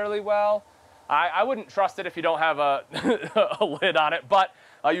work fairly well. I wouldn't trust it if you don't have a, a lid on it, but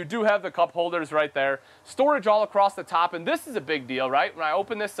you do have the cup holders right there. Storage all across the top, and this is a big deal, right? When I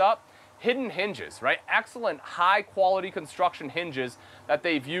open this up, hidden hinges, right? Excellent high quality construction hinges that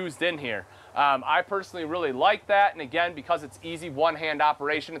they've used in here. I personally really like that, and again, because it's easy one-hand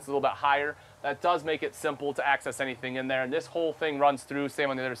operation, it's a little bit higher. That does make it simple to access anything in there, and this whole thing runs through, same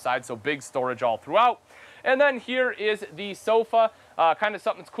on the other side, so big storage all throughout. And then here is the sofa. Kind of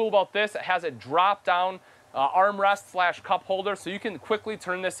something that's cool about this, it has a drop-down armrest / cup holder, so you can quickly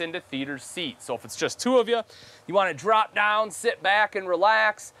turn this into theater seats. So if it's just 2 of you, you want to drop down, sit back and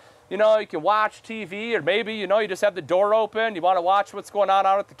relax. You know, you can watch TV, or maybe, you know, you just have the door open, you want to watch what's going on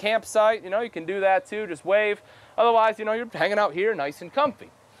out at the campsite, you know, you can do that too, just wave. Otherwise, you know, you're hanging out here nice and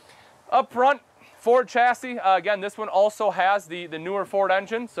comfy. Up front, Ford chassis. Again, this one also has the newer Ford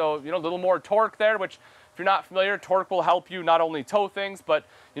engine, so, you know, a little more torque there, which, if you're not familiar, torque will help you not only tow things, but,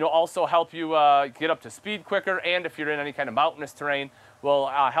 you know, also help you get up to speed quicker, and if you're in any kind of mountainous terrain, will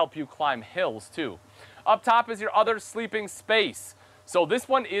help you climb hills too. Up top is your other sleeping space. So this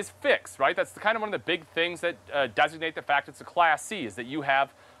one is fixed, right? That's kind of one of the big things that designate the fact it's a Class C, is that you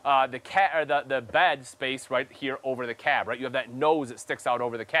have the bed space right here over the cab, right? You have that nose that sticks out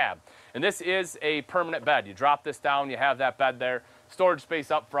over the cab. And this is a permanent bed. You drop this down, you have that bed there, storage space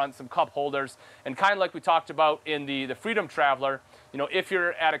up front, some cup holders, and kind of like we talked about in the Freedom Traveler, you know, if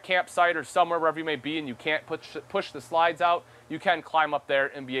you're at a campsite or somewhere, wherever you may be, and you can't push the slides out, you can climb up there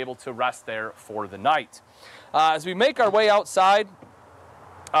and be able to rest there for the night. As we make our way outside,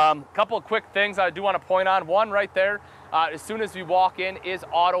 a couple of quick things I do want to point on. One right there, as soon as we walk in, is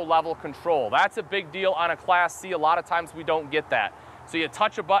auto level control. That's a big deal on a Class C. A lot of times we don't get that. So you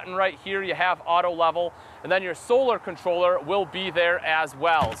touch a button right here, you have auto level, and then your solar controller will be there as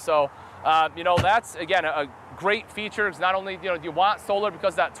well. So, you know, that's, again, a great feature. It's not only, you know, you want solar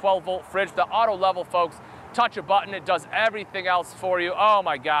because of that 12-volt fridge, the auto level, folks, touch a button, it does everything else for you. Oh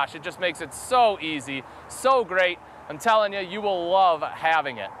my gosh, it just makes it so easy, so great. I'm telling you, you will love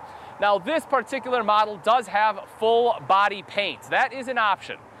having it. Now, this particular model does have full body paint. That is an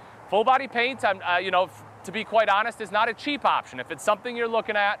option. Full body paint, you know, to be quite honest, is not a cheap option. If it's something you're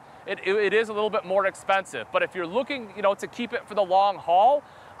looking at, it is a little bit more expensive. But if you're looking, you know, to keep it for the long haul,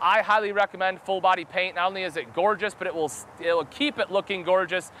 I highly recommend full body paint. Not only is it gorgeous, but it will keep it looking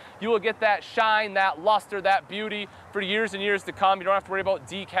gorgeous. You will get that shine, that luster, that beauty for years and years to come. You don't have to worry about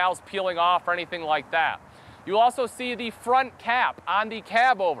decals peeling off or anything like that. You'll also see the front cap on the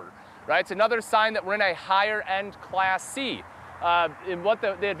cab over, right? It's another sign that we're in a higher end Class C. And what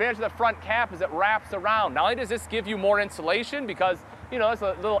the advantage of the front cap is it wraps around. Not only does this give you more insulation because, you know, there's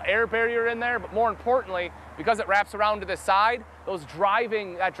a little air barrier in there, but more importantly, because it wraps around to the side,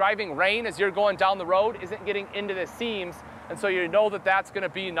 that driving rain as you're going down the road isn't getting into the seams, and so you know that that's gonna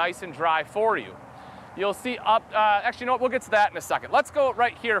be nice and dry for you. You'll see up, actually, you know what, we'll get to that in a second. Let's go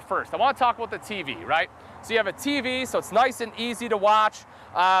right here first. I wanna talk about the TV, right? So you have a TV, so it's nice and easy to watch.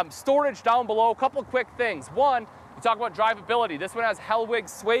 Storage down below, a couple quick things. One, you talk about drivability. This one has Hellwig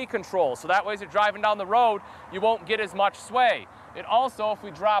sway control, so that way as you're driving down the road, you won't get as much sway. And also, if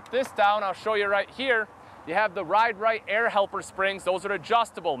we drop this down, I'll show you right here, you have the Ride Right air helper springs. Those are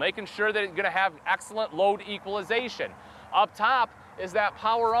adjustable, making sure that you're gonna have excellent load equalization. Up top is that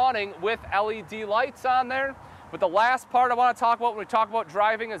power awning with LED lights on there. But the last part I want to talk about when we talk about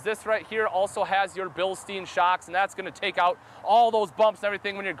driving is this right here also has your Bilstein shocks, and that's going to take out all those bumps and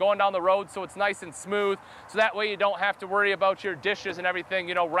everything when you're going down the road, so it's nice and smooth. So that way you don't have to worry about your dishes and everything,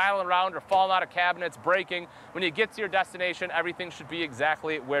 you know, rattling around or falling out of cabinets, breaking. When you get to your destination, everything should be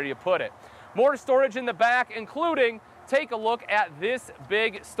exactly where you put it. More storage in the back, including, take a look at this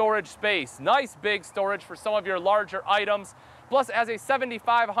big storage space. Nice big storage for some of your larger items. Plus, as a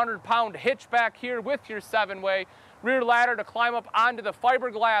 7,500-pound hitch back here with your 7-way, rear ladder to climb up onto the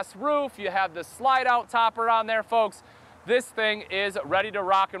fiberglass roof. You have the slide out topper on there, folks. This thing is ready to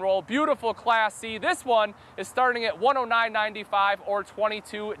rock and roll. Beautiful Class C. This one is starting at $109.95 or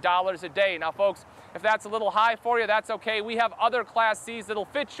 $22 a day. Now, folks, if that's a little high for you, that's okay. We have other Class Cs that'll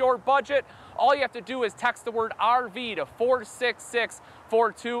fit your budget. All you have to do is text the word RV to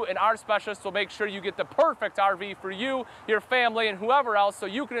 46642, and our specialists will make sure you get the perfect RV for you, your family, and whoever else, so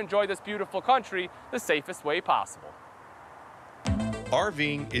you can enjoy this beautiful country the safest way possible.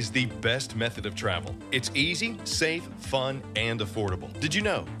 RVing is the best method of travel. It's easy, safe, fun, and affordable. Did you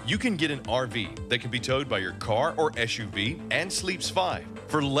know you can get an RV that can be towed by your car or SUV and sleeps 5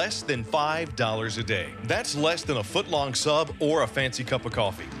 for less than $5 a day? That's less than a foot-long sub or a fancy cup of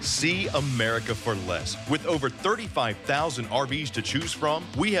coffee. See America for less. With over 35,000 RVs to choose from,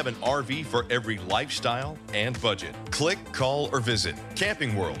 we have an RV for every lifestyle and budget. Click, call, or visit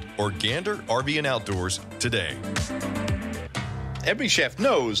Camping World or Gander RV and Outdoors today. Every chef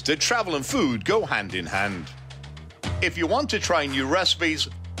knows that travel and food go hand in hand. If you want to try new recipes,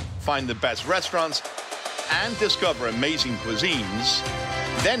 find the best restaurants, and discover amazing cuisines,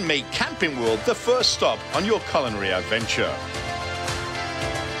 then make Camping World the first stop on your culinary adventure.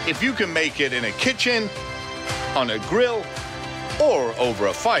 If you can make it in a kitchen, on a grill, or over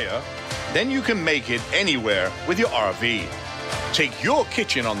a fire, then you can make it anywhere with your RV. Take your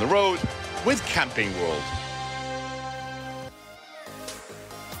kitchen on the road with Camping World.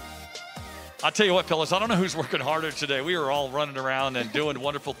 I'll tell you what, fellas, I don't know who's working harder today. We are all running around and doing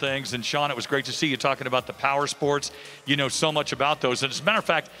wonderful things. And, Sean, it was great to see you talking about the power sports. You know so much about those. And as a matter of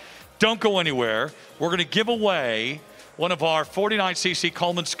fact, don't go anywhere. We're going to give away one of our 49cc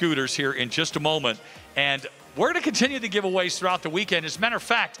Coleman scooters here in just a moment. And we're going to continue the giveaways throughout the weekend. As a matter of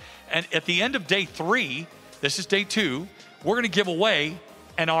fact, and at the end of day 3, this is day 2, we're going to give away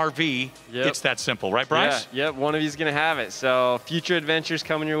an RV. Yep. It's that simple, right, Bryce? Yeah, yep, one of you's going to have it. So future adventures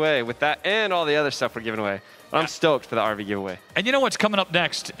coming your way with that and all the other stuff we're giving away. I'm stoked for the RV giveaway. And you know what's coming up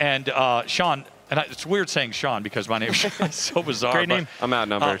next? And Sean, and it's weird saying Sean because my name is so bizarre. Great name. I'm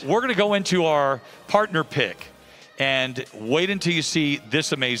outnumbered. We're going to go into our partner pick. And wait until you see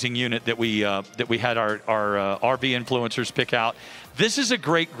this amazing unit that we had our RV influencers pick out. This is a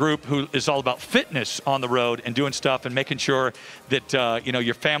great group who is all about fitness on the road and doing stuff and making sure that you know,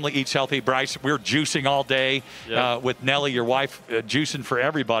 your family eats healthy. Bryce, we're juicing all day with Nellie, your wife, juicing for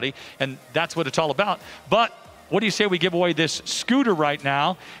everybody, and that's what it's all about. But what do you say we give away this scooter right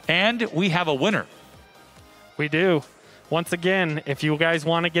now, and we have a winner? We do. Once again, if you guys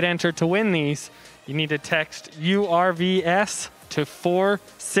want to get entered to win these, you need to text URVS to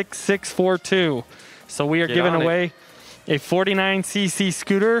 46642. So we are giving away a 49cc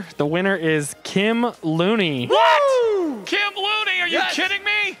scooter. The winner is Kim Looney. What? Kim Looney, are you kidding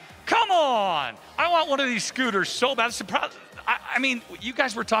me? Come on. I want one of these scooters so bad. I mean, you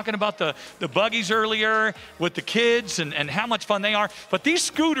guys were talking about the buggies earlier with the kids and how much fun they are. But these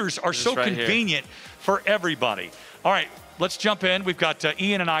scooters are so convenient for everybody. All right. Let's jump in. We've got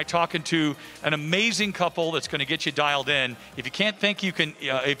Ian and I talking to an amazing couple that's going to get you dialed in. If you think you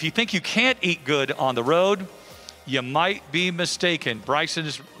can't eat good on the road, you might be mistaken.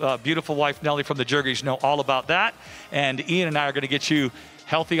 Bryson's beautiful wife, Nellie, from the Jergys know all about that. And Ian and I are going to get you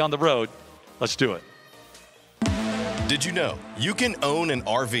healthy on the road. Let's do it. Did you know you can own an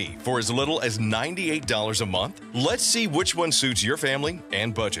RV for as little as $98 a month? Let's see which one suits your family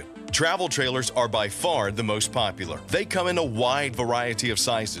and budget. Travel trailers are by far the most popular. They come in a wide variety of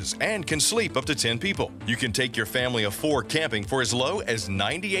sizes and can sleep up to 10 people. You can take your family of 4 camping for as low as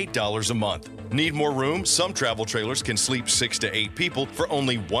 $98 a month. Need more room? Some travel trailers can sleep 6 to 8 people for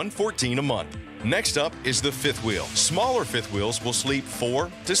only $114 a month. Next up is the fifth wheel. Smaller fifth wheels will sleep 4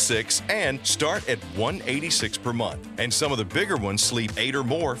 to 6 and start at $186 per month. And some of the bigger ones sleep 8 or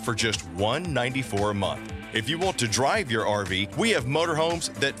more for just $194 a month. If you want to drive your RV, we have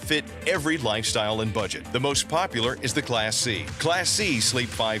motorhomes that fit every lifestyle and budget. The most popular is the Class C. Class C sleep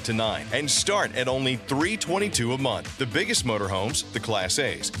 5 to 9 and start at only $322 a month. The biggest motorhomes, the Class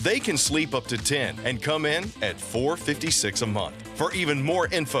A's, they can sleep up to 10 and come in at $456 a month. For even more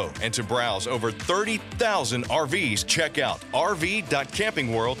info and to browse over 30,000 RVs, check out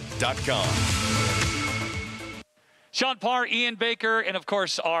rv.campingworld.com. Sean Parr, Ian Baker, and of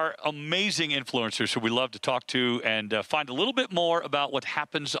course our amazing influencers who we love to talk to and find a little bit more about what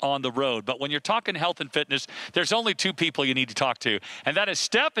happens on the road. But when you're talking health and fitness, there's only 2 people you need to talk to, and that is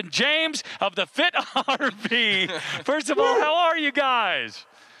Steph and James of the Fit RV. First of all, how are you guys?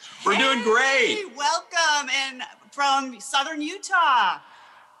 We're doing great. Welcome, and from Southern Utah.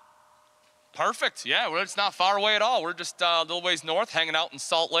 Perfect. Yeah, well, it's not far away at all. We're just a little ways north, hanging out in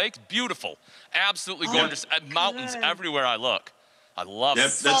Salt Lake. Beautiful. Absolutely gorgeous. Mountains everywhere I look. I love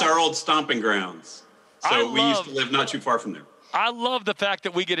it. That's our old stomping grounds. So we used to live not too far from there. I love the fact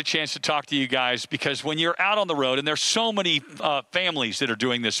that we get a chance to talk to you guys, because when you're out on the road, and there's so many families that are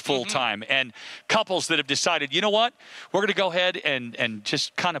doing this full time, and couples that have decided, you know what, we're going to go ahead and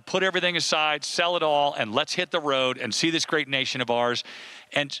just kind of put everything aside, sell it all, and let's hit the road and see this great nation of ours.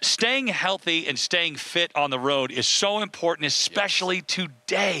 And staying healthy and staying fit on the road is so important, especially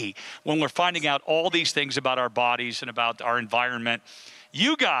today when we're finding out all these things about our bodies and about our environment.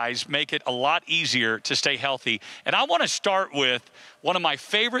 You guys make it a lot easier to stay healthy. And I want to start with one of my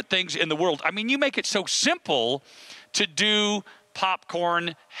favorite things in the world. I mean, you make it so simple to do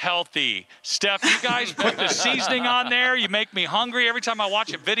popcorn healthy. Steph, you guys put the seasoning on there. You make me hungry every time I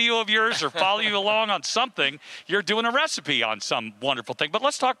watch a video of yours or follow you along on something. You're doing a recipe on some wonderful thing. But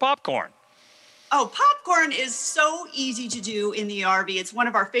let's talk popcorn. Oh, popcorn is so easy to do in the RV. It's one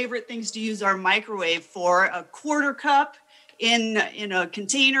of our favorite things to use our microwave for. A quarter cup in a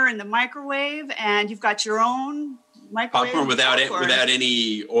container in the microwave, and you've got your own microwave popcorn without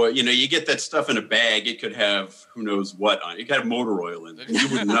any oil. You know, you get that stuff in a bag. It could have who knows what on it. It could have motor oil in it. You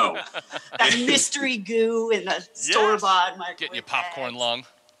wouldn't know. That mystery goo in the store-bought microwave. Getting your popcorn lung.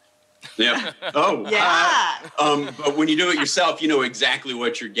 Yeah. Oh. Yeah. But when you do it yourself, you know exactly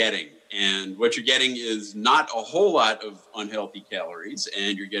what you're getting. And what you're getting is not a whole lot of unhealthy calories,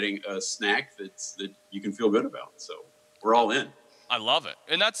 and you're getting a snack that you can feel good about. So we're all in. I love it.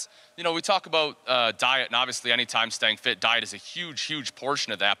 And that's, you know, we talk about diet, and obviously anytime staying fit, diet is a huge, huge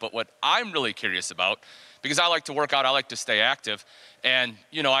portion of that. But what I'm really curious about, because I like to work out, I like to stay active. And,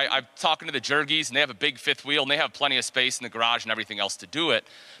 you know, I'm talking to the Jergies, and they have a big fifth wheel, and they have plenty of space in the garage and everything else to do it.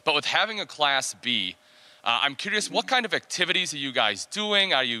 But with having a Class B, I'm curious, what kind of activities are you guys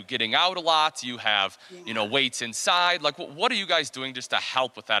doing? Are you getting out a lot? Do you have, you know, weights inside? Like, what are you guys doing just to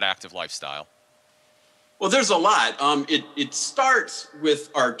help with that active lifestyle? Well, there's a lot. It starts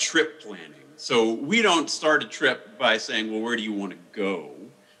with our trip planning. So we don't start a trip by saying, well, where do you want to go?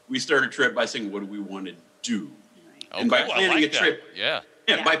 We start a trip by saying, what do we want to do? Okay. And by planning a trip,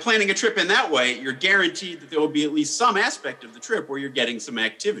 by planning a trip in that way, you're guaranteed that there will be at least some aspect of the trip where you're getting some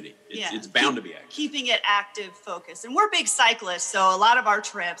activity. It's bound to be active. Keeping it active, focused. And we're big cyclists, so a lot of our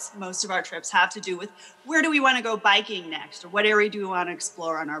trips, most of our trips have to do with where do we want to go biking next, or what area do we want to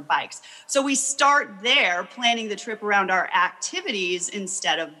explore on our bikes. So we start there, planning the trip around our activities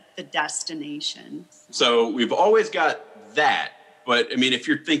instead of the destination. So we've always got that. But, I mean, if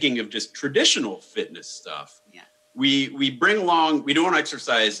you're thinking of just traditional fitness stuff, we bring along, we don't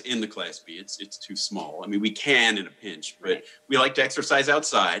exercise in the Class B. It's too small. I mean, we can in a pinch, but we like to exercise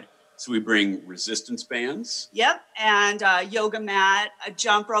outside. So we bring resistance bands. Yep, and a yoga mat, a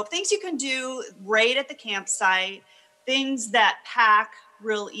jump rope, things you can do right at the campsite, things that pack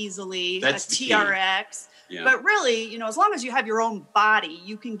real easily, That's a TRX. Yeah. But really, you know, as long as you have your own body,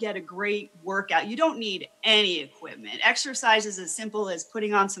 you can get a great workout. You don't need any equipment. Exercise is as simple as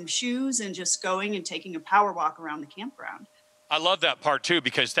putting on some shoes and just going and taking a power walk around the campground. I love that part too,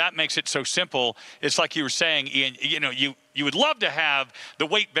 because that makes it so simple. It's like you were saying, Ian, you know, you would love to have the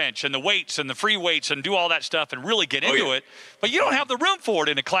weight bench and the weights and the free weights and do all that stuff and really get into it, but you don't have the room for it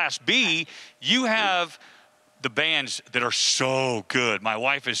in a Class B. You have the bands that are so good. My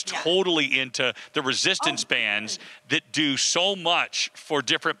wife is totally into the resistance bands that do so much for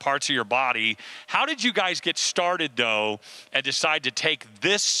different parts of your body. How did you guys get started, though, and decide to take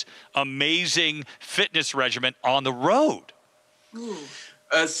this amazing fitness regimen on the road?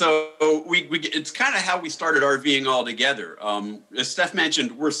 So it's kind of how we started RVing all together. As Steph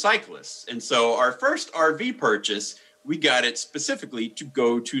mentioned, we're cyclists. And so our first RV purchase, we got it specifically to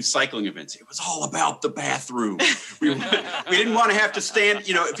go to cycling events. It was all about the bathroom. We didn't want to have to stand,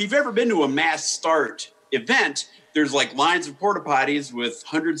 you know, if you've ever been to a mass start event, there's like lines of porta potties with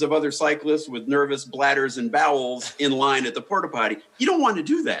hundreds of other cyclists with nervous bladders and bowels in line at the porta potty. You don't want to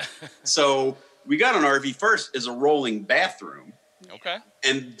do that. So we got an RV first as a rolling bathroom. Okay.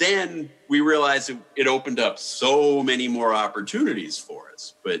 And then we realized it opened up so many more opportunities for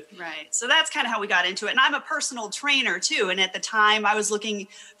us. But right. So that's kind of how we got into it. And I'm a personal trainer too. And at the time I was looking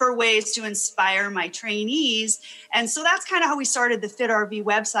for ways to inspire my trainees. And so that's kind of how we started the Fit RV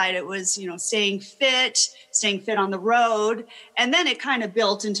website. It was, you know, staying fit on the road. And then it kind of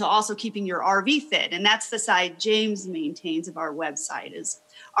built into also keeping your RV fit. And that's the side James maintains of our website, is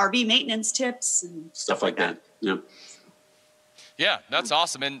RV maintenance tips and stuff like that. Yeah. Yeah, that's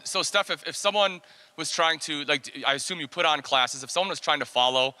awesome. And so, Steph, if someone was trying to, like, I assume you put on classes, if someone was trying to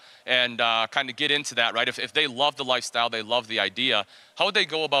follow and kind of get into that, right, if they love the lifestyle, they love the idea, how would they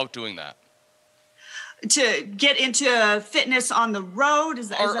go about doing that? To get into fitness on the road? Is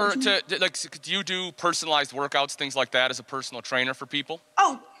that like, do you do personalized workouts, things like that, as a personal trainer for people?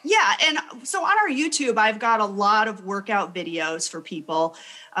 Oh, yeah. And so on our YouTube, I've got a lot of workout videos for people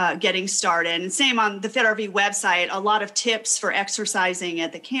getting started. And same on the Fit RV website, a lot of tips for exercising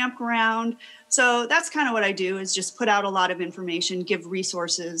at the campground. So that's kind of what I do, is just put out a lot of information, give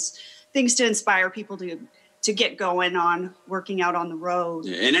resources, things to inspire people to get going on working out on the road.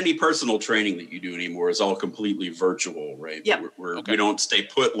 Yeah, and any personal training that you do anymore is all completely virtual, right? Yep. We don't stay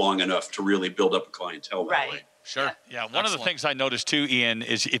put long enough to really build up a clientele that way. Sure. Yeah. One of the things I noticed too, Ian,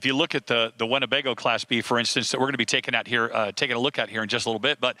 is if you look at the Winnebago Class B, for instance, that we're going to be taking a look at here in just a little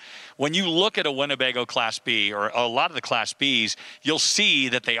bit. But when you look at a Winnebago Class B or a lot of the Class Bs, you'll see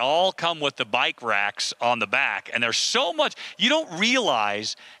that they all come with the bike racks on the back, and there's so much you don't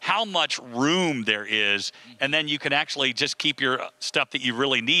realize how much room there is, and then you can actually just keep your stuff that you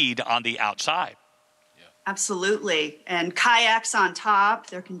really need on the outside. Absolutely. And kayaks on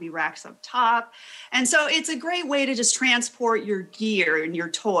top. There can be racks up top. And so it's a great way to just transport your gear and your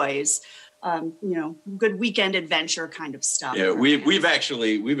toys, good weekend adventure kind of stuff. Yeah, we've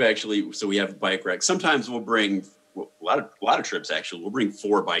actually, so we have bike racks. Sometimes we'll bring, a lot of trips actually, we'll bring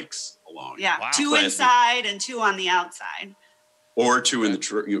 4 bikes along. Yeah, wow. 2 inside and 2 on the outside. Or 2 in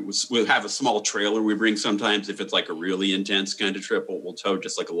the we'll have a small trailer we bring sometimes if it's like a really intense kind of trip. We'll tow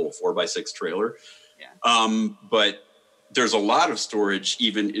just like a little 4x6 trailer. Yeah. But there's a lot of storage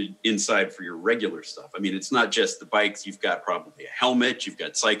even inside for your regular stuff. I mean, it's not just the bikes. You've got probably a helmet, you've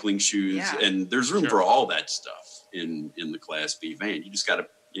got cycling shoes, and there's room for all that stuff in the Class B van. You just gotta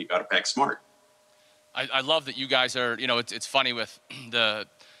pack smart. I love that you guys are, it's funny with the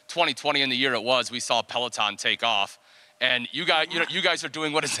 2020 and the year it was, we saw Peloton take off. And you guys are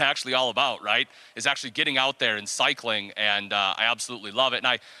doing what it's actually all about, right? Is actually getting out there and cycling, and I absolutely love it. And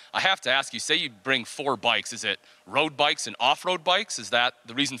I have to ask you, say you bring 4 bikes. Is it road bikes and off-road bikes? Is that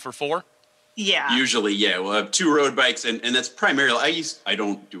the reason for 4? Yeah. Usually, yeah. We'll have 2 road bikes, and that's primarily, I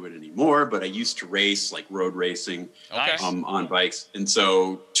don't do it anymore, but I used to race, like road racing on bikes. And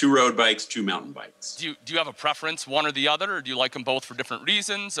so 2 road bikes, 2 mountain bikes. Do you have a preference, one or the other, or do you like them both for different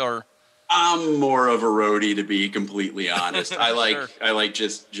reasons, or? I'm more of a roadie, to be completely honest. I like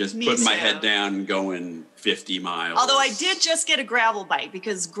just putting my head down and going 50 miles. Although I did just get a gravel bike,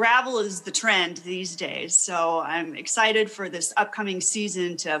 because gravel is the trend these days. So I'm excited for this upcoming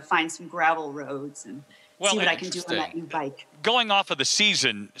season to find some gravel roads and see what I can do on that new bike. Going off of the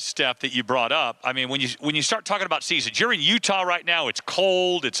season, Steph, that you brought up, I mean, when you start talking about seasons, you're in Utah right now. It's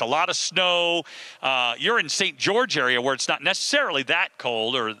cold. It's a lot of snow. You're in St. George area where it's not necessarily that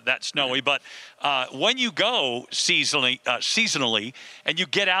cold or that snowy. But when you go seasonally and you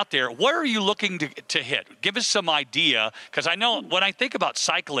get out there, what are you looking to hit? Give us some idea, because I know when I think about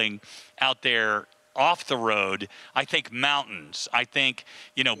cycling out there, off the road, I think mountains. I think,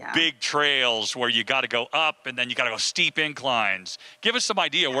 big trails where you got to go up and then you got to go steep inclines. Give us some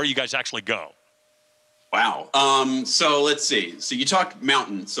idea where you guys actually go. Wow. So let's see. So you talked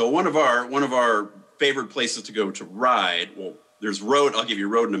mountains. So one of our favorite places to go to ride, well, there's road, I'll give you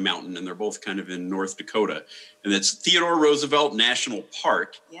road and a mountain, and they're both kind of in North Dakota. And it's Theodore Roosevelt National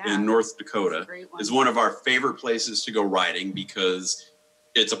Park in North Dakota. Is one of our favorite places to go riding because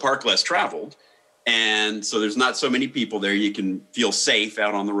it's a park less traveled. And so there's not so many people there. You can feel safe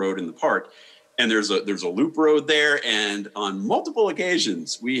out on the road in the park. And there's a loop road there. And on multiple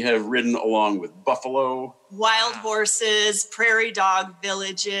occasions, we have ridden along with buffalo, wild horses, prairie dog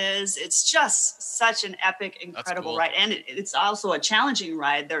villages. It's just such an epic, incredible ride. And it's also a challenging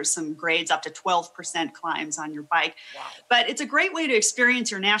ride. There's some grades up to 12% climbs on your bike. Wow. But it's a great way to experience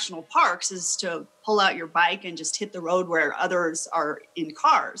your national parks, is to pull out your bike and just hit the road where others are in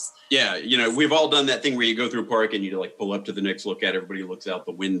cars. Yeah, we've all done that thing where you go through a park and you pull up to the next lookout, everybody looks out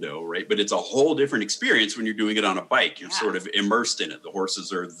the window, right? But it's a whole different experience when you're doing it on a bike. You're sort of immersed in it. The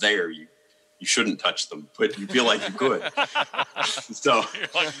horses are there. You shouldn't touch them, but you feel like you could. So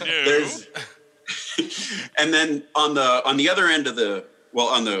there's, and then on the other end of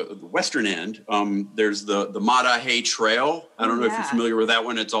on the western end, there's the Madahay Trail. I don't know if you're familiar with that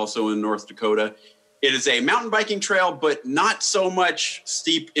one. It's also in North Dakota. It is a mountain biking trail, but not so much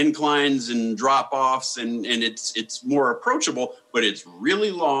steep inclines and drop-offs, and it's more approachable, but it's really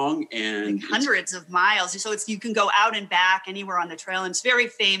long and hundreds of miles. So you can go out and back anywhere on the trail, and it's very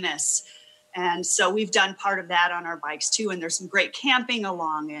famous. And so we've done part of that on our bikes too, and there's some great camping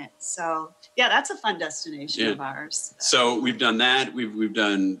along it. So yeah, that's a fun destination of ours. So we've done that. We've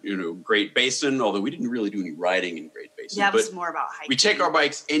done Great Basin, although we didn't really do any riding in Great Basin. things. Yeah, but it's more about hiking. We take our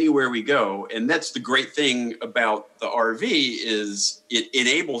bikes anywhere we go, and that's the great thing about the RV is it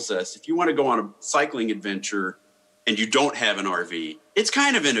enables us. If you want to go on a cycling adventure and you don't have an RV, it's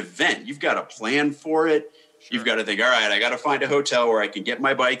kind of an event. You've got to plan for it. Sure. You've got to think, all right, I got to find a hotel where I can get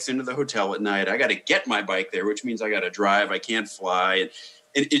my bikes into the hotel at night. I got to get my bike there, which means I got to drive. I can't fly. And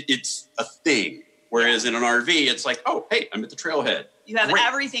it's a thing. Whereas in an RV, it's like, oh, hey, I'm at the trailhead. You have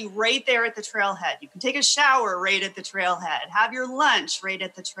everything right there at the trailhead. You can take a shower right at the trailhead, have your lunch right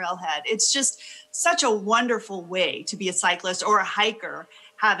at the trailhead. It's just such a wonderful way to be a cyclist or a hiker,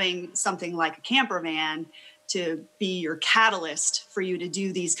 having something like a camper van to be your catalyst for you to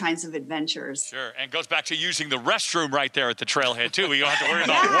do these kinds of adventures. Sure, and goes back to using the restroom right there at the trailhead too. You don't have to worry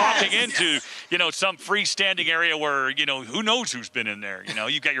about walking into, some freestanding area where, who knows who's been in there.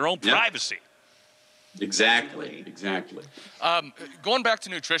 You've got your own privacy. Exactly. Going back to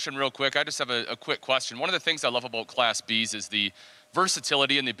nutrition real quick, I just have a quick question. One of the things I love about Class Bs is the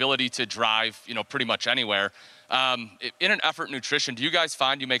versatility and the ability to drive, pretty much anywhere. In an effort nutrition, do you guys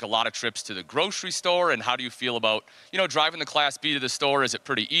find you make a lot of trips to the grocery store? And how do you feel about, driving the Class B to the store? Is it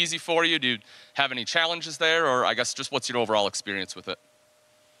pretty easy for you? Do you have any challenges there? Or I guess just what's your overall experience with it?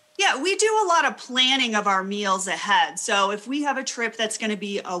 Yeah, we do a lot of planning of our meals ahead. So if we have a trip that's going to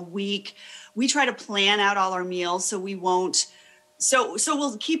be a week, we try to plan out all our meals so we won't. So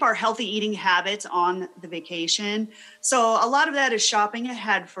we'll keep our healthy eating habits on the vacation. So a lot of that is shopping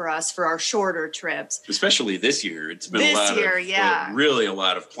ahead for us for our shorter trips. Especially this year. It's been really a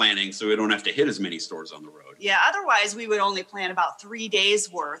lot of planning so we don't have to hit as many stores on the road. Yeah, otherwise we would only plan about 3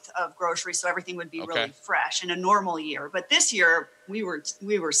 days worth of groceries so everything would be really fresh in a normal year. But this year we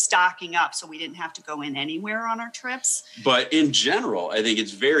were stocking up so we didn't have to go in anywhere on our trips. But in general, I think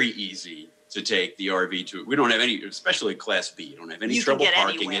it's very easy to take the RV to. We don't have any, especially Class B, you don't have any trouble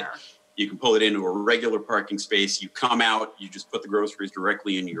parking it. You can pull it into a regular parking space. You come out, you just put the groceries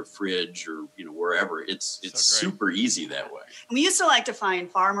directly in your fridge or wherever. It's super easy that way. And we used to like to find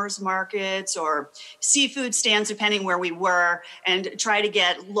farmers markets or seafood stands, depending where we were, and try to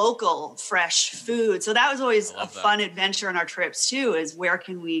get local fresh food. So that was always a fun adventure on our trips too, is where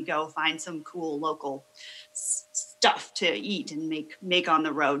can we go find some cool local stuff to eat and make on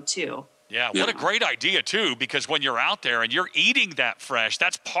the road too. Yeah, what a great idea, too, because when you're out there and you're eating that fresh,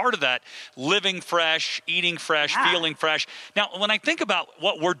 that's part of that living fresh, eating fresh, feeling fresh. Now, when I think about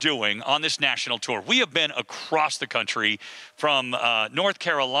what we're doing on this national tour, we have been across the country from North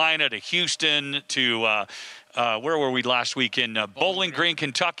Carolina to Houston to where were we last week? In Bowling Green,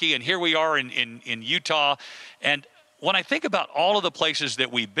 Kentucky, and here we are in Utah. And when I think about all of the places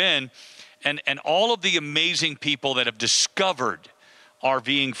that we've been and all of the amazing people that have discovered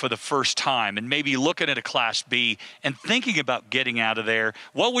RVing for the first time and maybe looking at a Class B and thinking about getting out of there,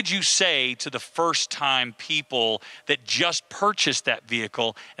 what would you say to the first-time people that just purchased that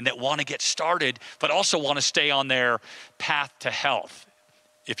vehicle and that want to get started but also want to stay on their path to health,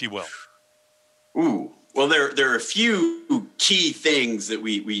 if you will? Ooh. Well, there are a few key things that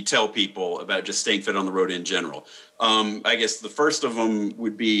we tell people about just staying fit on the road in general. I guess the first of them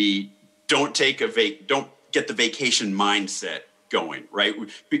would be don't get the vacation mindset going, right?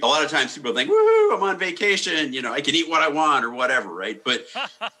 A lot of times people think, woohoo, I'm on vacation, I can eat what I want or whatever, right? But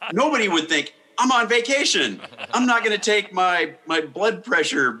nobody would think, I'm on vacation. I'm not going to take my blood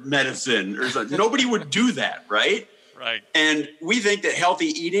pressure medicine or something. Nobody would do that, right? Right. And we think that healthy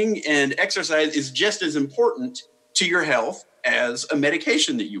eating and exercise is just as important to your health as a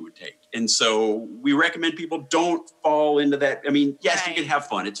medication that you would take. And so we recommend people don't fall into that. I mean, yes, you can have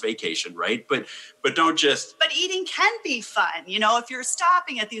fun. It's vacation, right? But don't just. But eating can be fun. If you're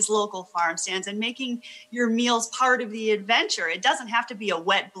stopping at these local farm stands and making your meals part of the adventure, it doesn't have to be a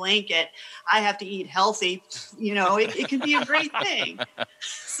wet blanket. I have to eat healthy. It can be a great thing.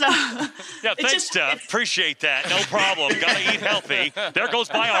 So yeah, thanks, Steph. Appreciate that. No problem. Got to eat healthy. There goes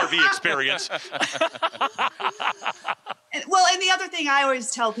my RV experience. Well, and the other thing I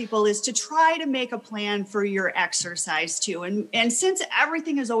always tell people is to try to make a plan for your exercise too. And since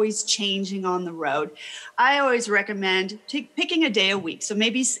everything is always changing on the road, I always recommend picking a day a week. So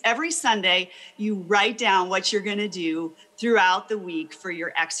maybe every Sunday you write down what you're going to do throughout the week for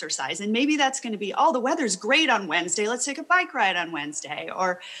your exercise. And maybe that's going to be, the weather's great on Wednesday. Let's take a bike ride on Wednesday.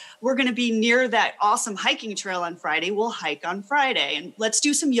 Or we're going to be near that awesome hiking trail on Friday. We'll hike on Friday. And let's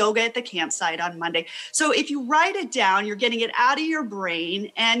do some yoga at the campsite on Monday. So if you write it down, you're getting it out of your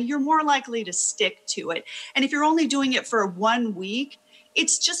brain and you're more likely to stick to it. And if you're only doing it for 1 week,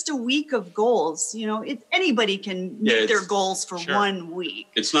 it's just a week of goals. Anybody can make their goals for 1 week.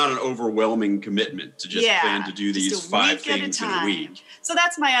 It's not an overwhelming commitment to just plan to do these 5 things in a week. So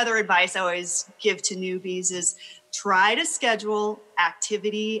that's my other advice I always give to newbies is try to schedule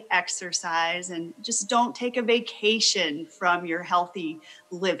activity, exercise, and just don't take a vacation from your healthy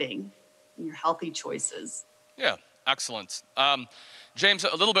living, your healthy choices. Yeah, excellent. James,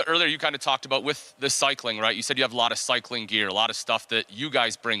 a little bit earlier, you kind of talked about with the cycling, right? You said you have a lot of cycling gear, a lot of stuff that you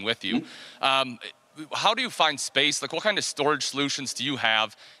guys bring with you. How do you find space? Like, what kind of storage solutions do you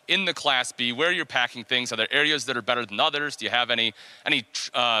have in the Class B? Where you're packing things? Are there areas that are better than others? Do you have any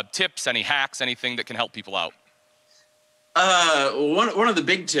tips, any hacks, anything that can help people out? One of the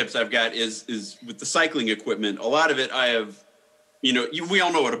big tips I've got is with the cycling equipment. A lot of it I have, we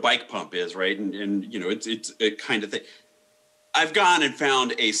all know what a bike pump is, right? And it's a kind of thing. I've gone and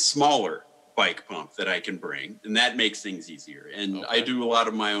found a smaller bike pump that I can bring, and that makes things easier. And I do a lot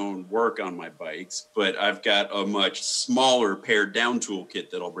of my own work on my bikes, but I've got a much smaller pared down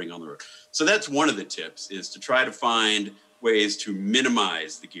toolkit that I'll bring on the road. So that's one of the tips, is to try to find ways to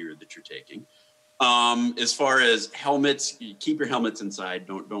minimize the gear that you're taking. As far as helmets, you keep your helmets inside.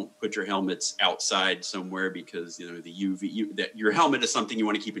 Don't put your helmets outside somewhere, because the UV. Your helmet is something you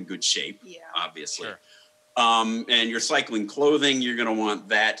want to keep in good shape, obviously. Sure. And your cycling clothing, you're going to want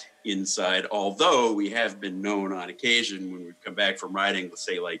that inside. Although we have been known on occasion, when we've come back from riding, let's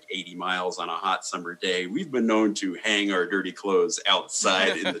say like 80 miles on a hot summer day, we've been known to hang our dirty clothes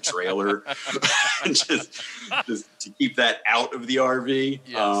outside in the trailer, just to keep that out of the RV.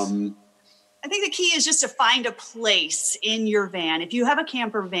 Yes. I think the key is just to find a place in your van. If you have a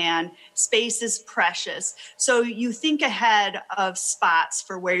camper van, space is precious. So you think ahead of spots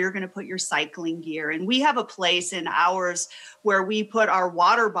for where you're going to put your cycling gear. And we have a place in ours where we put our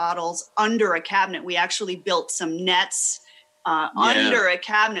water bottles under a cabinet. We actually built some nets under a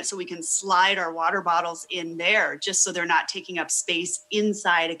cabinet so we can slide our water bottles in there, just so they're not taking up space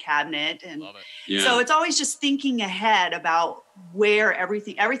inside a cabinet. And so it's always just thinking ahead about where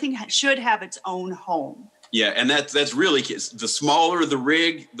everything should have its own home. Yeah, and that's really, the smaller the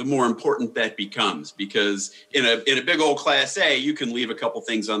rig, the more important that becomes, because in a big old Class A, you can leave a couple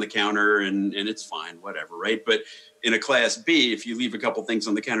things on the counter and it's fine, whatever, right? But in a Class B, if you leave a couple things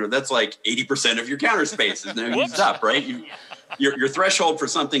on the counter, that's like 80% of your counter space is now used up, right? Your threshold for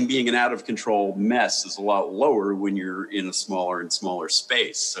something being an out of control mess is a lot lower when you're in a smaller and smaller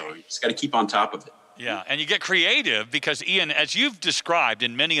space. So you just got to keep on top of it. Yeah, and you get creative because, Ian, as you've described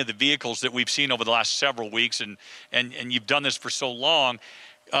in many of the vehicles that we've seen over the last several weeks, and you've done this for so long,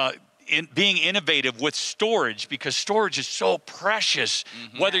 in being innovative with storage, because storage is so precious,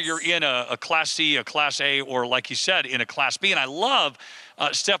 whether you're in a Class C, a Class A, or like you said, in a Class B. And I love,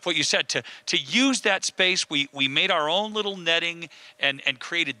 Steph, what you said, to use that space. We made our own little netting and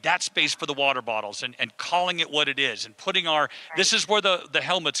created that space for the water bottles and calling it what it is and putting this is where the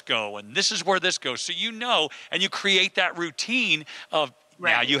helmets go and this is where this goes. So and you create that routine of,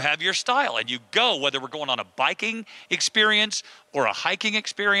 now you have your style and you go, whether we're going on a biking experience or a hiking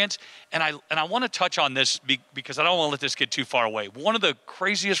experience. And I want to touch on this because I don't want to let this get too far away. One of the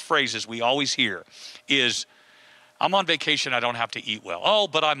craziest phrases we always hear is, I'm on vacation, I don't have to eat well. Oh,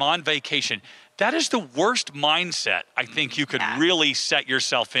 but I'm on vacation. That is the worst mindset I think you could really set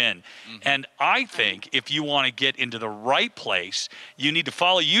yourself in. And I think if you want to get into the right place, you need to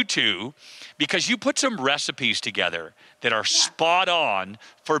follow you two, because you put some recipes together that are spot on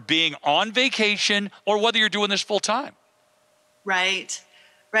for being on vacation or whether you're doing this full time. Right.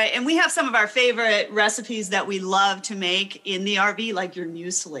 Right. And we have some of our favorite recipes that we love to make in the RV, like your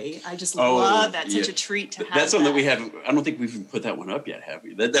muesli. I just love that. Such a treat to have. That's something that we haven't, I don't think we've even put that one up yet, have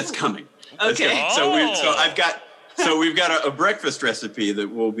we? That's coming. Okay. So we've got a breakfast recipe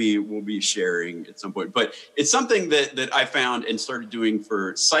that we'll be sharing at some point. But it's something that I found and started doing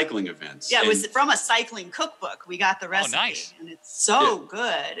for cycling events. Yeah, it was from a cycling cookbook. We got the recipe. Oh, nice. And it's so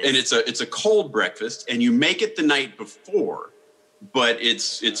good. And it's a cold breakfast, and you make it the night before. But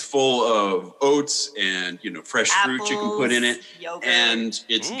it's full of oats and fresh fruit you can put in it, yogurt. And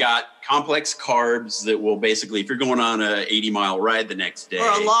it's got complex carbs that will basically, if you're going on a 80-mile ride the next day or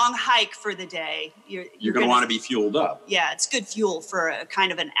a long hike for the day, you're going to want to be fueled up. Yeah, it's good fuel for a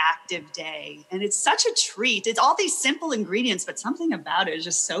kind of an active day, and it's such a treat. It's all these simple ingredients, but something about it is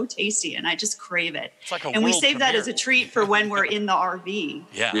just so tasty, and I just crave it. It's like and we save that as a treat for when we're in the RV.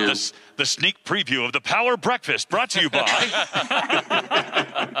 Yeah. The sneak preview of the Power Breakfast brought to you by.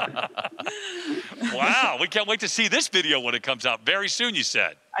 Wow, we can't wait to see this video when it comes out very soon, you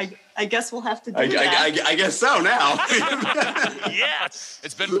said. I guess we'll have to do that. I guess so now. Yes.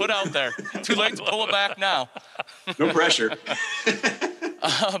 It's been put out there. Too late to pull it back now. No pressure.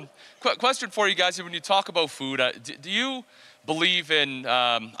 Question for you guys. When you talk about food, do you believe in,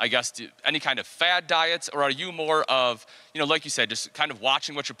 I guess, any kind of fad diets, or are you more of, like you said, just kind of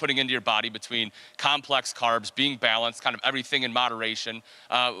watching what you're putting into your body between complex carbs, being balanced, kind of everything in moderation?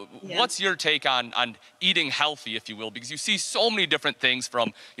 What's your take on eating healthy, if you will? Because you see so many different things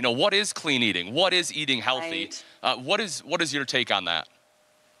from, what is clean eating? What is eating healthy? Right. What is your take on that?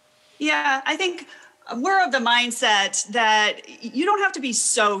 Yeah, I think we're of the mindset that you don't have to be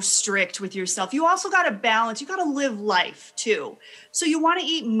so strict with yourself. You also got to balance. You got to live life too. So you want to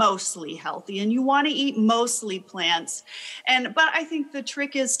eat mostly healthy and you want to eat mostly plants. But I think the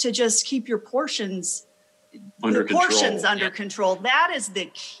trick is to just keep your portions under control. That is the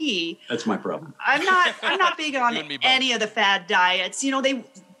key. That's my problem. I'm not big on any of the fad diets.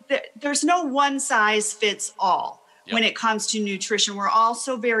 There's no one size fits all. Yep. When it comes to nutrition. We're all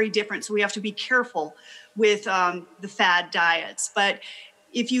so very different, so we have to be careful with the fad diets. But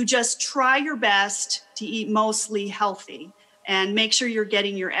if you just try your best to eat mostly healthy and make sure you're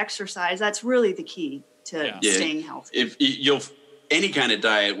getting your exercise, that's really the key to staying healthy. If any kind of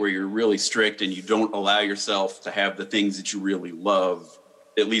diet where you're really strict and you don't allow yourself to have the things that you really love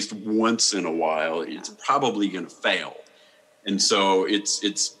at least once in a while, it's probably going to fail. And so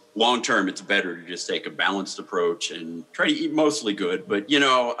it's long-term, it's better to just take a balanced approach and try to eat mostly good. But,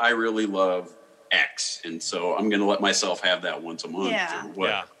 I really love X. And so I'm going to let myself have that once a month.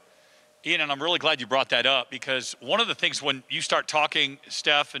 Yeah. Ian, and I'm really glad you brought that up, because one of the things when you start talking,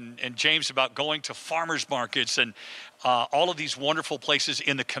 Steph and James, about going to farmers markets and all of these wonderful places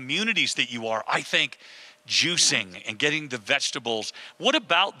in the communities that you are, I think juicing and getting the vegetables. What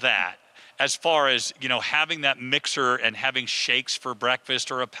about that? As far as, having that mixer and having shakes for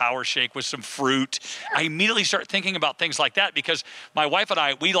breakfast or a power shake with some fruit, I immediately start thinking about things like that, because my wife and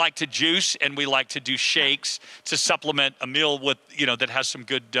I, we like to juice and we like to do shakes to supplement a meal with, that has some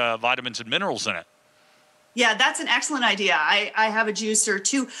good vitamins and minerals in it. Yeah, that's an excellent idea. I have a juicer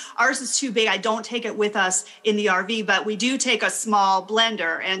too. Ours is too big. I don't take it with us in the RV, but we do take a small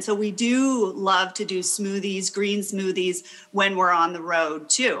blender. And so we do love to do smoothies, green smoothies when we're on the road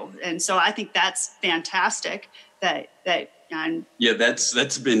too. And so I think that's fantastic that's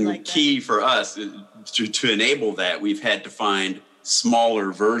been key for us to enable that. We've had to find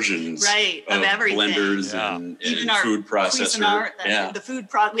smaller versions of everything. Blenders and food processor.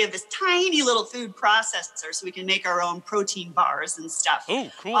 We have this tiny little food processor, so we can make our own protein bars and stuff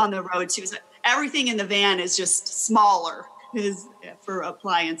on the road too. So everything in the van is just smaller for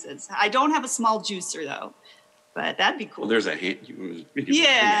appliances. I don't have a small juicer though, but that'd be cool. Well, there's a hand.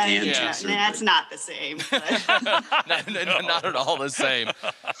 Juicer, that's not the same. Not at all the same.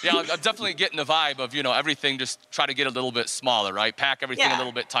 Yeah, I'm definitely getting the vibe of, everything just try to get a little bit smaller, right? Pack everything a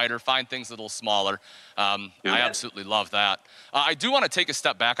little bit tighter, find things a little smaller. I absolutely love that. I do want to take a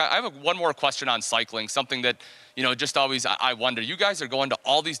step back. I have one more question on cycling, something that, just always I wonder. You guys are going to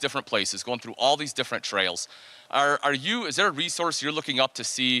all these different places, going through all these different trails. Is there a resource you're looking up to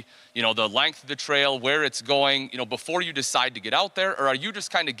see, the length of the trail, where it's going, before you decide to get out there? Or are you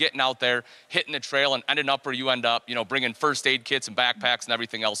just kind of getting out there, hitting the trail and ending up where you end up, bringing first aid kits and backpacks and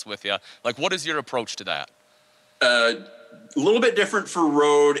everything else with you? Like, what is your approach to that? A little bit different for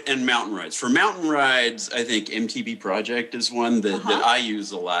road and mountain rides. For mountain rides, I think MTB Project is one that I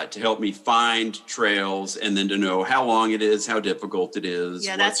use a lot to help me find trails and then to know how long it is, how difficult it is.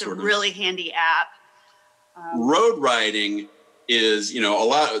 Yeah, that's a really handy app. Road riding is,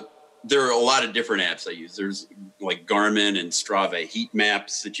 there are a lot of different apps I use. There's like Garmin and Strava heat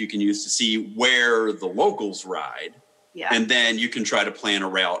maps that you can use to see where the locals ride. Yeah. And then you can try to plan a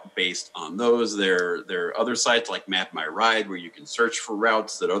route based on those. There are other sites like Map My Ride where you can search for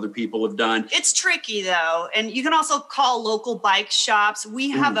routes that other people have done. It's tricky though. And you can also call local bike shops. We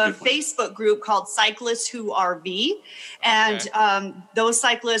have a Facebook group called Cyclists Who RV. And those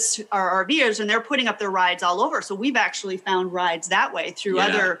cyclists are RVers and they're putting up their rides all over. So we've actually found rides that way through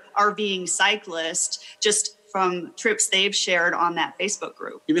other RVing cyclists, just from trips they've shared on that Facebook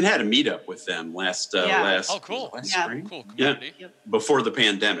group. Even had a meetup with them last spring. Cool community. Before the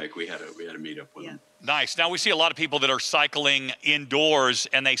pandemic, we had a meetup with them. Nice. Now we see a lot of people that are cycling indoors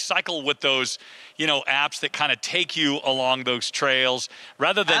and they cycle with those, apps that kind of take you along those trails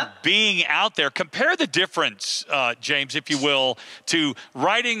rather than being out there. Compare the difference, James, if you will, to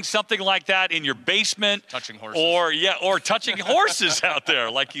riding something like that in your basement. Touching horses. Or touching horses out there,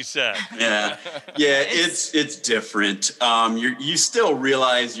 like you said. Yeah, it's different. You still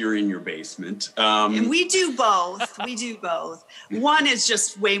realize you're in your basement. And we do both. One is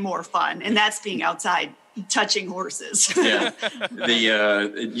just way more fun, and that's being outside touching horses. Yeah,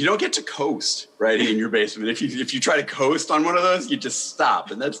 you don't get to coast riding in your basement. If you try to coast on one of those, you just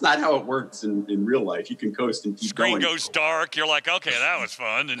stop, and that's not how it works in real life. You can coast and keep Screen going. goes dark. You're like, okay, that was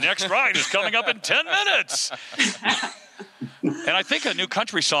fun. The next ride is coming up in 10 minutes. And I think a new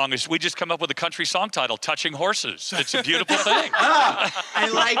country song is, we just come up with a country song title, Touching Horses. It's a beautiful thing. I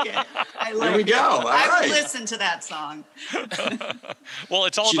like it. There we go. All I right. would listen to that song. Well,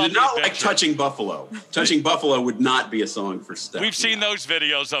 it's all She about did the not like adventure. Touching Buffalo. Touching Buffalo would not be a song for Steph. We've seen those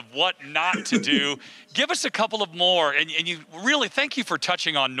videos of what not to do. Give us a couple of more, and you really, thank you for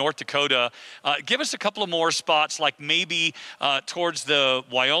touching on North Dakota. Give us a couple of more spots, like maybe towards the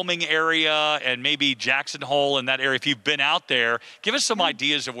Wyoming area and maybe Jackson Hole in that area. If you've been out there, give us some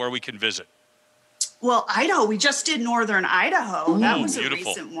ideas of where we can visit. Well, Idaho, we just did northern Idaho. That was a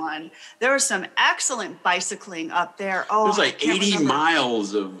beautiful. recent one. There was some excellent bicycling up there. Oh, There's like 80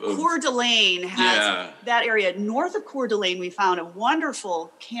 miles of Coeur d'Alene has that area. North of Coeur d'Alene, we found a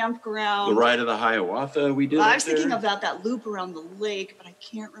wonderful campground. the ride of the Hiawatha we did. I up was thinking there. about that loop around the lake, but I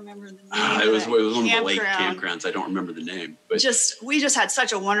can't remember the name. It was of one of the lake campground. campgrounds. I don't remember the name. But We just had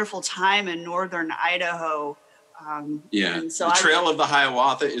such a wonderful time in northern Idaho. yeah, and so the Trail of the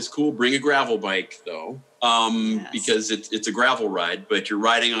Hiawatha is cool. Bring a gravel bike though, because it's a gravel ride, but you're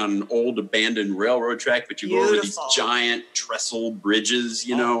riding on an old abandoned railroad track. But you go over these Beautiful. giant trestle bridges,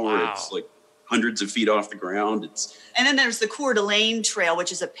 you know, where it's like hundreds of feet off the ground. And then there's the Coeur d'Alene Trail,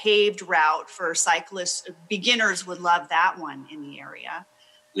 which is a paved route for cyclists. Beginners would love that one in the area.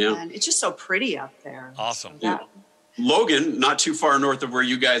 Yeah. And it's just so pretty up there. Awesome. Yeah. Logan, not too far north of where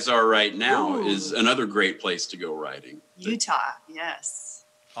you guys are right now, is another great place to go riding. Utah, yes.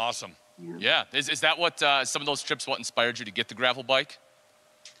 Awesome. Yeah. Is that what some of those trips, what inspired you to get the gravel bike?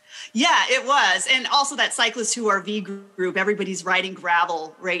 Yeah, it was. And also that Cyclist Who RV group, everybody's riding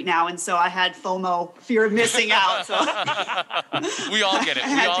gravel right now. And so I had FOMO, fear of missing out. So We all get it.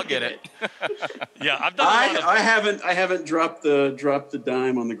 We all get it. Yeah, I've done I haven't dropped the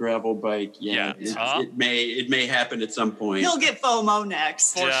dime on the gravel bike yet. Yeah. It may happen at some point. he'll get FOMO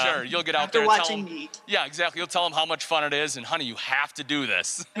next. For sure. You'll get out After there and watching tell me. them. Yeah, exactly. You'll tell them how much fun it is. And honey, you have to do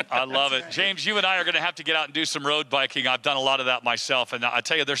this. I love it. James, you and I are going to have to get out and do some road biking. I've done a lot of that myself. And I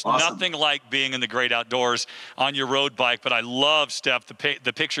tell you, there's nothing like being in the great outdoors on your road bike. But I love, Steph,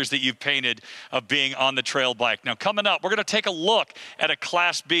 the pictures that you've painted of being on the trail bike. Now, coming up, we're going to take a look at a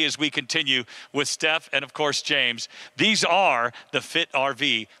Class B as we continue with Steph and, of course, James. These are the Fit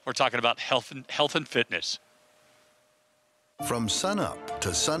RV. We're talking about health and fitness. From sunup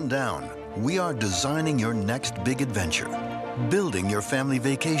to sundown, we are designing your next big adventure, building your family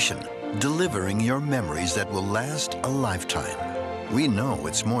vacation, delivering your memories that will last a lifetime. We know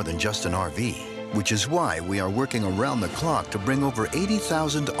it's more than just an RV, which is why we are working around the clock to bring over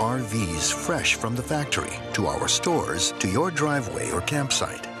 80,000 RVs fresh from the factory to our stores, to your driveway or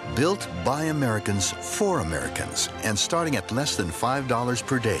campsite. Built by Americans for Americans and starting at less than $5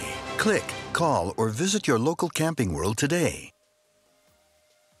 per day. Click, call, or visit your local Camping World today.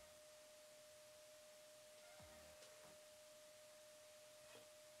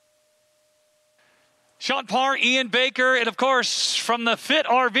 Sean Parr, Ian Baker, and of course, from the Fit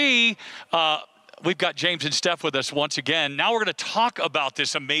RV, we've got James and Steph with us once again. Now we're going to talk about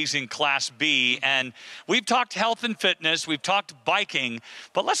this amazing Class B. And we've talked health and fitness, we've talked biking,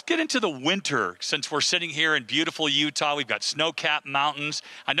 but let's get into the winter since we're sitting here in beautiful Utah. We've got snow-capped mountains.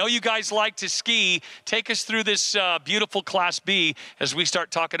 I know you guys like to ski. Take us through this beautiful Class B as we start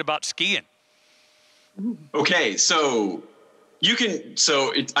talking about skiing. Okay, so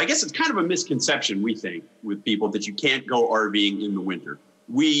I guess it's kind of a misconception, we think, with people that you can't go RVing in the winter.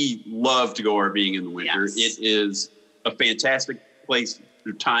 We love to go RVing in the winter. Yes. It is a fantastic place,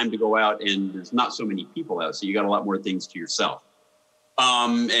 time to go out, and there's not so many people out, so you got a lot more things to yourself.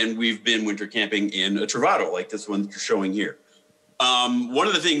 And we've been winter camping in a Travato, like this one you're showing here. One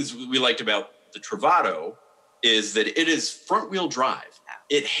of the things we liked about the Travato is that it is front-wheel drive.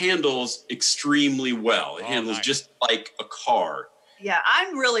 It handles extremely well. It handles just like a car. Yeah,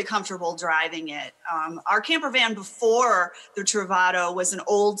 I'm really comfortable driving it. Our camper van before the Travato was an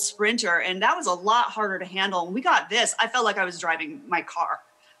old Sprinter, and that was a lot harder to handle. When we got this, I felt like I was driving my car.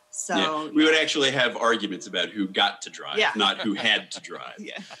 So we would actually have arguments about who got to drive, not who had to drive.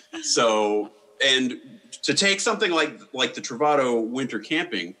 So, and to take something like the Travato winter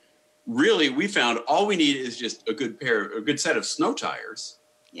camping, really, we found all we need is just a good set of snow tires.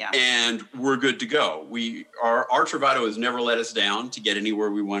 Yeah. And we're good to go. Our Travato has never let us down to get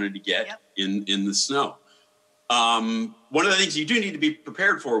anywhere we wanted to get in the snow. One of the things you do need to be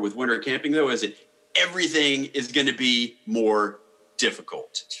prepared for with winter camping, though, is that everything is going to be more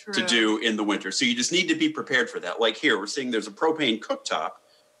difficult to do in the winter. So you just need to be prepared for that. Like here, we're seeing there's a propane cooktop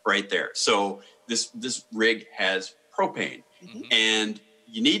right there. So this rig has propane. And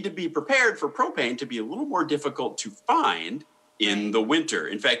you need to be prepared for propane to be a little more difficult to find in the winter.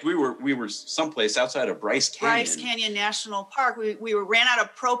 In fact, we were someplace outside of Bryce Canyon. Bryce Canyon National Park. We ran out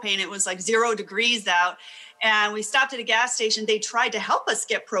of propane. It was like 0 degrees out. And we stopped at a gas station. They tried to help us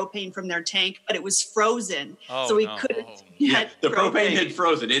get propane from their tank, but it was frozen. So we couldn't get the propane had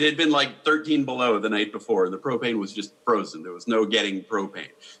frozen. It had been like 13 below the night before. The propane was just frozen. There was no getting propane.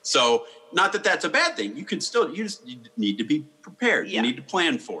 So not that that's a bad thing. You just need to be prepared. You need to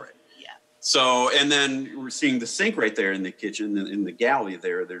plan for it. So, and then we're seeing the sink right there in the kitchen, in the galley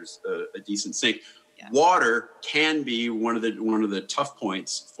there, there's a decent sink. Water can be one of the tough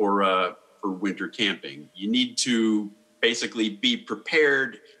points for winter camping. You need to basically be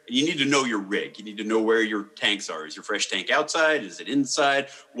prepared. You need to know your rig. You need to know where your tanks are. Is your fresh tank outside? Is it inside?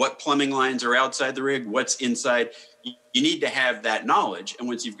 What plumbing lines are outside the rig? What's inside? You need to have that knowledge. And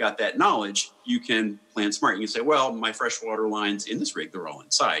once you've got that knowledge, you can plan smart. You can say, well, my freshwater lines in this rig, they're all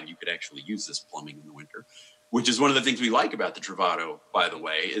inside. You could actually use this plumbing in the winter, which is one of the things we like about the Travato, by the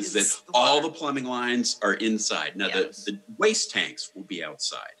way, is that all the plumbing lines are inside. Now, the waste tanks will be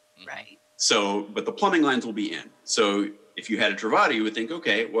outside. Right. So, but the plumbing lines will be in. So if you had a Travato, you would think,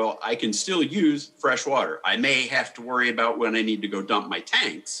 okay, well, I can still use fresh water. I may have to worry about when I need to go dump my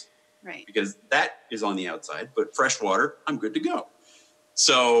tanks. Right. Because that is on the outside, but fresh water, I'm good to go.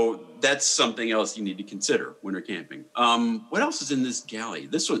 So that's something else you need to consider winter camping. What else is in this galley?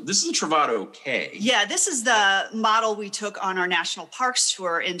 This is a Travato K. Yeah, this is the model we took on our National Parks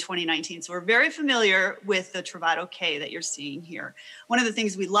tour in 2019. So we're very familiar with the Travato K that you're seeing here. One of the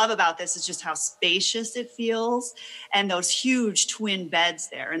things we love about this is just how spacious it feels and those huge twin beds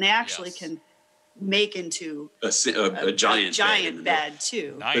there. And they actually can make into a giant bed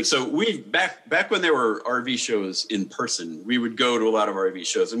too. Nice. But so we back when there were RV shows in person, we would go to a lot of RV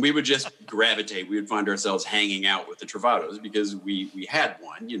shows and we would just gravitate. We would find ourselves hanging out with the Travatos because we had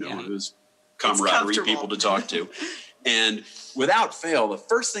one, you know, it was camaraderie, people to talk to. And without fail, the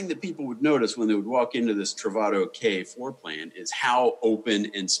first thing that people would notice when they would walk into this Travato K floor plan is how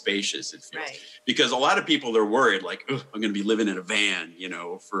open and spacious it feels. Right. Because a lot of people are worried, like, I'm going to be living in a van, you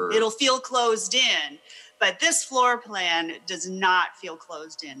know, it'll feel closed in. But this floor plan does not feel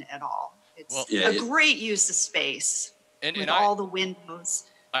closed in at all. It's a great use of space with all the windows.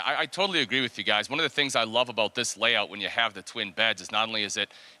 I totally agree with you guys. One of the things I love about this layout when you have the twin beds is not only is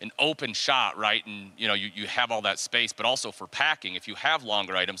it an open shot, right, and you know you have all that space, but also for packing. If you have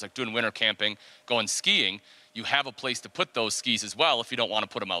longer items like doing winter camping, going skiing, you have a place to put those skis as well if you don't want to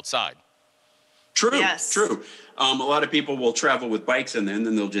put them outside. True, true. A lot of people will travel with bikes and then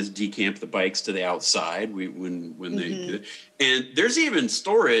they'll just decamp the bikes to the outside when they do it. And there's even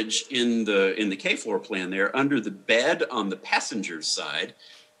storage in the K floor plan there under the bed on the passenger's side.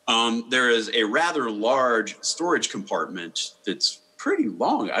 There is a rather large storage compartment that's pretty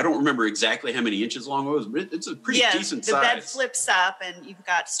long. I don't remember exactly how many inches long it was, but it's a pretty decent size. The bed flips up and you've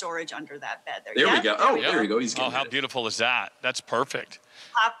got storage under that bed there. There we go. There we go. Oh, how beautiful is that? That's perfect.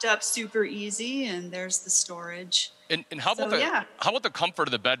 Popped up super easy, and there's the storage. And how about the comfort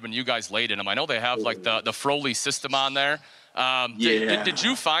of the bed when you guys laid in them? I know they have like the Froley system on there. Did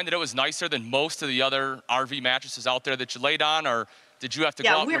you find that it was nicer than most of the other RV mattresses out there that you laid on, or did you have to go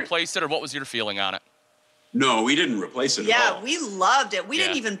out and replace it, or what was your feeling on it? No, we didn't replace it at all. Yeah, we loved it. We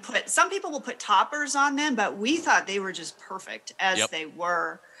didn't even put, some people will put toppers on them, but we thought they were just perfect as they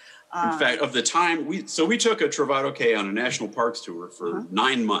were. In fact, of the time, we took a Travato K on a national parks tour for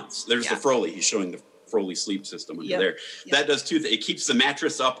 9 months. There's the Froley. He's showing the Froley sleep system under there. That does two things. It keeps the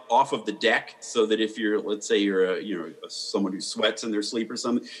mattress up off of the deck so that if you're, let's say you're someone who sweats in their sleep or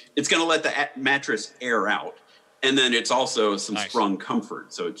something, it's going to let the mattress air out. And then it's also some sprung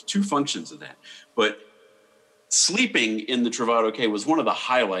comfort. So it's two functions of that. But sleeping in the Travato K was one of the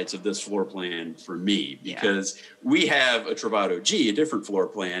highlights of this floor plan for me because we have a Travato G, a different floor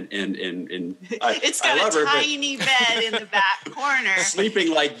plan, and it's got a tiny bed in the back corner.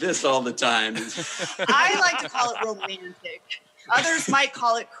 Sleeping like this all the time. I like to call it romantic. Others might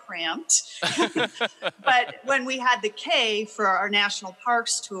call it cramped. But when we had the K for our national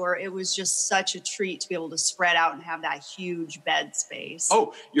parks tour, it was just such a treat to be able to spread out and have that huge bed space.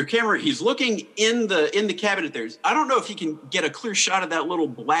 Oh, your camera, he's looking in the cabinet there. I don't know if he can get a clear shot of that little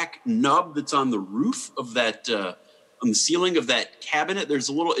black nub that's on the roof of that, on the ceiling of that cabinet. There's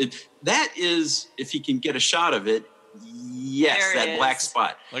a little, that is, if he can get a shot of it, yes, that black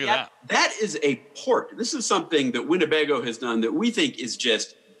spot. Look at that. That is a port. This is something that Winnebago has done that we think is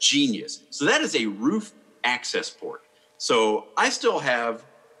just genius. So that is a roof access port. So I still have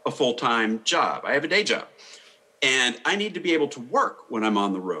a full-time job. I have a day job. And I need to be able to work when I'm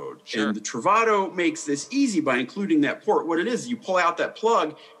on the road. Sure. And the Travato makes this easy by including that port. What it is, you pull out that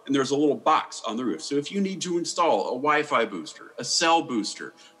plug and there's a little box on the roof. So if you need to install a Wi-Fi booster, a cell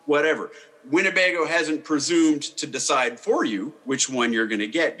booster, whatever, Winnebago hasn't presumed to decide for you which one you're going to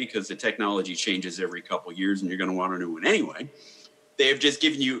get because the technology changes every couple years and you're going to want a new one anyway. They have just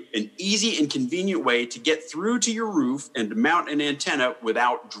given you an easy and convenient way to get through to your roof and to mount an antenna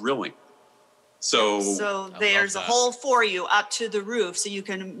without drilling. So there's a hole for you up to the roof so you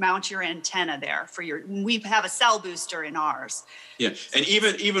can mount your antenna there for your, we have a cell booster in ours. Yeah, and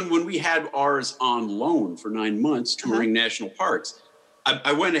even when we had ours on loan for 9 months touring national parks,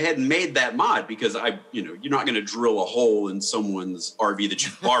 I went ahead and made that mod because you're not going to drill a hole in someone's RV that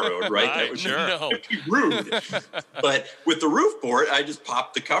you borrowed, right? That would be rude. But with the roof port, I just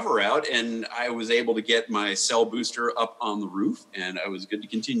popped the cover out and I was able to get my cell booster up on the roof and I was good to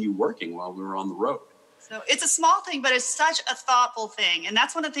continue working while we were on the road. So it's a small thing, but it's such a thoughtful thing. And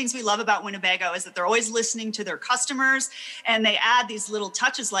that's one of the things we love about Winnebago is that they're always listening to their customers and they add these little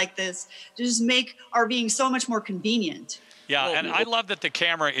touches like this to just make RVing so much more convenient. Yeah, and I love that the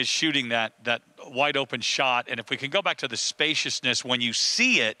camera is shooting that wide open shot. And if we can go back to the spaciousness when you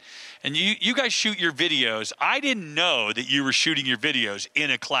see it, and you guys shoot your videos, I didn't know that you were shooting your videos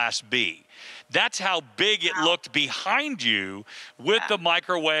in a Class B. That's how big it looked behind you with the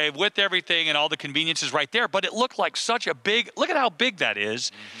microwave, with everything and all the conveniences right there. But it looked like such a big, look at how big that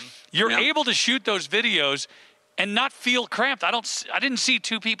is. You're able to shoot those videos and not feel cramped. I didn't see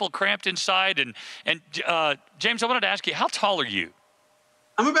two people cramped inside. And James, I wanted to ask you, how tall are you?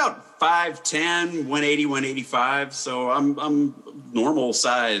 I'm about 5'10", 180, 185. So I'm normal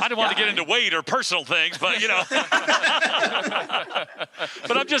size. I didn't want to get into weight or personal things, but you know.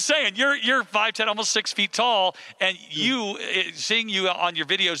 But I'm just saying, you're 5'10", almost 6 feet tall, and seeing you on your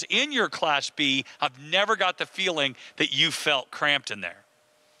videos in your Class B, I've never got the feeling that you felt cramped in there.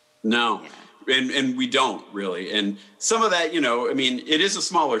 No. And we don't really. And some of that, I mean, it is a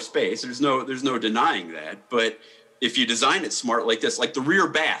smaller space. There's no denying that. But if you design it smart like this, like the rear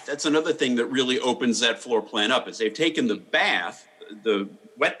bath, that's another thing that really opens that floor plan up is they've taken the bath, the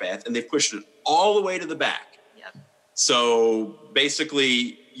wet bath, and they've pushed it all the way to the back. Yep. So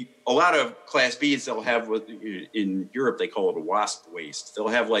basically, a lot of Class Bs, they'll have in Europe, they call it a wasp waist. They'll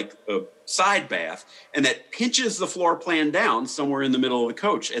have like a side bath and that pinches the floor plan down somewhere in the middle of the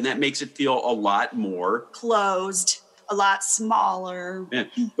coach. And that makes it feel a lot more closed, a lot smaller. Yeah.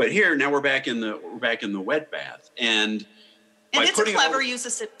 But here, now we're back in the wet bath. And it's a clever use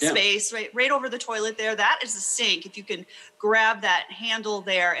of space, right over the toilet there. That is a sink. If you can grab that handle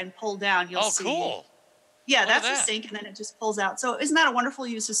there and pull down, you'll see. Oh, cool. Yeah, that's a sink, and then it just pulls out. So isn't that a wonderful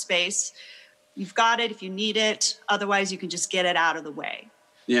use of space? You've got it if you need it. Otherwise, you can just get it out of the way.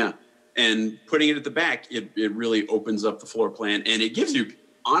 Yeah, and putting it at the back, it really opens up the floor plan, and it gives you,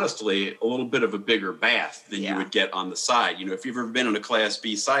 honestly, a little bit of a bigger bath than you would get on the side. If you've ever been on a Class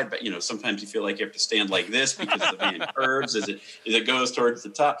B side, but sometimes you feel like you have to stand like this because the van curves as it goes towards the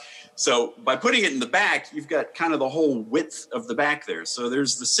top. So by putting it in the back, you've got kind of the whole width of the back there. So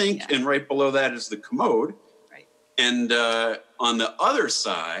there's the sink, and right below that is the commode. Right. And on the other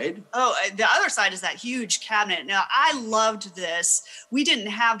side. Oh, the other side is that huge cabinet. Now, I loved this. We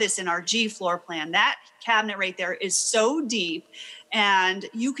didn't have this in our G floor plan. That cabinet right there is so deep. And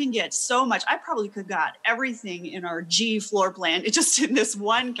you can get so much. I probably could got everything in our G floor plan. It's just in this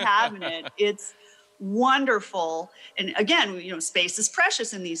one cabinet. It's wonderful. And again, space is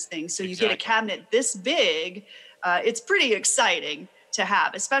precious in these things. So you get a cabinet this big. It's pretty exciting to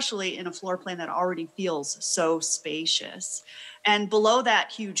have, especially in a floor plan that already feels so spacious. And below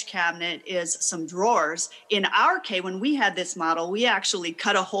that huge cabinet is some drawers. In our case, when we had this model, we actually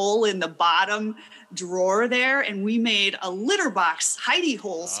cut a hole in the bottom drawer there, and we made a litter box hidey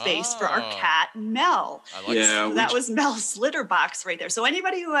hole space for our cat, Mel. That was Mel's litter box right there. So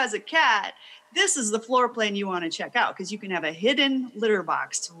anybody who has a cat, this is the floor plan you want to check out because you can have a hidden litter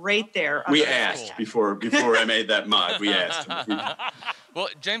box right there. We asked before I made that mod. We asked. Well,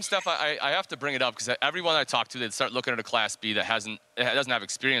 James, Steph, I have to bring it up because everyone I talk to, they start looking at a Class B that doesn't have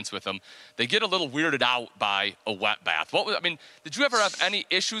experience with them. They get a little weirded out by a wet bath. Did you ever have any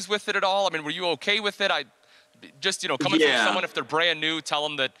issues with it at all? Were you okay with it? Coming from someone, if they're brand new, tell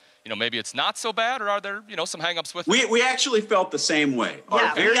them that maybe it's not so bad, or are there some hangups with it? We actually felt the same way.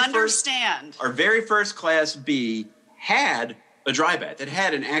 Yeah, we understand. Our very first Class B had a dry bath. It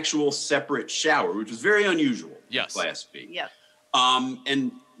had an actual separate shower, which was very unusual. Yes. For Class B. Yep.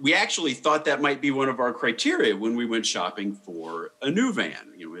 And we actually thought that might be one of our criteria when we went shopping for a new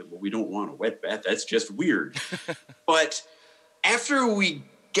van. We don't want a wet bath. That's just weird. But after we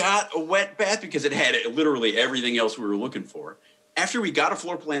got a wet bath, because it had literally everything else we were looking for, after we got a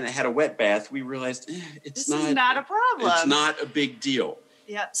floor plan that had a wet bath, we realized this is not a problem. It's not a big deal.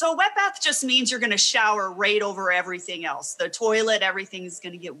 Yeah. So a wet bath just means you're going to shower right over everything else. The toilet, everything is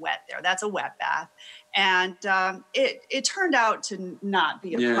going to get wet there. That's a wet bath. And it turned out to not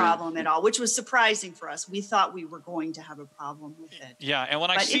be a problem at all, which was surprising for us. We thought we were going to have a problem with it. Yeah, and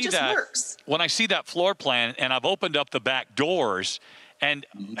when I but see it just that, works. when I see that floor plan, and I've opened up the back doors, and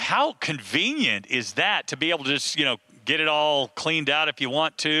how convenient is that to be able to just, you know, get it all cleaned out if you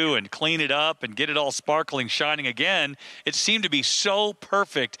want to, and clean it up and get it all sparkling, shining again. It seemed to be so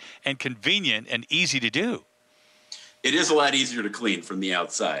perfect and convenient and easy to do. It is a lot easier to clean from the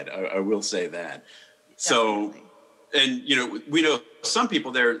outside. I will say that. So, and you know, we know some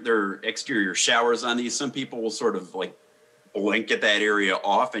people, their exterior showers on these, some people will sort of like blanket that area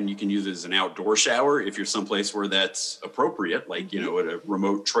off, and you can use it as an outdoor shower if you're someplace where that's appropriate, like, you know, at a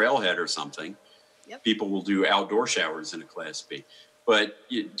remote trailhead or something. People will do outdoor showers in a Class B. But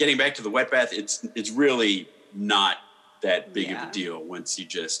getting back to the wet bath, it's really not that big of a deal once you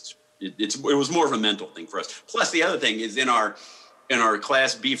just, it was more of a mental thing for us. Plus the other thing is in our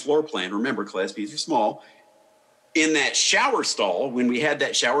Class B floor plan, remember Class Bs are small, in that shower stall, when we had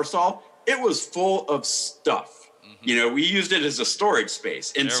that shower stall, it was full of stuff. You know, we used it as a storage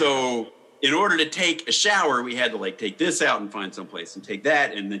space. And so in order to take a shower, we had to like take this out and find someplace and take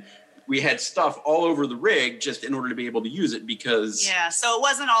that. And then we had stuff all over the rig just in order to be able to use it because... Yeah, so it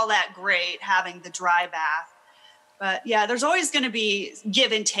wasn't all that great having the dry bath. But yeah, there's always going to be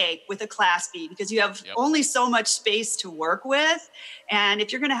give and take with a Class B because you have only so much space to work with. And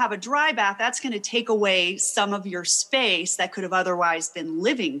if you're going to have a dry bath, that's going to take away some of your space that could have otherwise been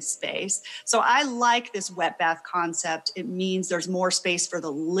living space. So I like this wet bath concept. It means there's more space for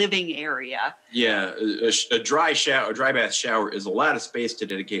the living area. Yeah, a dry bath shower is a lot of space to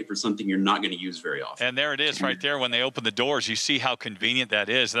dedicate for something you're not going to use very often. And there it is right there. When they open the doors, you see how convenient that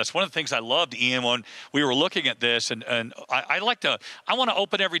is. That's one of the things I loved, Ian, when we were looking at this. And I want to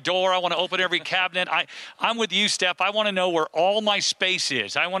open every door. I want to open every cabinet. I'm with you, Steph. I want to know where all my space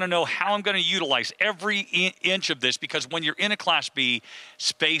is. I want to know how I'm going to utilize every inch of this, because when you're in a Class B,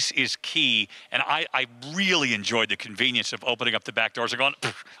 space is key. And I really enjoyed the convenience of opening up the back doors and going,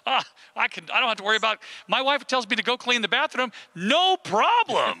 I don't have to worry about, my wife tells me to go clean the bathroom. No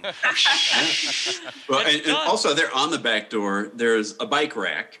problem. Well, and also there on the back door, there's a bike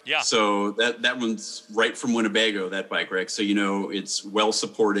rack. Yeah. So that one's right from Winnebago, that bike rack. So, you know, it's well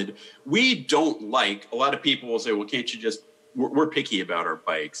supported. We don't like, a lot of people will say, well, can't you just, we're picky about our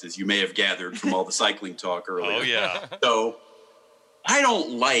bikes, as you may have gathered from all the cycling talk earlier. Oh, yeah. So I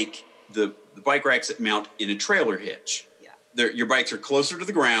don't like the bike racks that mount in a trailer hitch. Yeah. Your bikes are closer to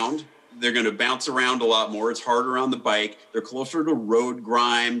the ground. They're going to bounce around a lot more. It's harder on the bike. They're closer to road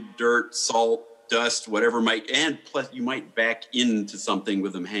grime, dirt, salt, dust, whatever and plus you might back into something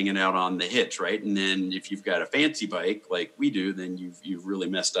with them hanging out on the hitch, right? And then if you've got a fancy bike like we do, then you've really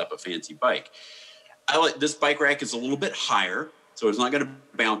messed up a fancy bike. I like this bike rack is a little bit higher, so it's not going to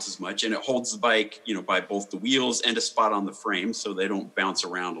bounce as much, and it holds the bike, you know, by both the wheels and a spot on the frame, so they don't bounce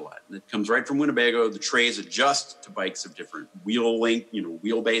around a lot. And it comes right from Winnebago. The trays adjust to bikes of different wheel length, you know,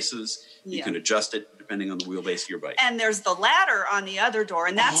 wheelbases. You can adjust it depending on the wheelbase of your bike. And there's the ladder on the other door,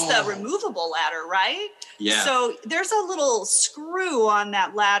 and that's the removable ladder, right? Yeah. So there's a little screw on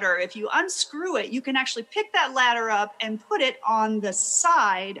that ladder. If you unscrew it, you can actually pick that ladder up and put it on the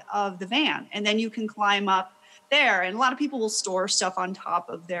side of the van, and then you can climb up there. And a lot of people will store stuff on top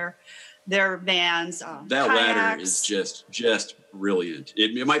of their vans. That kayaks. ladder is just brilliant.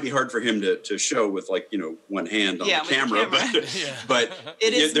 It might be hard for him to show with, like, you know, one hand on the camera, but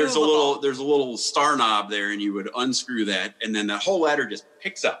there's movable. a little star knob there, and you would unscrew that, and then the whole ladder just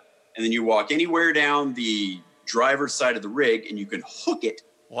picks up, and then you walk anywhere down the driver's side of the rig, and you can hook it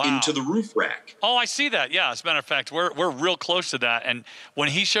into the roof rack. Oh, I see that. Yeah, as a matter of fact, we're real close to that. And when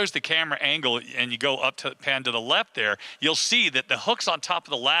he shows the camera angle and you go up to pan to the left there, you'll see that the hooks on top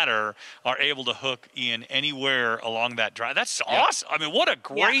of the ladder are able to hook in anywhere along that drive. That's awesome. I mean, what a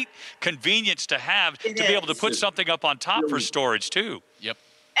great convenience to have to be able to put something up on top for storage too. Yep.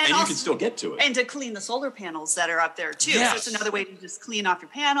 And you can still get to it. And to clean the solar panels that are up there too. Yes. So it's another way to just clean off your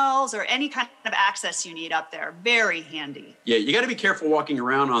panels or any kind of access you need up there. Very handy. Yeah, you got to be careful walking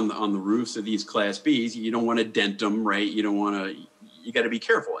around on the roofs of these Class Bs. You don't want to dent them, right? You don't want to. You got to be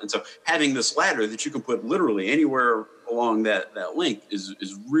careful. And so having this ladder that you can put literally anywhere along that length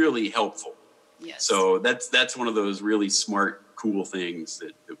is really helpful. Yes. So that's one of those really smart, cool things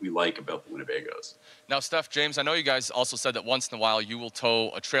that we like about the Winnebagos. Now, Steph, James, I know you guys also said that once in a while you will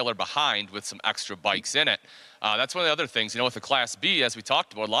tow a trailer behind with some extra bikes in it. That's one of the other things, with the Class B, as we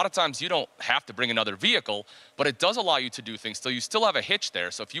talked about, a lot of times you don't have to bring another vehicle, but it does allow you to do things. So you still have a hitch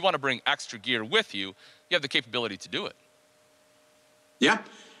there. So if you want to bring extra gear with you, you have the capability to do it. Yeah,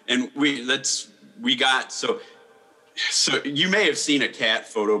 and so you may have seen a cat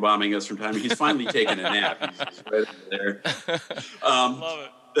photobombing us from time. He's finally taken a nap. He's right over there. Love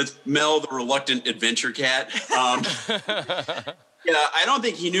it. That's Mel, the reluctant adventure cat. Yeah, I don't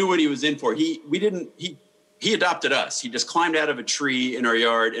think he knew what he was in for. He adopted us. He just climbed out of a tree in our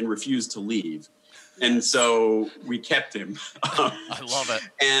yard and refused to leave. And so we kept him. I love it.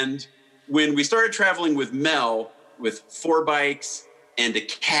 And when we started traveling with Mel, with 4 bikes and a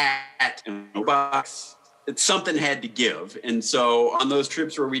cat and a box, something had to give. And so on those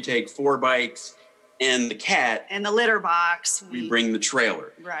trips where we take 4 bikes and the cat and the litter box, we bring the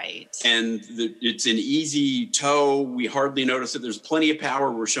trailer. Right. And it's an easy tow. We hardly notice it. There's plenty of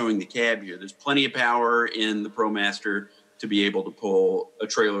power. We're showing the cab here. There's plenty of power in the ProMaster to be able to pull a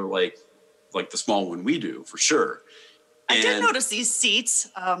trailer like the small one we do, for sure. I did notice these seats,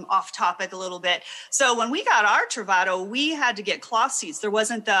 off topic a little bit. So when we got our Travato, we had to get cloth seats. There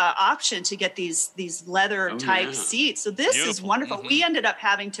wasn't the option to get these leather type seats. So this is wonderful. Mm-hmm. We ended up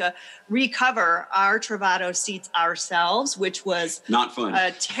having to recover our Travato seats ourselves, which was not fun.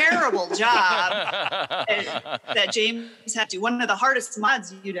 A terrible job that James had to do. One of the hardest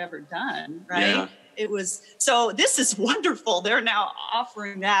mods you'd ever done, right? Yeah. It was, so this is wonderful. They're now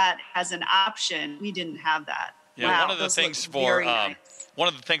offering that as an option. We didn't have that. Yeah, wow, one of the things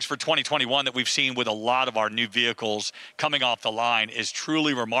for 2021 that we've seen with a lot of our new vehicles coming off the line is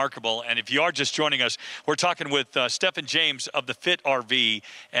truly remarkable. And if you are just joining us, we're talking with Steph and James of the Fit RV,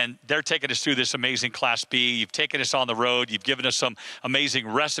 and they're taking us through this amazing Class B. You've taken us on the road. You've given us some amazing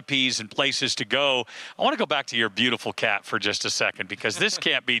recipes and places to go. I want to go back to your beautiful cat for just a second, because this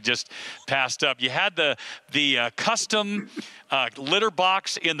can't be just passed up. You had the custom litter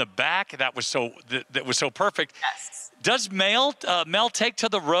box in the back. That was so perfect. Yes. Does Mel take to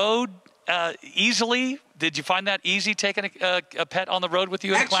the road easily? Did you find that easy, taking a pet on the road with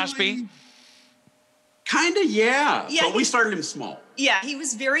you in Class B? Kind of, yeah. But we started him small. Yeah, he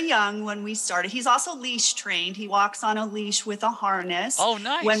was very young when we started. He's also leash trained. He walks on a leash with a harness. Oh,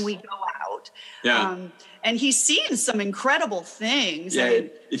 nice. When we go out. Yeah. And he's seen some incredible things. Yeah,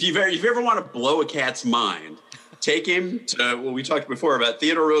 if you ever want to blow a cat's mind, take him to what we talked before about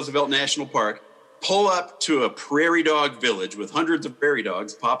Theodore Roosevelt National Park. Pull up to a prairie dog village with hundreds of prairie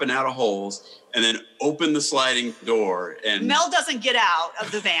dogs popping out of holes, and then open the sliding door. And Mel doesn't get out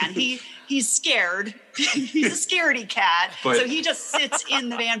of the van. He's scared. He's a scaredy cat. So he just sits in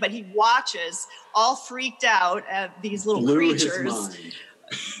the van, but he watches, all freaked out at these little creatures. His mind.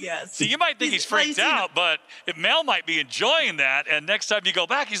 Yes. See, you might think he's freaked out, but Mel might be enjoying that. And next time you go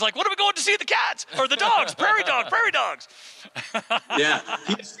back, he's like, "What are we going to see? The cats or the dogs? Prairie dogs." Yeah,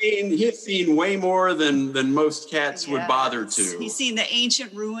 he's seen way more than most cats would bother to. He's seen the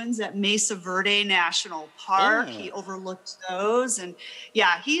ancient ruins at Mesa Verde National Park. Oh. He overlooked those, and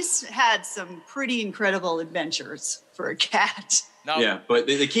he's had some pretty incredible adventures for a cat. Yeah, but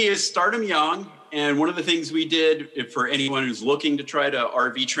the key is start them young. And one of the things we did for anyone who's looking to try to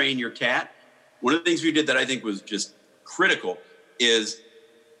RV train your cat, one of the things we did that I think was just critical is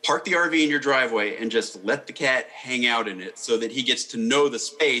park the RV in your driveway and just let the cat hang out in it so that he gets to know the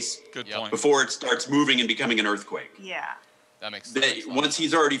space before it starts moving and becoming an earthquake. Yeah. That makes sense. Once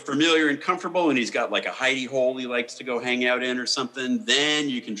he's already familiar and comfortable and he's got like a hidey hole he likes to go hang out in or something, then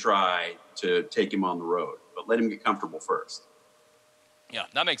you can try to take him on the road. But let him get comfortable first. Yeah,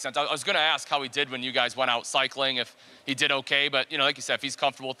 that makes sense. I was going to ask how he did when you guys went out cycling, if he did okay. But, like you said, if he's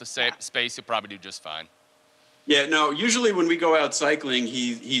comfortable with the space, he'll probably do just fine. Yeah, no, usually when we go out cycling,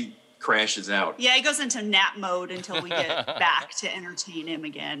 he crashes out. Yeah, he goes into nap mode until we get back to entertain him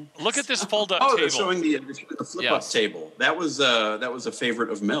again. Look at this fold-up table. Oh, they're showing the flip-up table. That was a favorite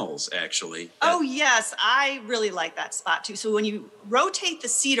of Mel's, actually. Oh, yes. I really like that spot, too. So when you rotate the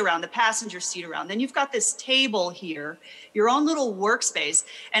seat around, the passenger seat around, then you've got this table here, your own little workspace.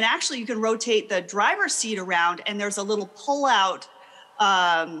 And actually, you can rotate the driver's seat around, and there's a little pull-out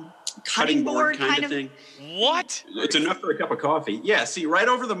cutting board kind of thing. What? It's enough for a cup of coffee. Yeah, see, right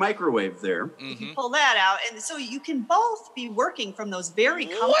over the microwave there. You can pull that out, and so you can both be working from those very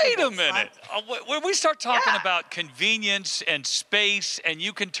comfortable Wait a minute. When we start talking about convenience and space, and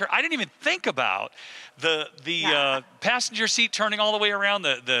you can turn, I didn't even think about the passenger seat turning all the way around,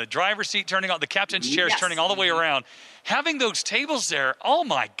 the driver's seat turning all, the captain's chairs turning all the way around. having those tables there, oh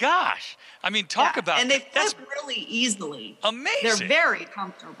my gosh. I mean, talk about and they flip really easily. Amazing. They're very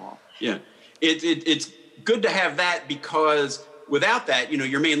comfortable. Yeah, it's good to have that because without that,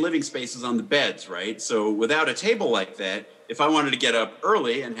 your main living space is on the beds, right? So without a table like that, if I wanted to get up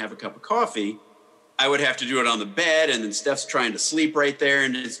early and have a cup of coffee, I would have to do it on the bed, and then Steph's trying to sleep right there,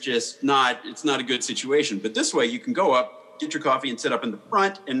 and it's just not a good situation. But this way, you can go up, get your coffee, and sit up in the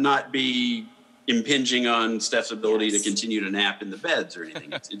front and not be impinging on Steph's ability to continue to nap in the beds or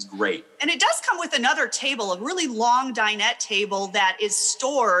anything. It's great. And it does come with another table, a really long dinette table that is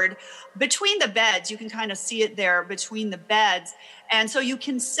stored between the beds. You can kind of see it there between the beds. And so you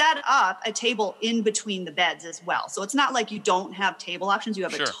can set up a table in between the beds as well. So it's not like you don't have table options. You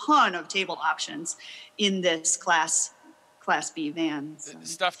have a ton of table options in this Class B van. So.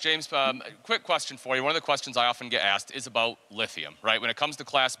 Steph, James, quick question for you. One of the questions I often get asked is about lithium, right? When it comes to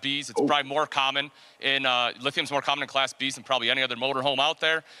Class Bs, it's probably more common in, lithium's more common in Class Bs than probably any other motorhome out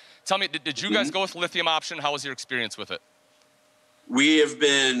there. Tell me, did you guys go with the lithium option? How was your experience with it? We have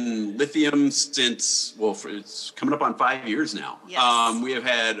been lithium since, it's coming up on 5 years now. Yes. We have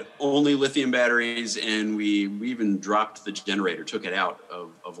had only lithium batteries, and we even dropped the generator, took it out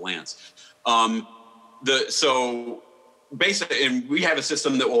of Lance. So basically, and we have a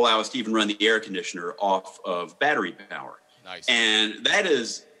system that will allow us to even run the air conditioner off of battery power. Nice. And that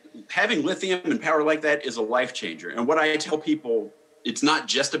is, having lithium and power like that is a life changer. And what I tell people, it's not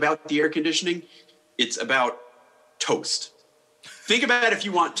just about the air conditioning, it's about toast. Think about if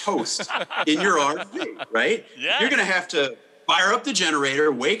you want toast in your RV, right? Yeah. You're going to have to fire up the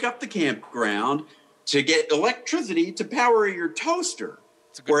generator, wake up the campground to get electricity to power your toaster.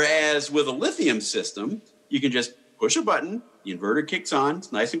 Whereas with a lithium system, you can just push a button, the inverter kicks on,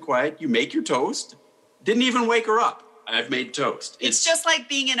 it's nice and quiet, you make your toast. Didn't even wake her up. I've made toast. It's just like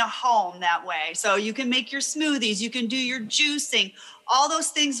being in a home that way. So you can make your smoothies, you can do your juicing, all those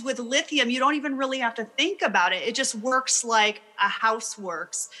things with lithium. You don't even really have to think about it. It just works like a house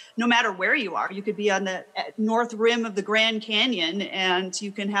works, no matter where you are. You could be on the north rim of the Grand Canyon and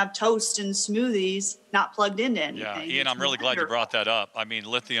you can have toast and smoothies not plugged into anything. Yeah, Ian, I'm really glad you brought that up. I mean,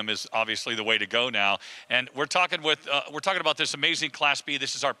 lithium is obviously the way to go now. And we're talking about this amazing Class B.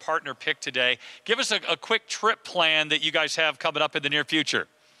 This is our partner pick today. Give us a quick trip plan that you guys have coming up in the near future.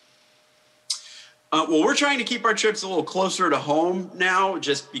 Well, we're trying to keep our trips a little closer to home now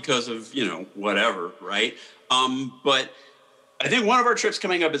just because of, whatever, right? But I think one of our trips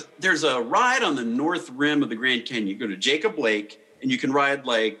coming up is there's a ride on the north rim of the Grand Canyon. You go to Jacob Lake and you can ride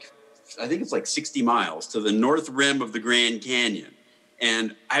I think it's 60 miles to the north rim of the Grand Canyon.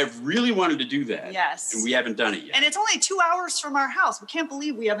 And I've really wanted to do that. Yes. And we haven't done it yet. And it's only 2 hours from our house. We can't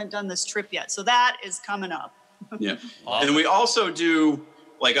believe we haven't done this trip yet. So that is coming up. Yeah. And we also do,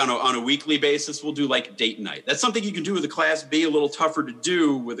 on a weekly basis, we'll do date night. That's something you can do with a Class B, a little tougher to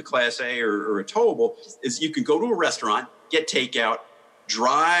do with a Class A or a towable, is you can go to a restaurant, get takeout,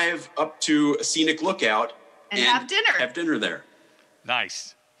 drive up to a scenic lookout, and have dinner. Have dinner there.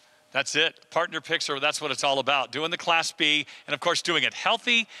 Nice. That's it. Partner picks that's what it's all about. Doing the Class B, and of course doing it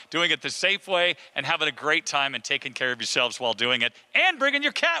healthy, doing it the safe way, and having a great time and taking care of yourselves while doing it, and bringing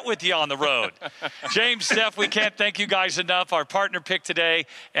your cat with you on the road. James, Steph, we can't thank you guys enough. Our partner pick today,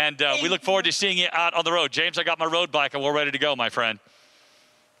 and we look forward to seeing you out on the road. James, I got my road bike, and we're ready to go, my friend.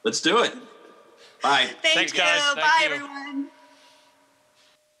 Let's do it. Bye. Thanks, guys. Bye, everyone.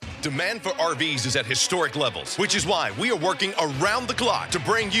 Demand for RVs is at historic levels, which is why we are working around the clock to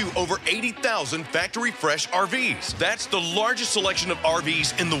bring you over 80,000 Factory Fresh RVs. That's the largest selection of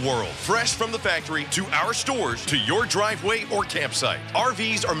RVs in the world. Fresh from the factory to our stores to your driveway or campsite.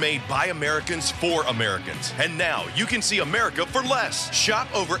 RVs are made by Americans for Americans. And now you can see America for less. Shop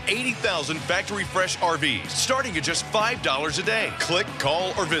over 80,000 Factory Fresh RVs, starting at just $5 a day. Click,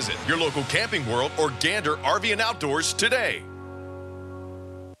 call, or visit your local Camping World or Gander RV and Outdoors today.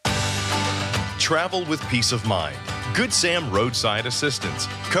 Travel with peace of mind. Good Sam Roadside Assistance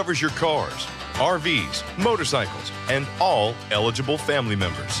covers your cars, RVs, motorcycles, and all eligible family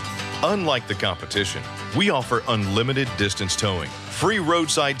members. Unlike the competition, we offer unlimited distance towing, free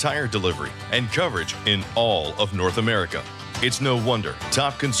roadside tire delivery, and coverage in all of North America. It's no wonder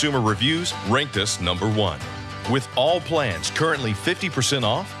top consumer reviews ranked us #1. With all plans currently 50%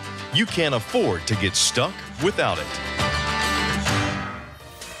 off, you can't afford to get stuck without it.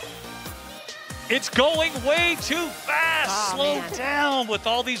 It's going way too fast. Slow down with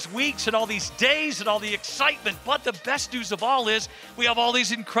all these weeks and all these days and all the excitement. But the best news of all is we have all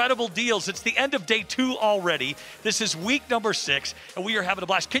these incredible deals. It's the end of day 2 already. This is week number 6, and we are having a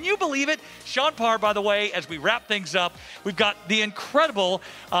blast. Can you believe it? Sean Parr, by the way, as we wrap things up, we've got the incredible,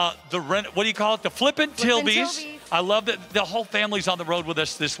 what do you call it? The Flippin' Tilbies. I love that the whole family's on the road with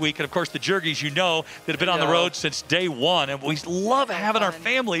us this week. And, of course, the Jergies, you know, that have been on the road since day one. And we love having our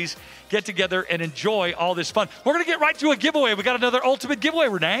families get together and enjoy all this fun. We're going to get right to a giveaway. We got another ultimate giveaway,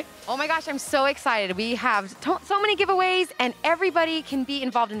 Renee. Oh, my gosh, I'm so excited. We have so many giveaways, and everybody can be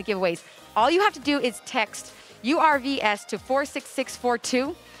involved in the giveaways. All you have to do is text URVS to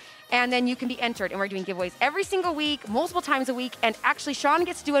 46642. And then you can be entered. And we're doing giveaways every single week, multiple times a week. And actually, Sean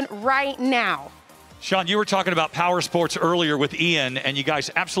gets to do it right now. Sean, you were talking about power sports earlier with Ian, and you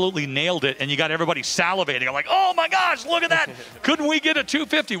guys absolutely nailed it, and you got everybody salivating. I'm like, oh, my gosh, look at that. Couldn't we get a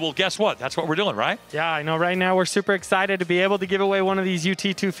 250? Well, guess what? That's what we're doing, right? Yeah, I know right now we're super excited to be able to give away one of these UT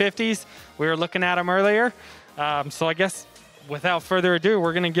 250s. We were looking at them earlier. So I guess without further ado,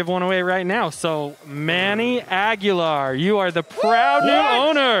 we're going to give one away right now. So, Manny Aguilar, you are the proud new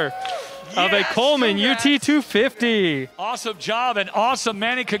owner of a Coleman UT 250. Awesome job and awesome,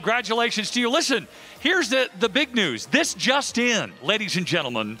 Manny. Congratulations to you. Listen, here's the big news. This just in, ladies and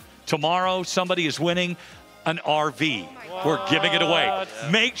gentlemen, tomorrow somebody is winning an RV. We're giving it away.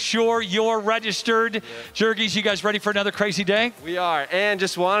 Make sure you're registered. Jergies, you guys ready for another crazy day? We are. And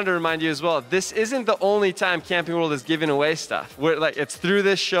just wanted to remind you as well, this isn't the only time Camping World is giving away stuff. It's through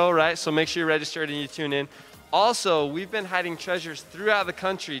this show, right? So make sure you're registered and you tune in. Also, we've been hiding treasures throughout the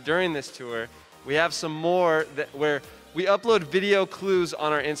country during this tour. We have some more where we upload video clues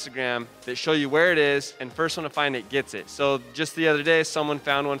on our Instagram that show you where it is, and first one to find it gets it. So just the other day, someone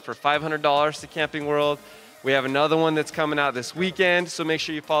found one for $500 to Camping World. We have another one that's coming out this weekend, so make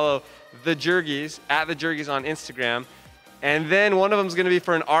sure you follow the Jergies, @the_Jergies on Instagram. And then one of them is going to be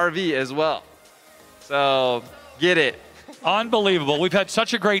for an RV as well. So get it. Unbelievable. We've had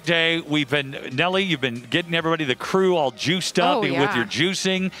such a great day. Nelly, you've been getting everybody, the crew, all juiced up with your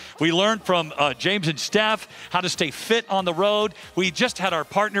juicing. We learned from James and Steph how to stay fit on the road. We just had our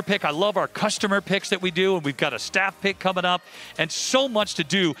partner pick. I love our customer picks that we do, and we've got a staff pick coming up, and so much to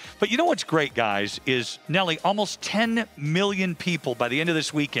do. But you know what's great, guys, is, Nelly, almost 10 million people by the end of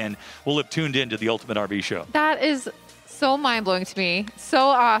this weekend will have tuned in to the Ultimate RV Show. That is so mind-blowing to me. So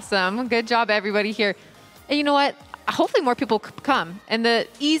awesome. Good job, everybody here. And you know what? Hopefully more people come. And the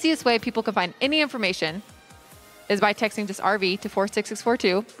easiest way people can find any information is by texting just RV to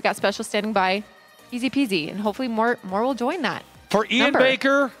 46642. We got special standing by, easy peasy. And hopefully more will join that. For Ian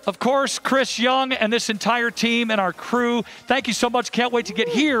Baker, of course, Chris Young, and this entire team and our crew, thank you so much. Can't wait to get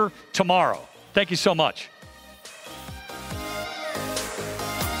here tomorrow. Thank you so much.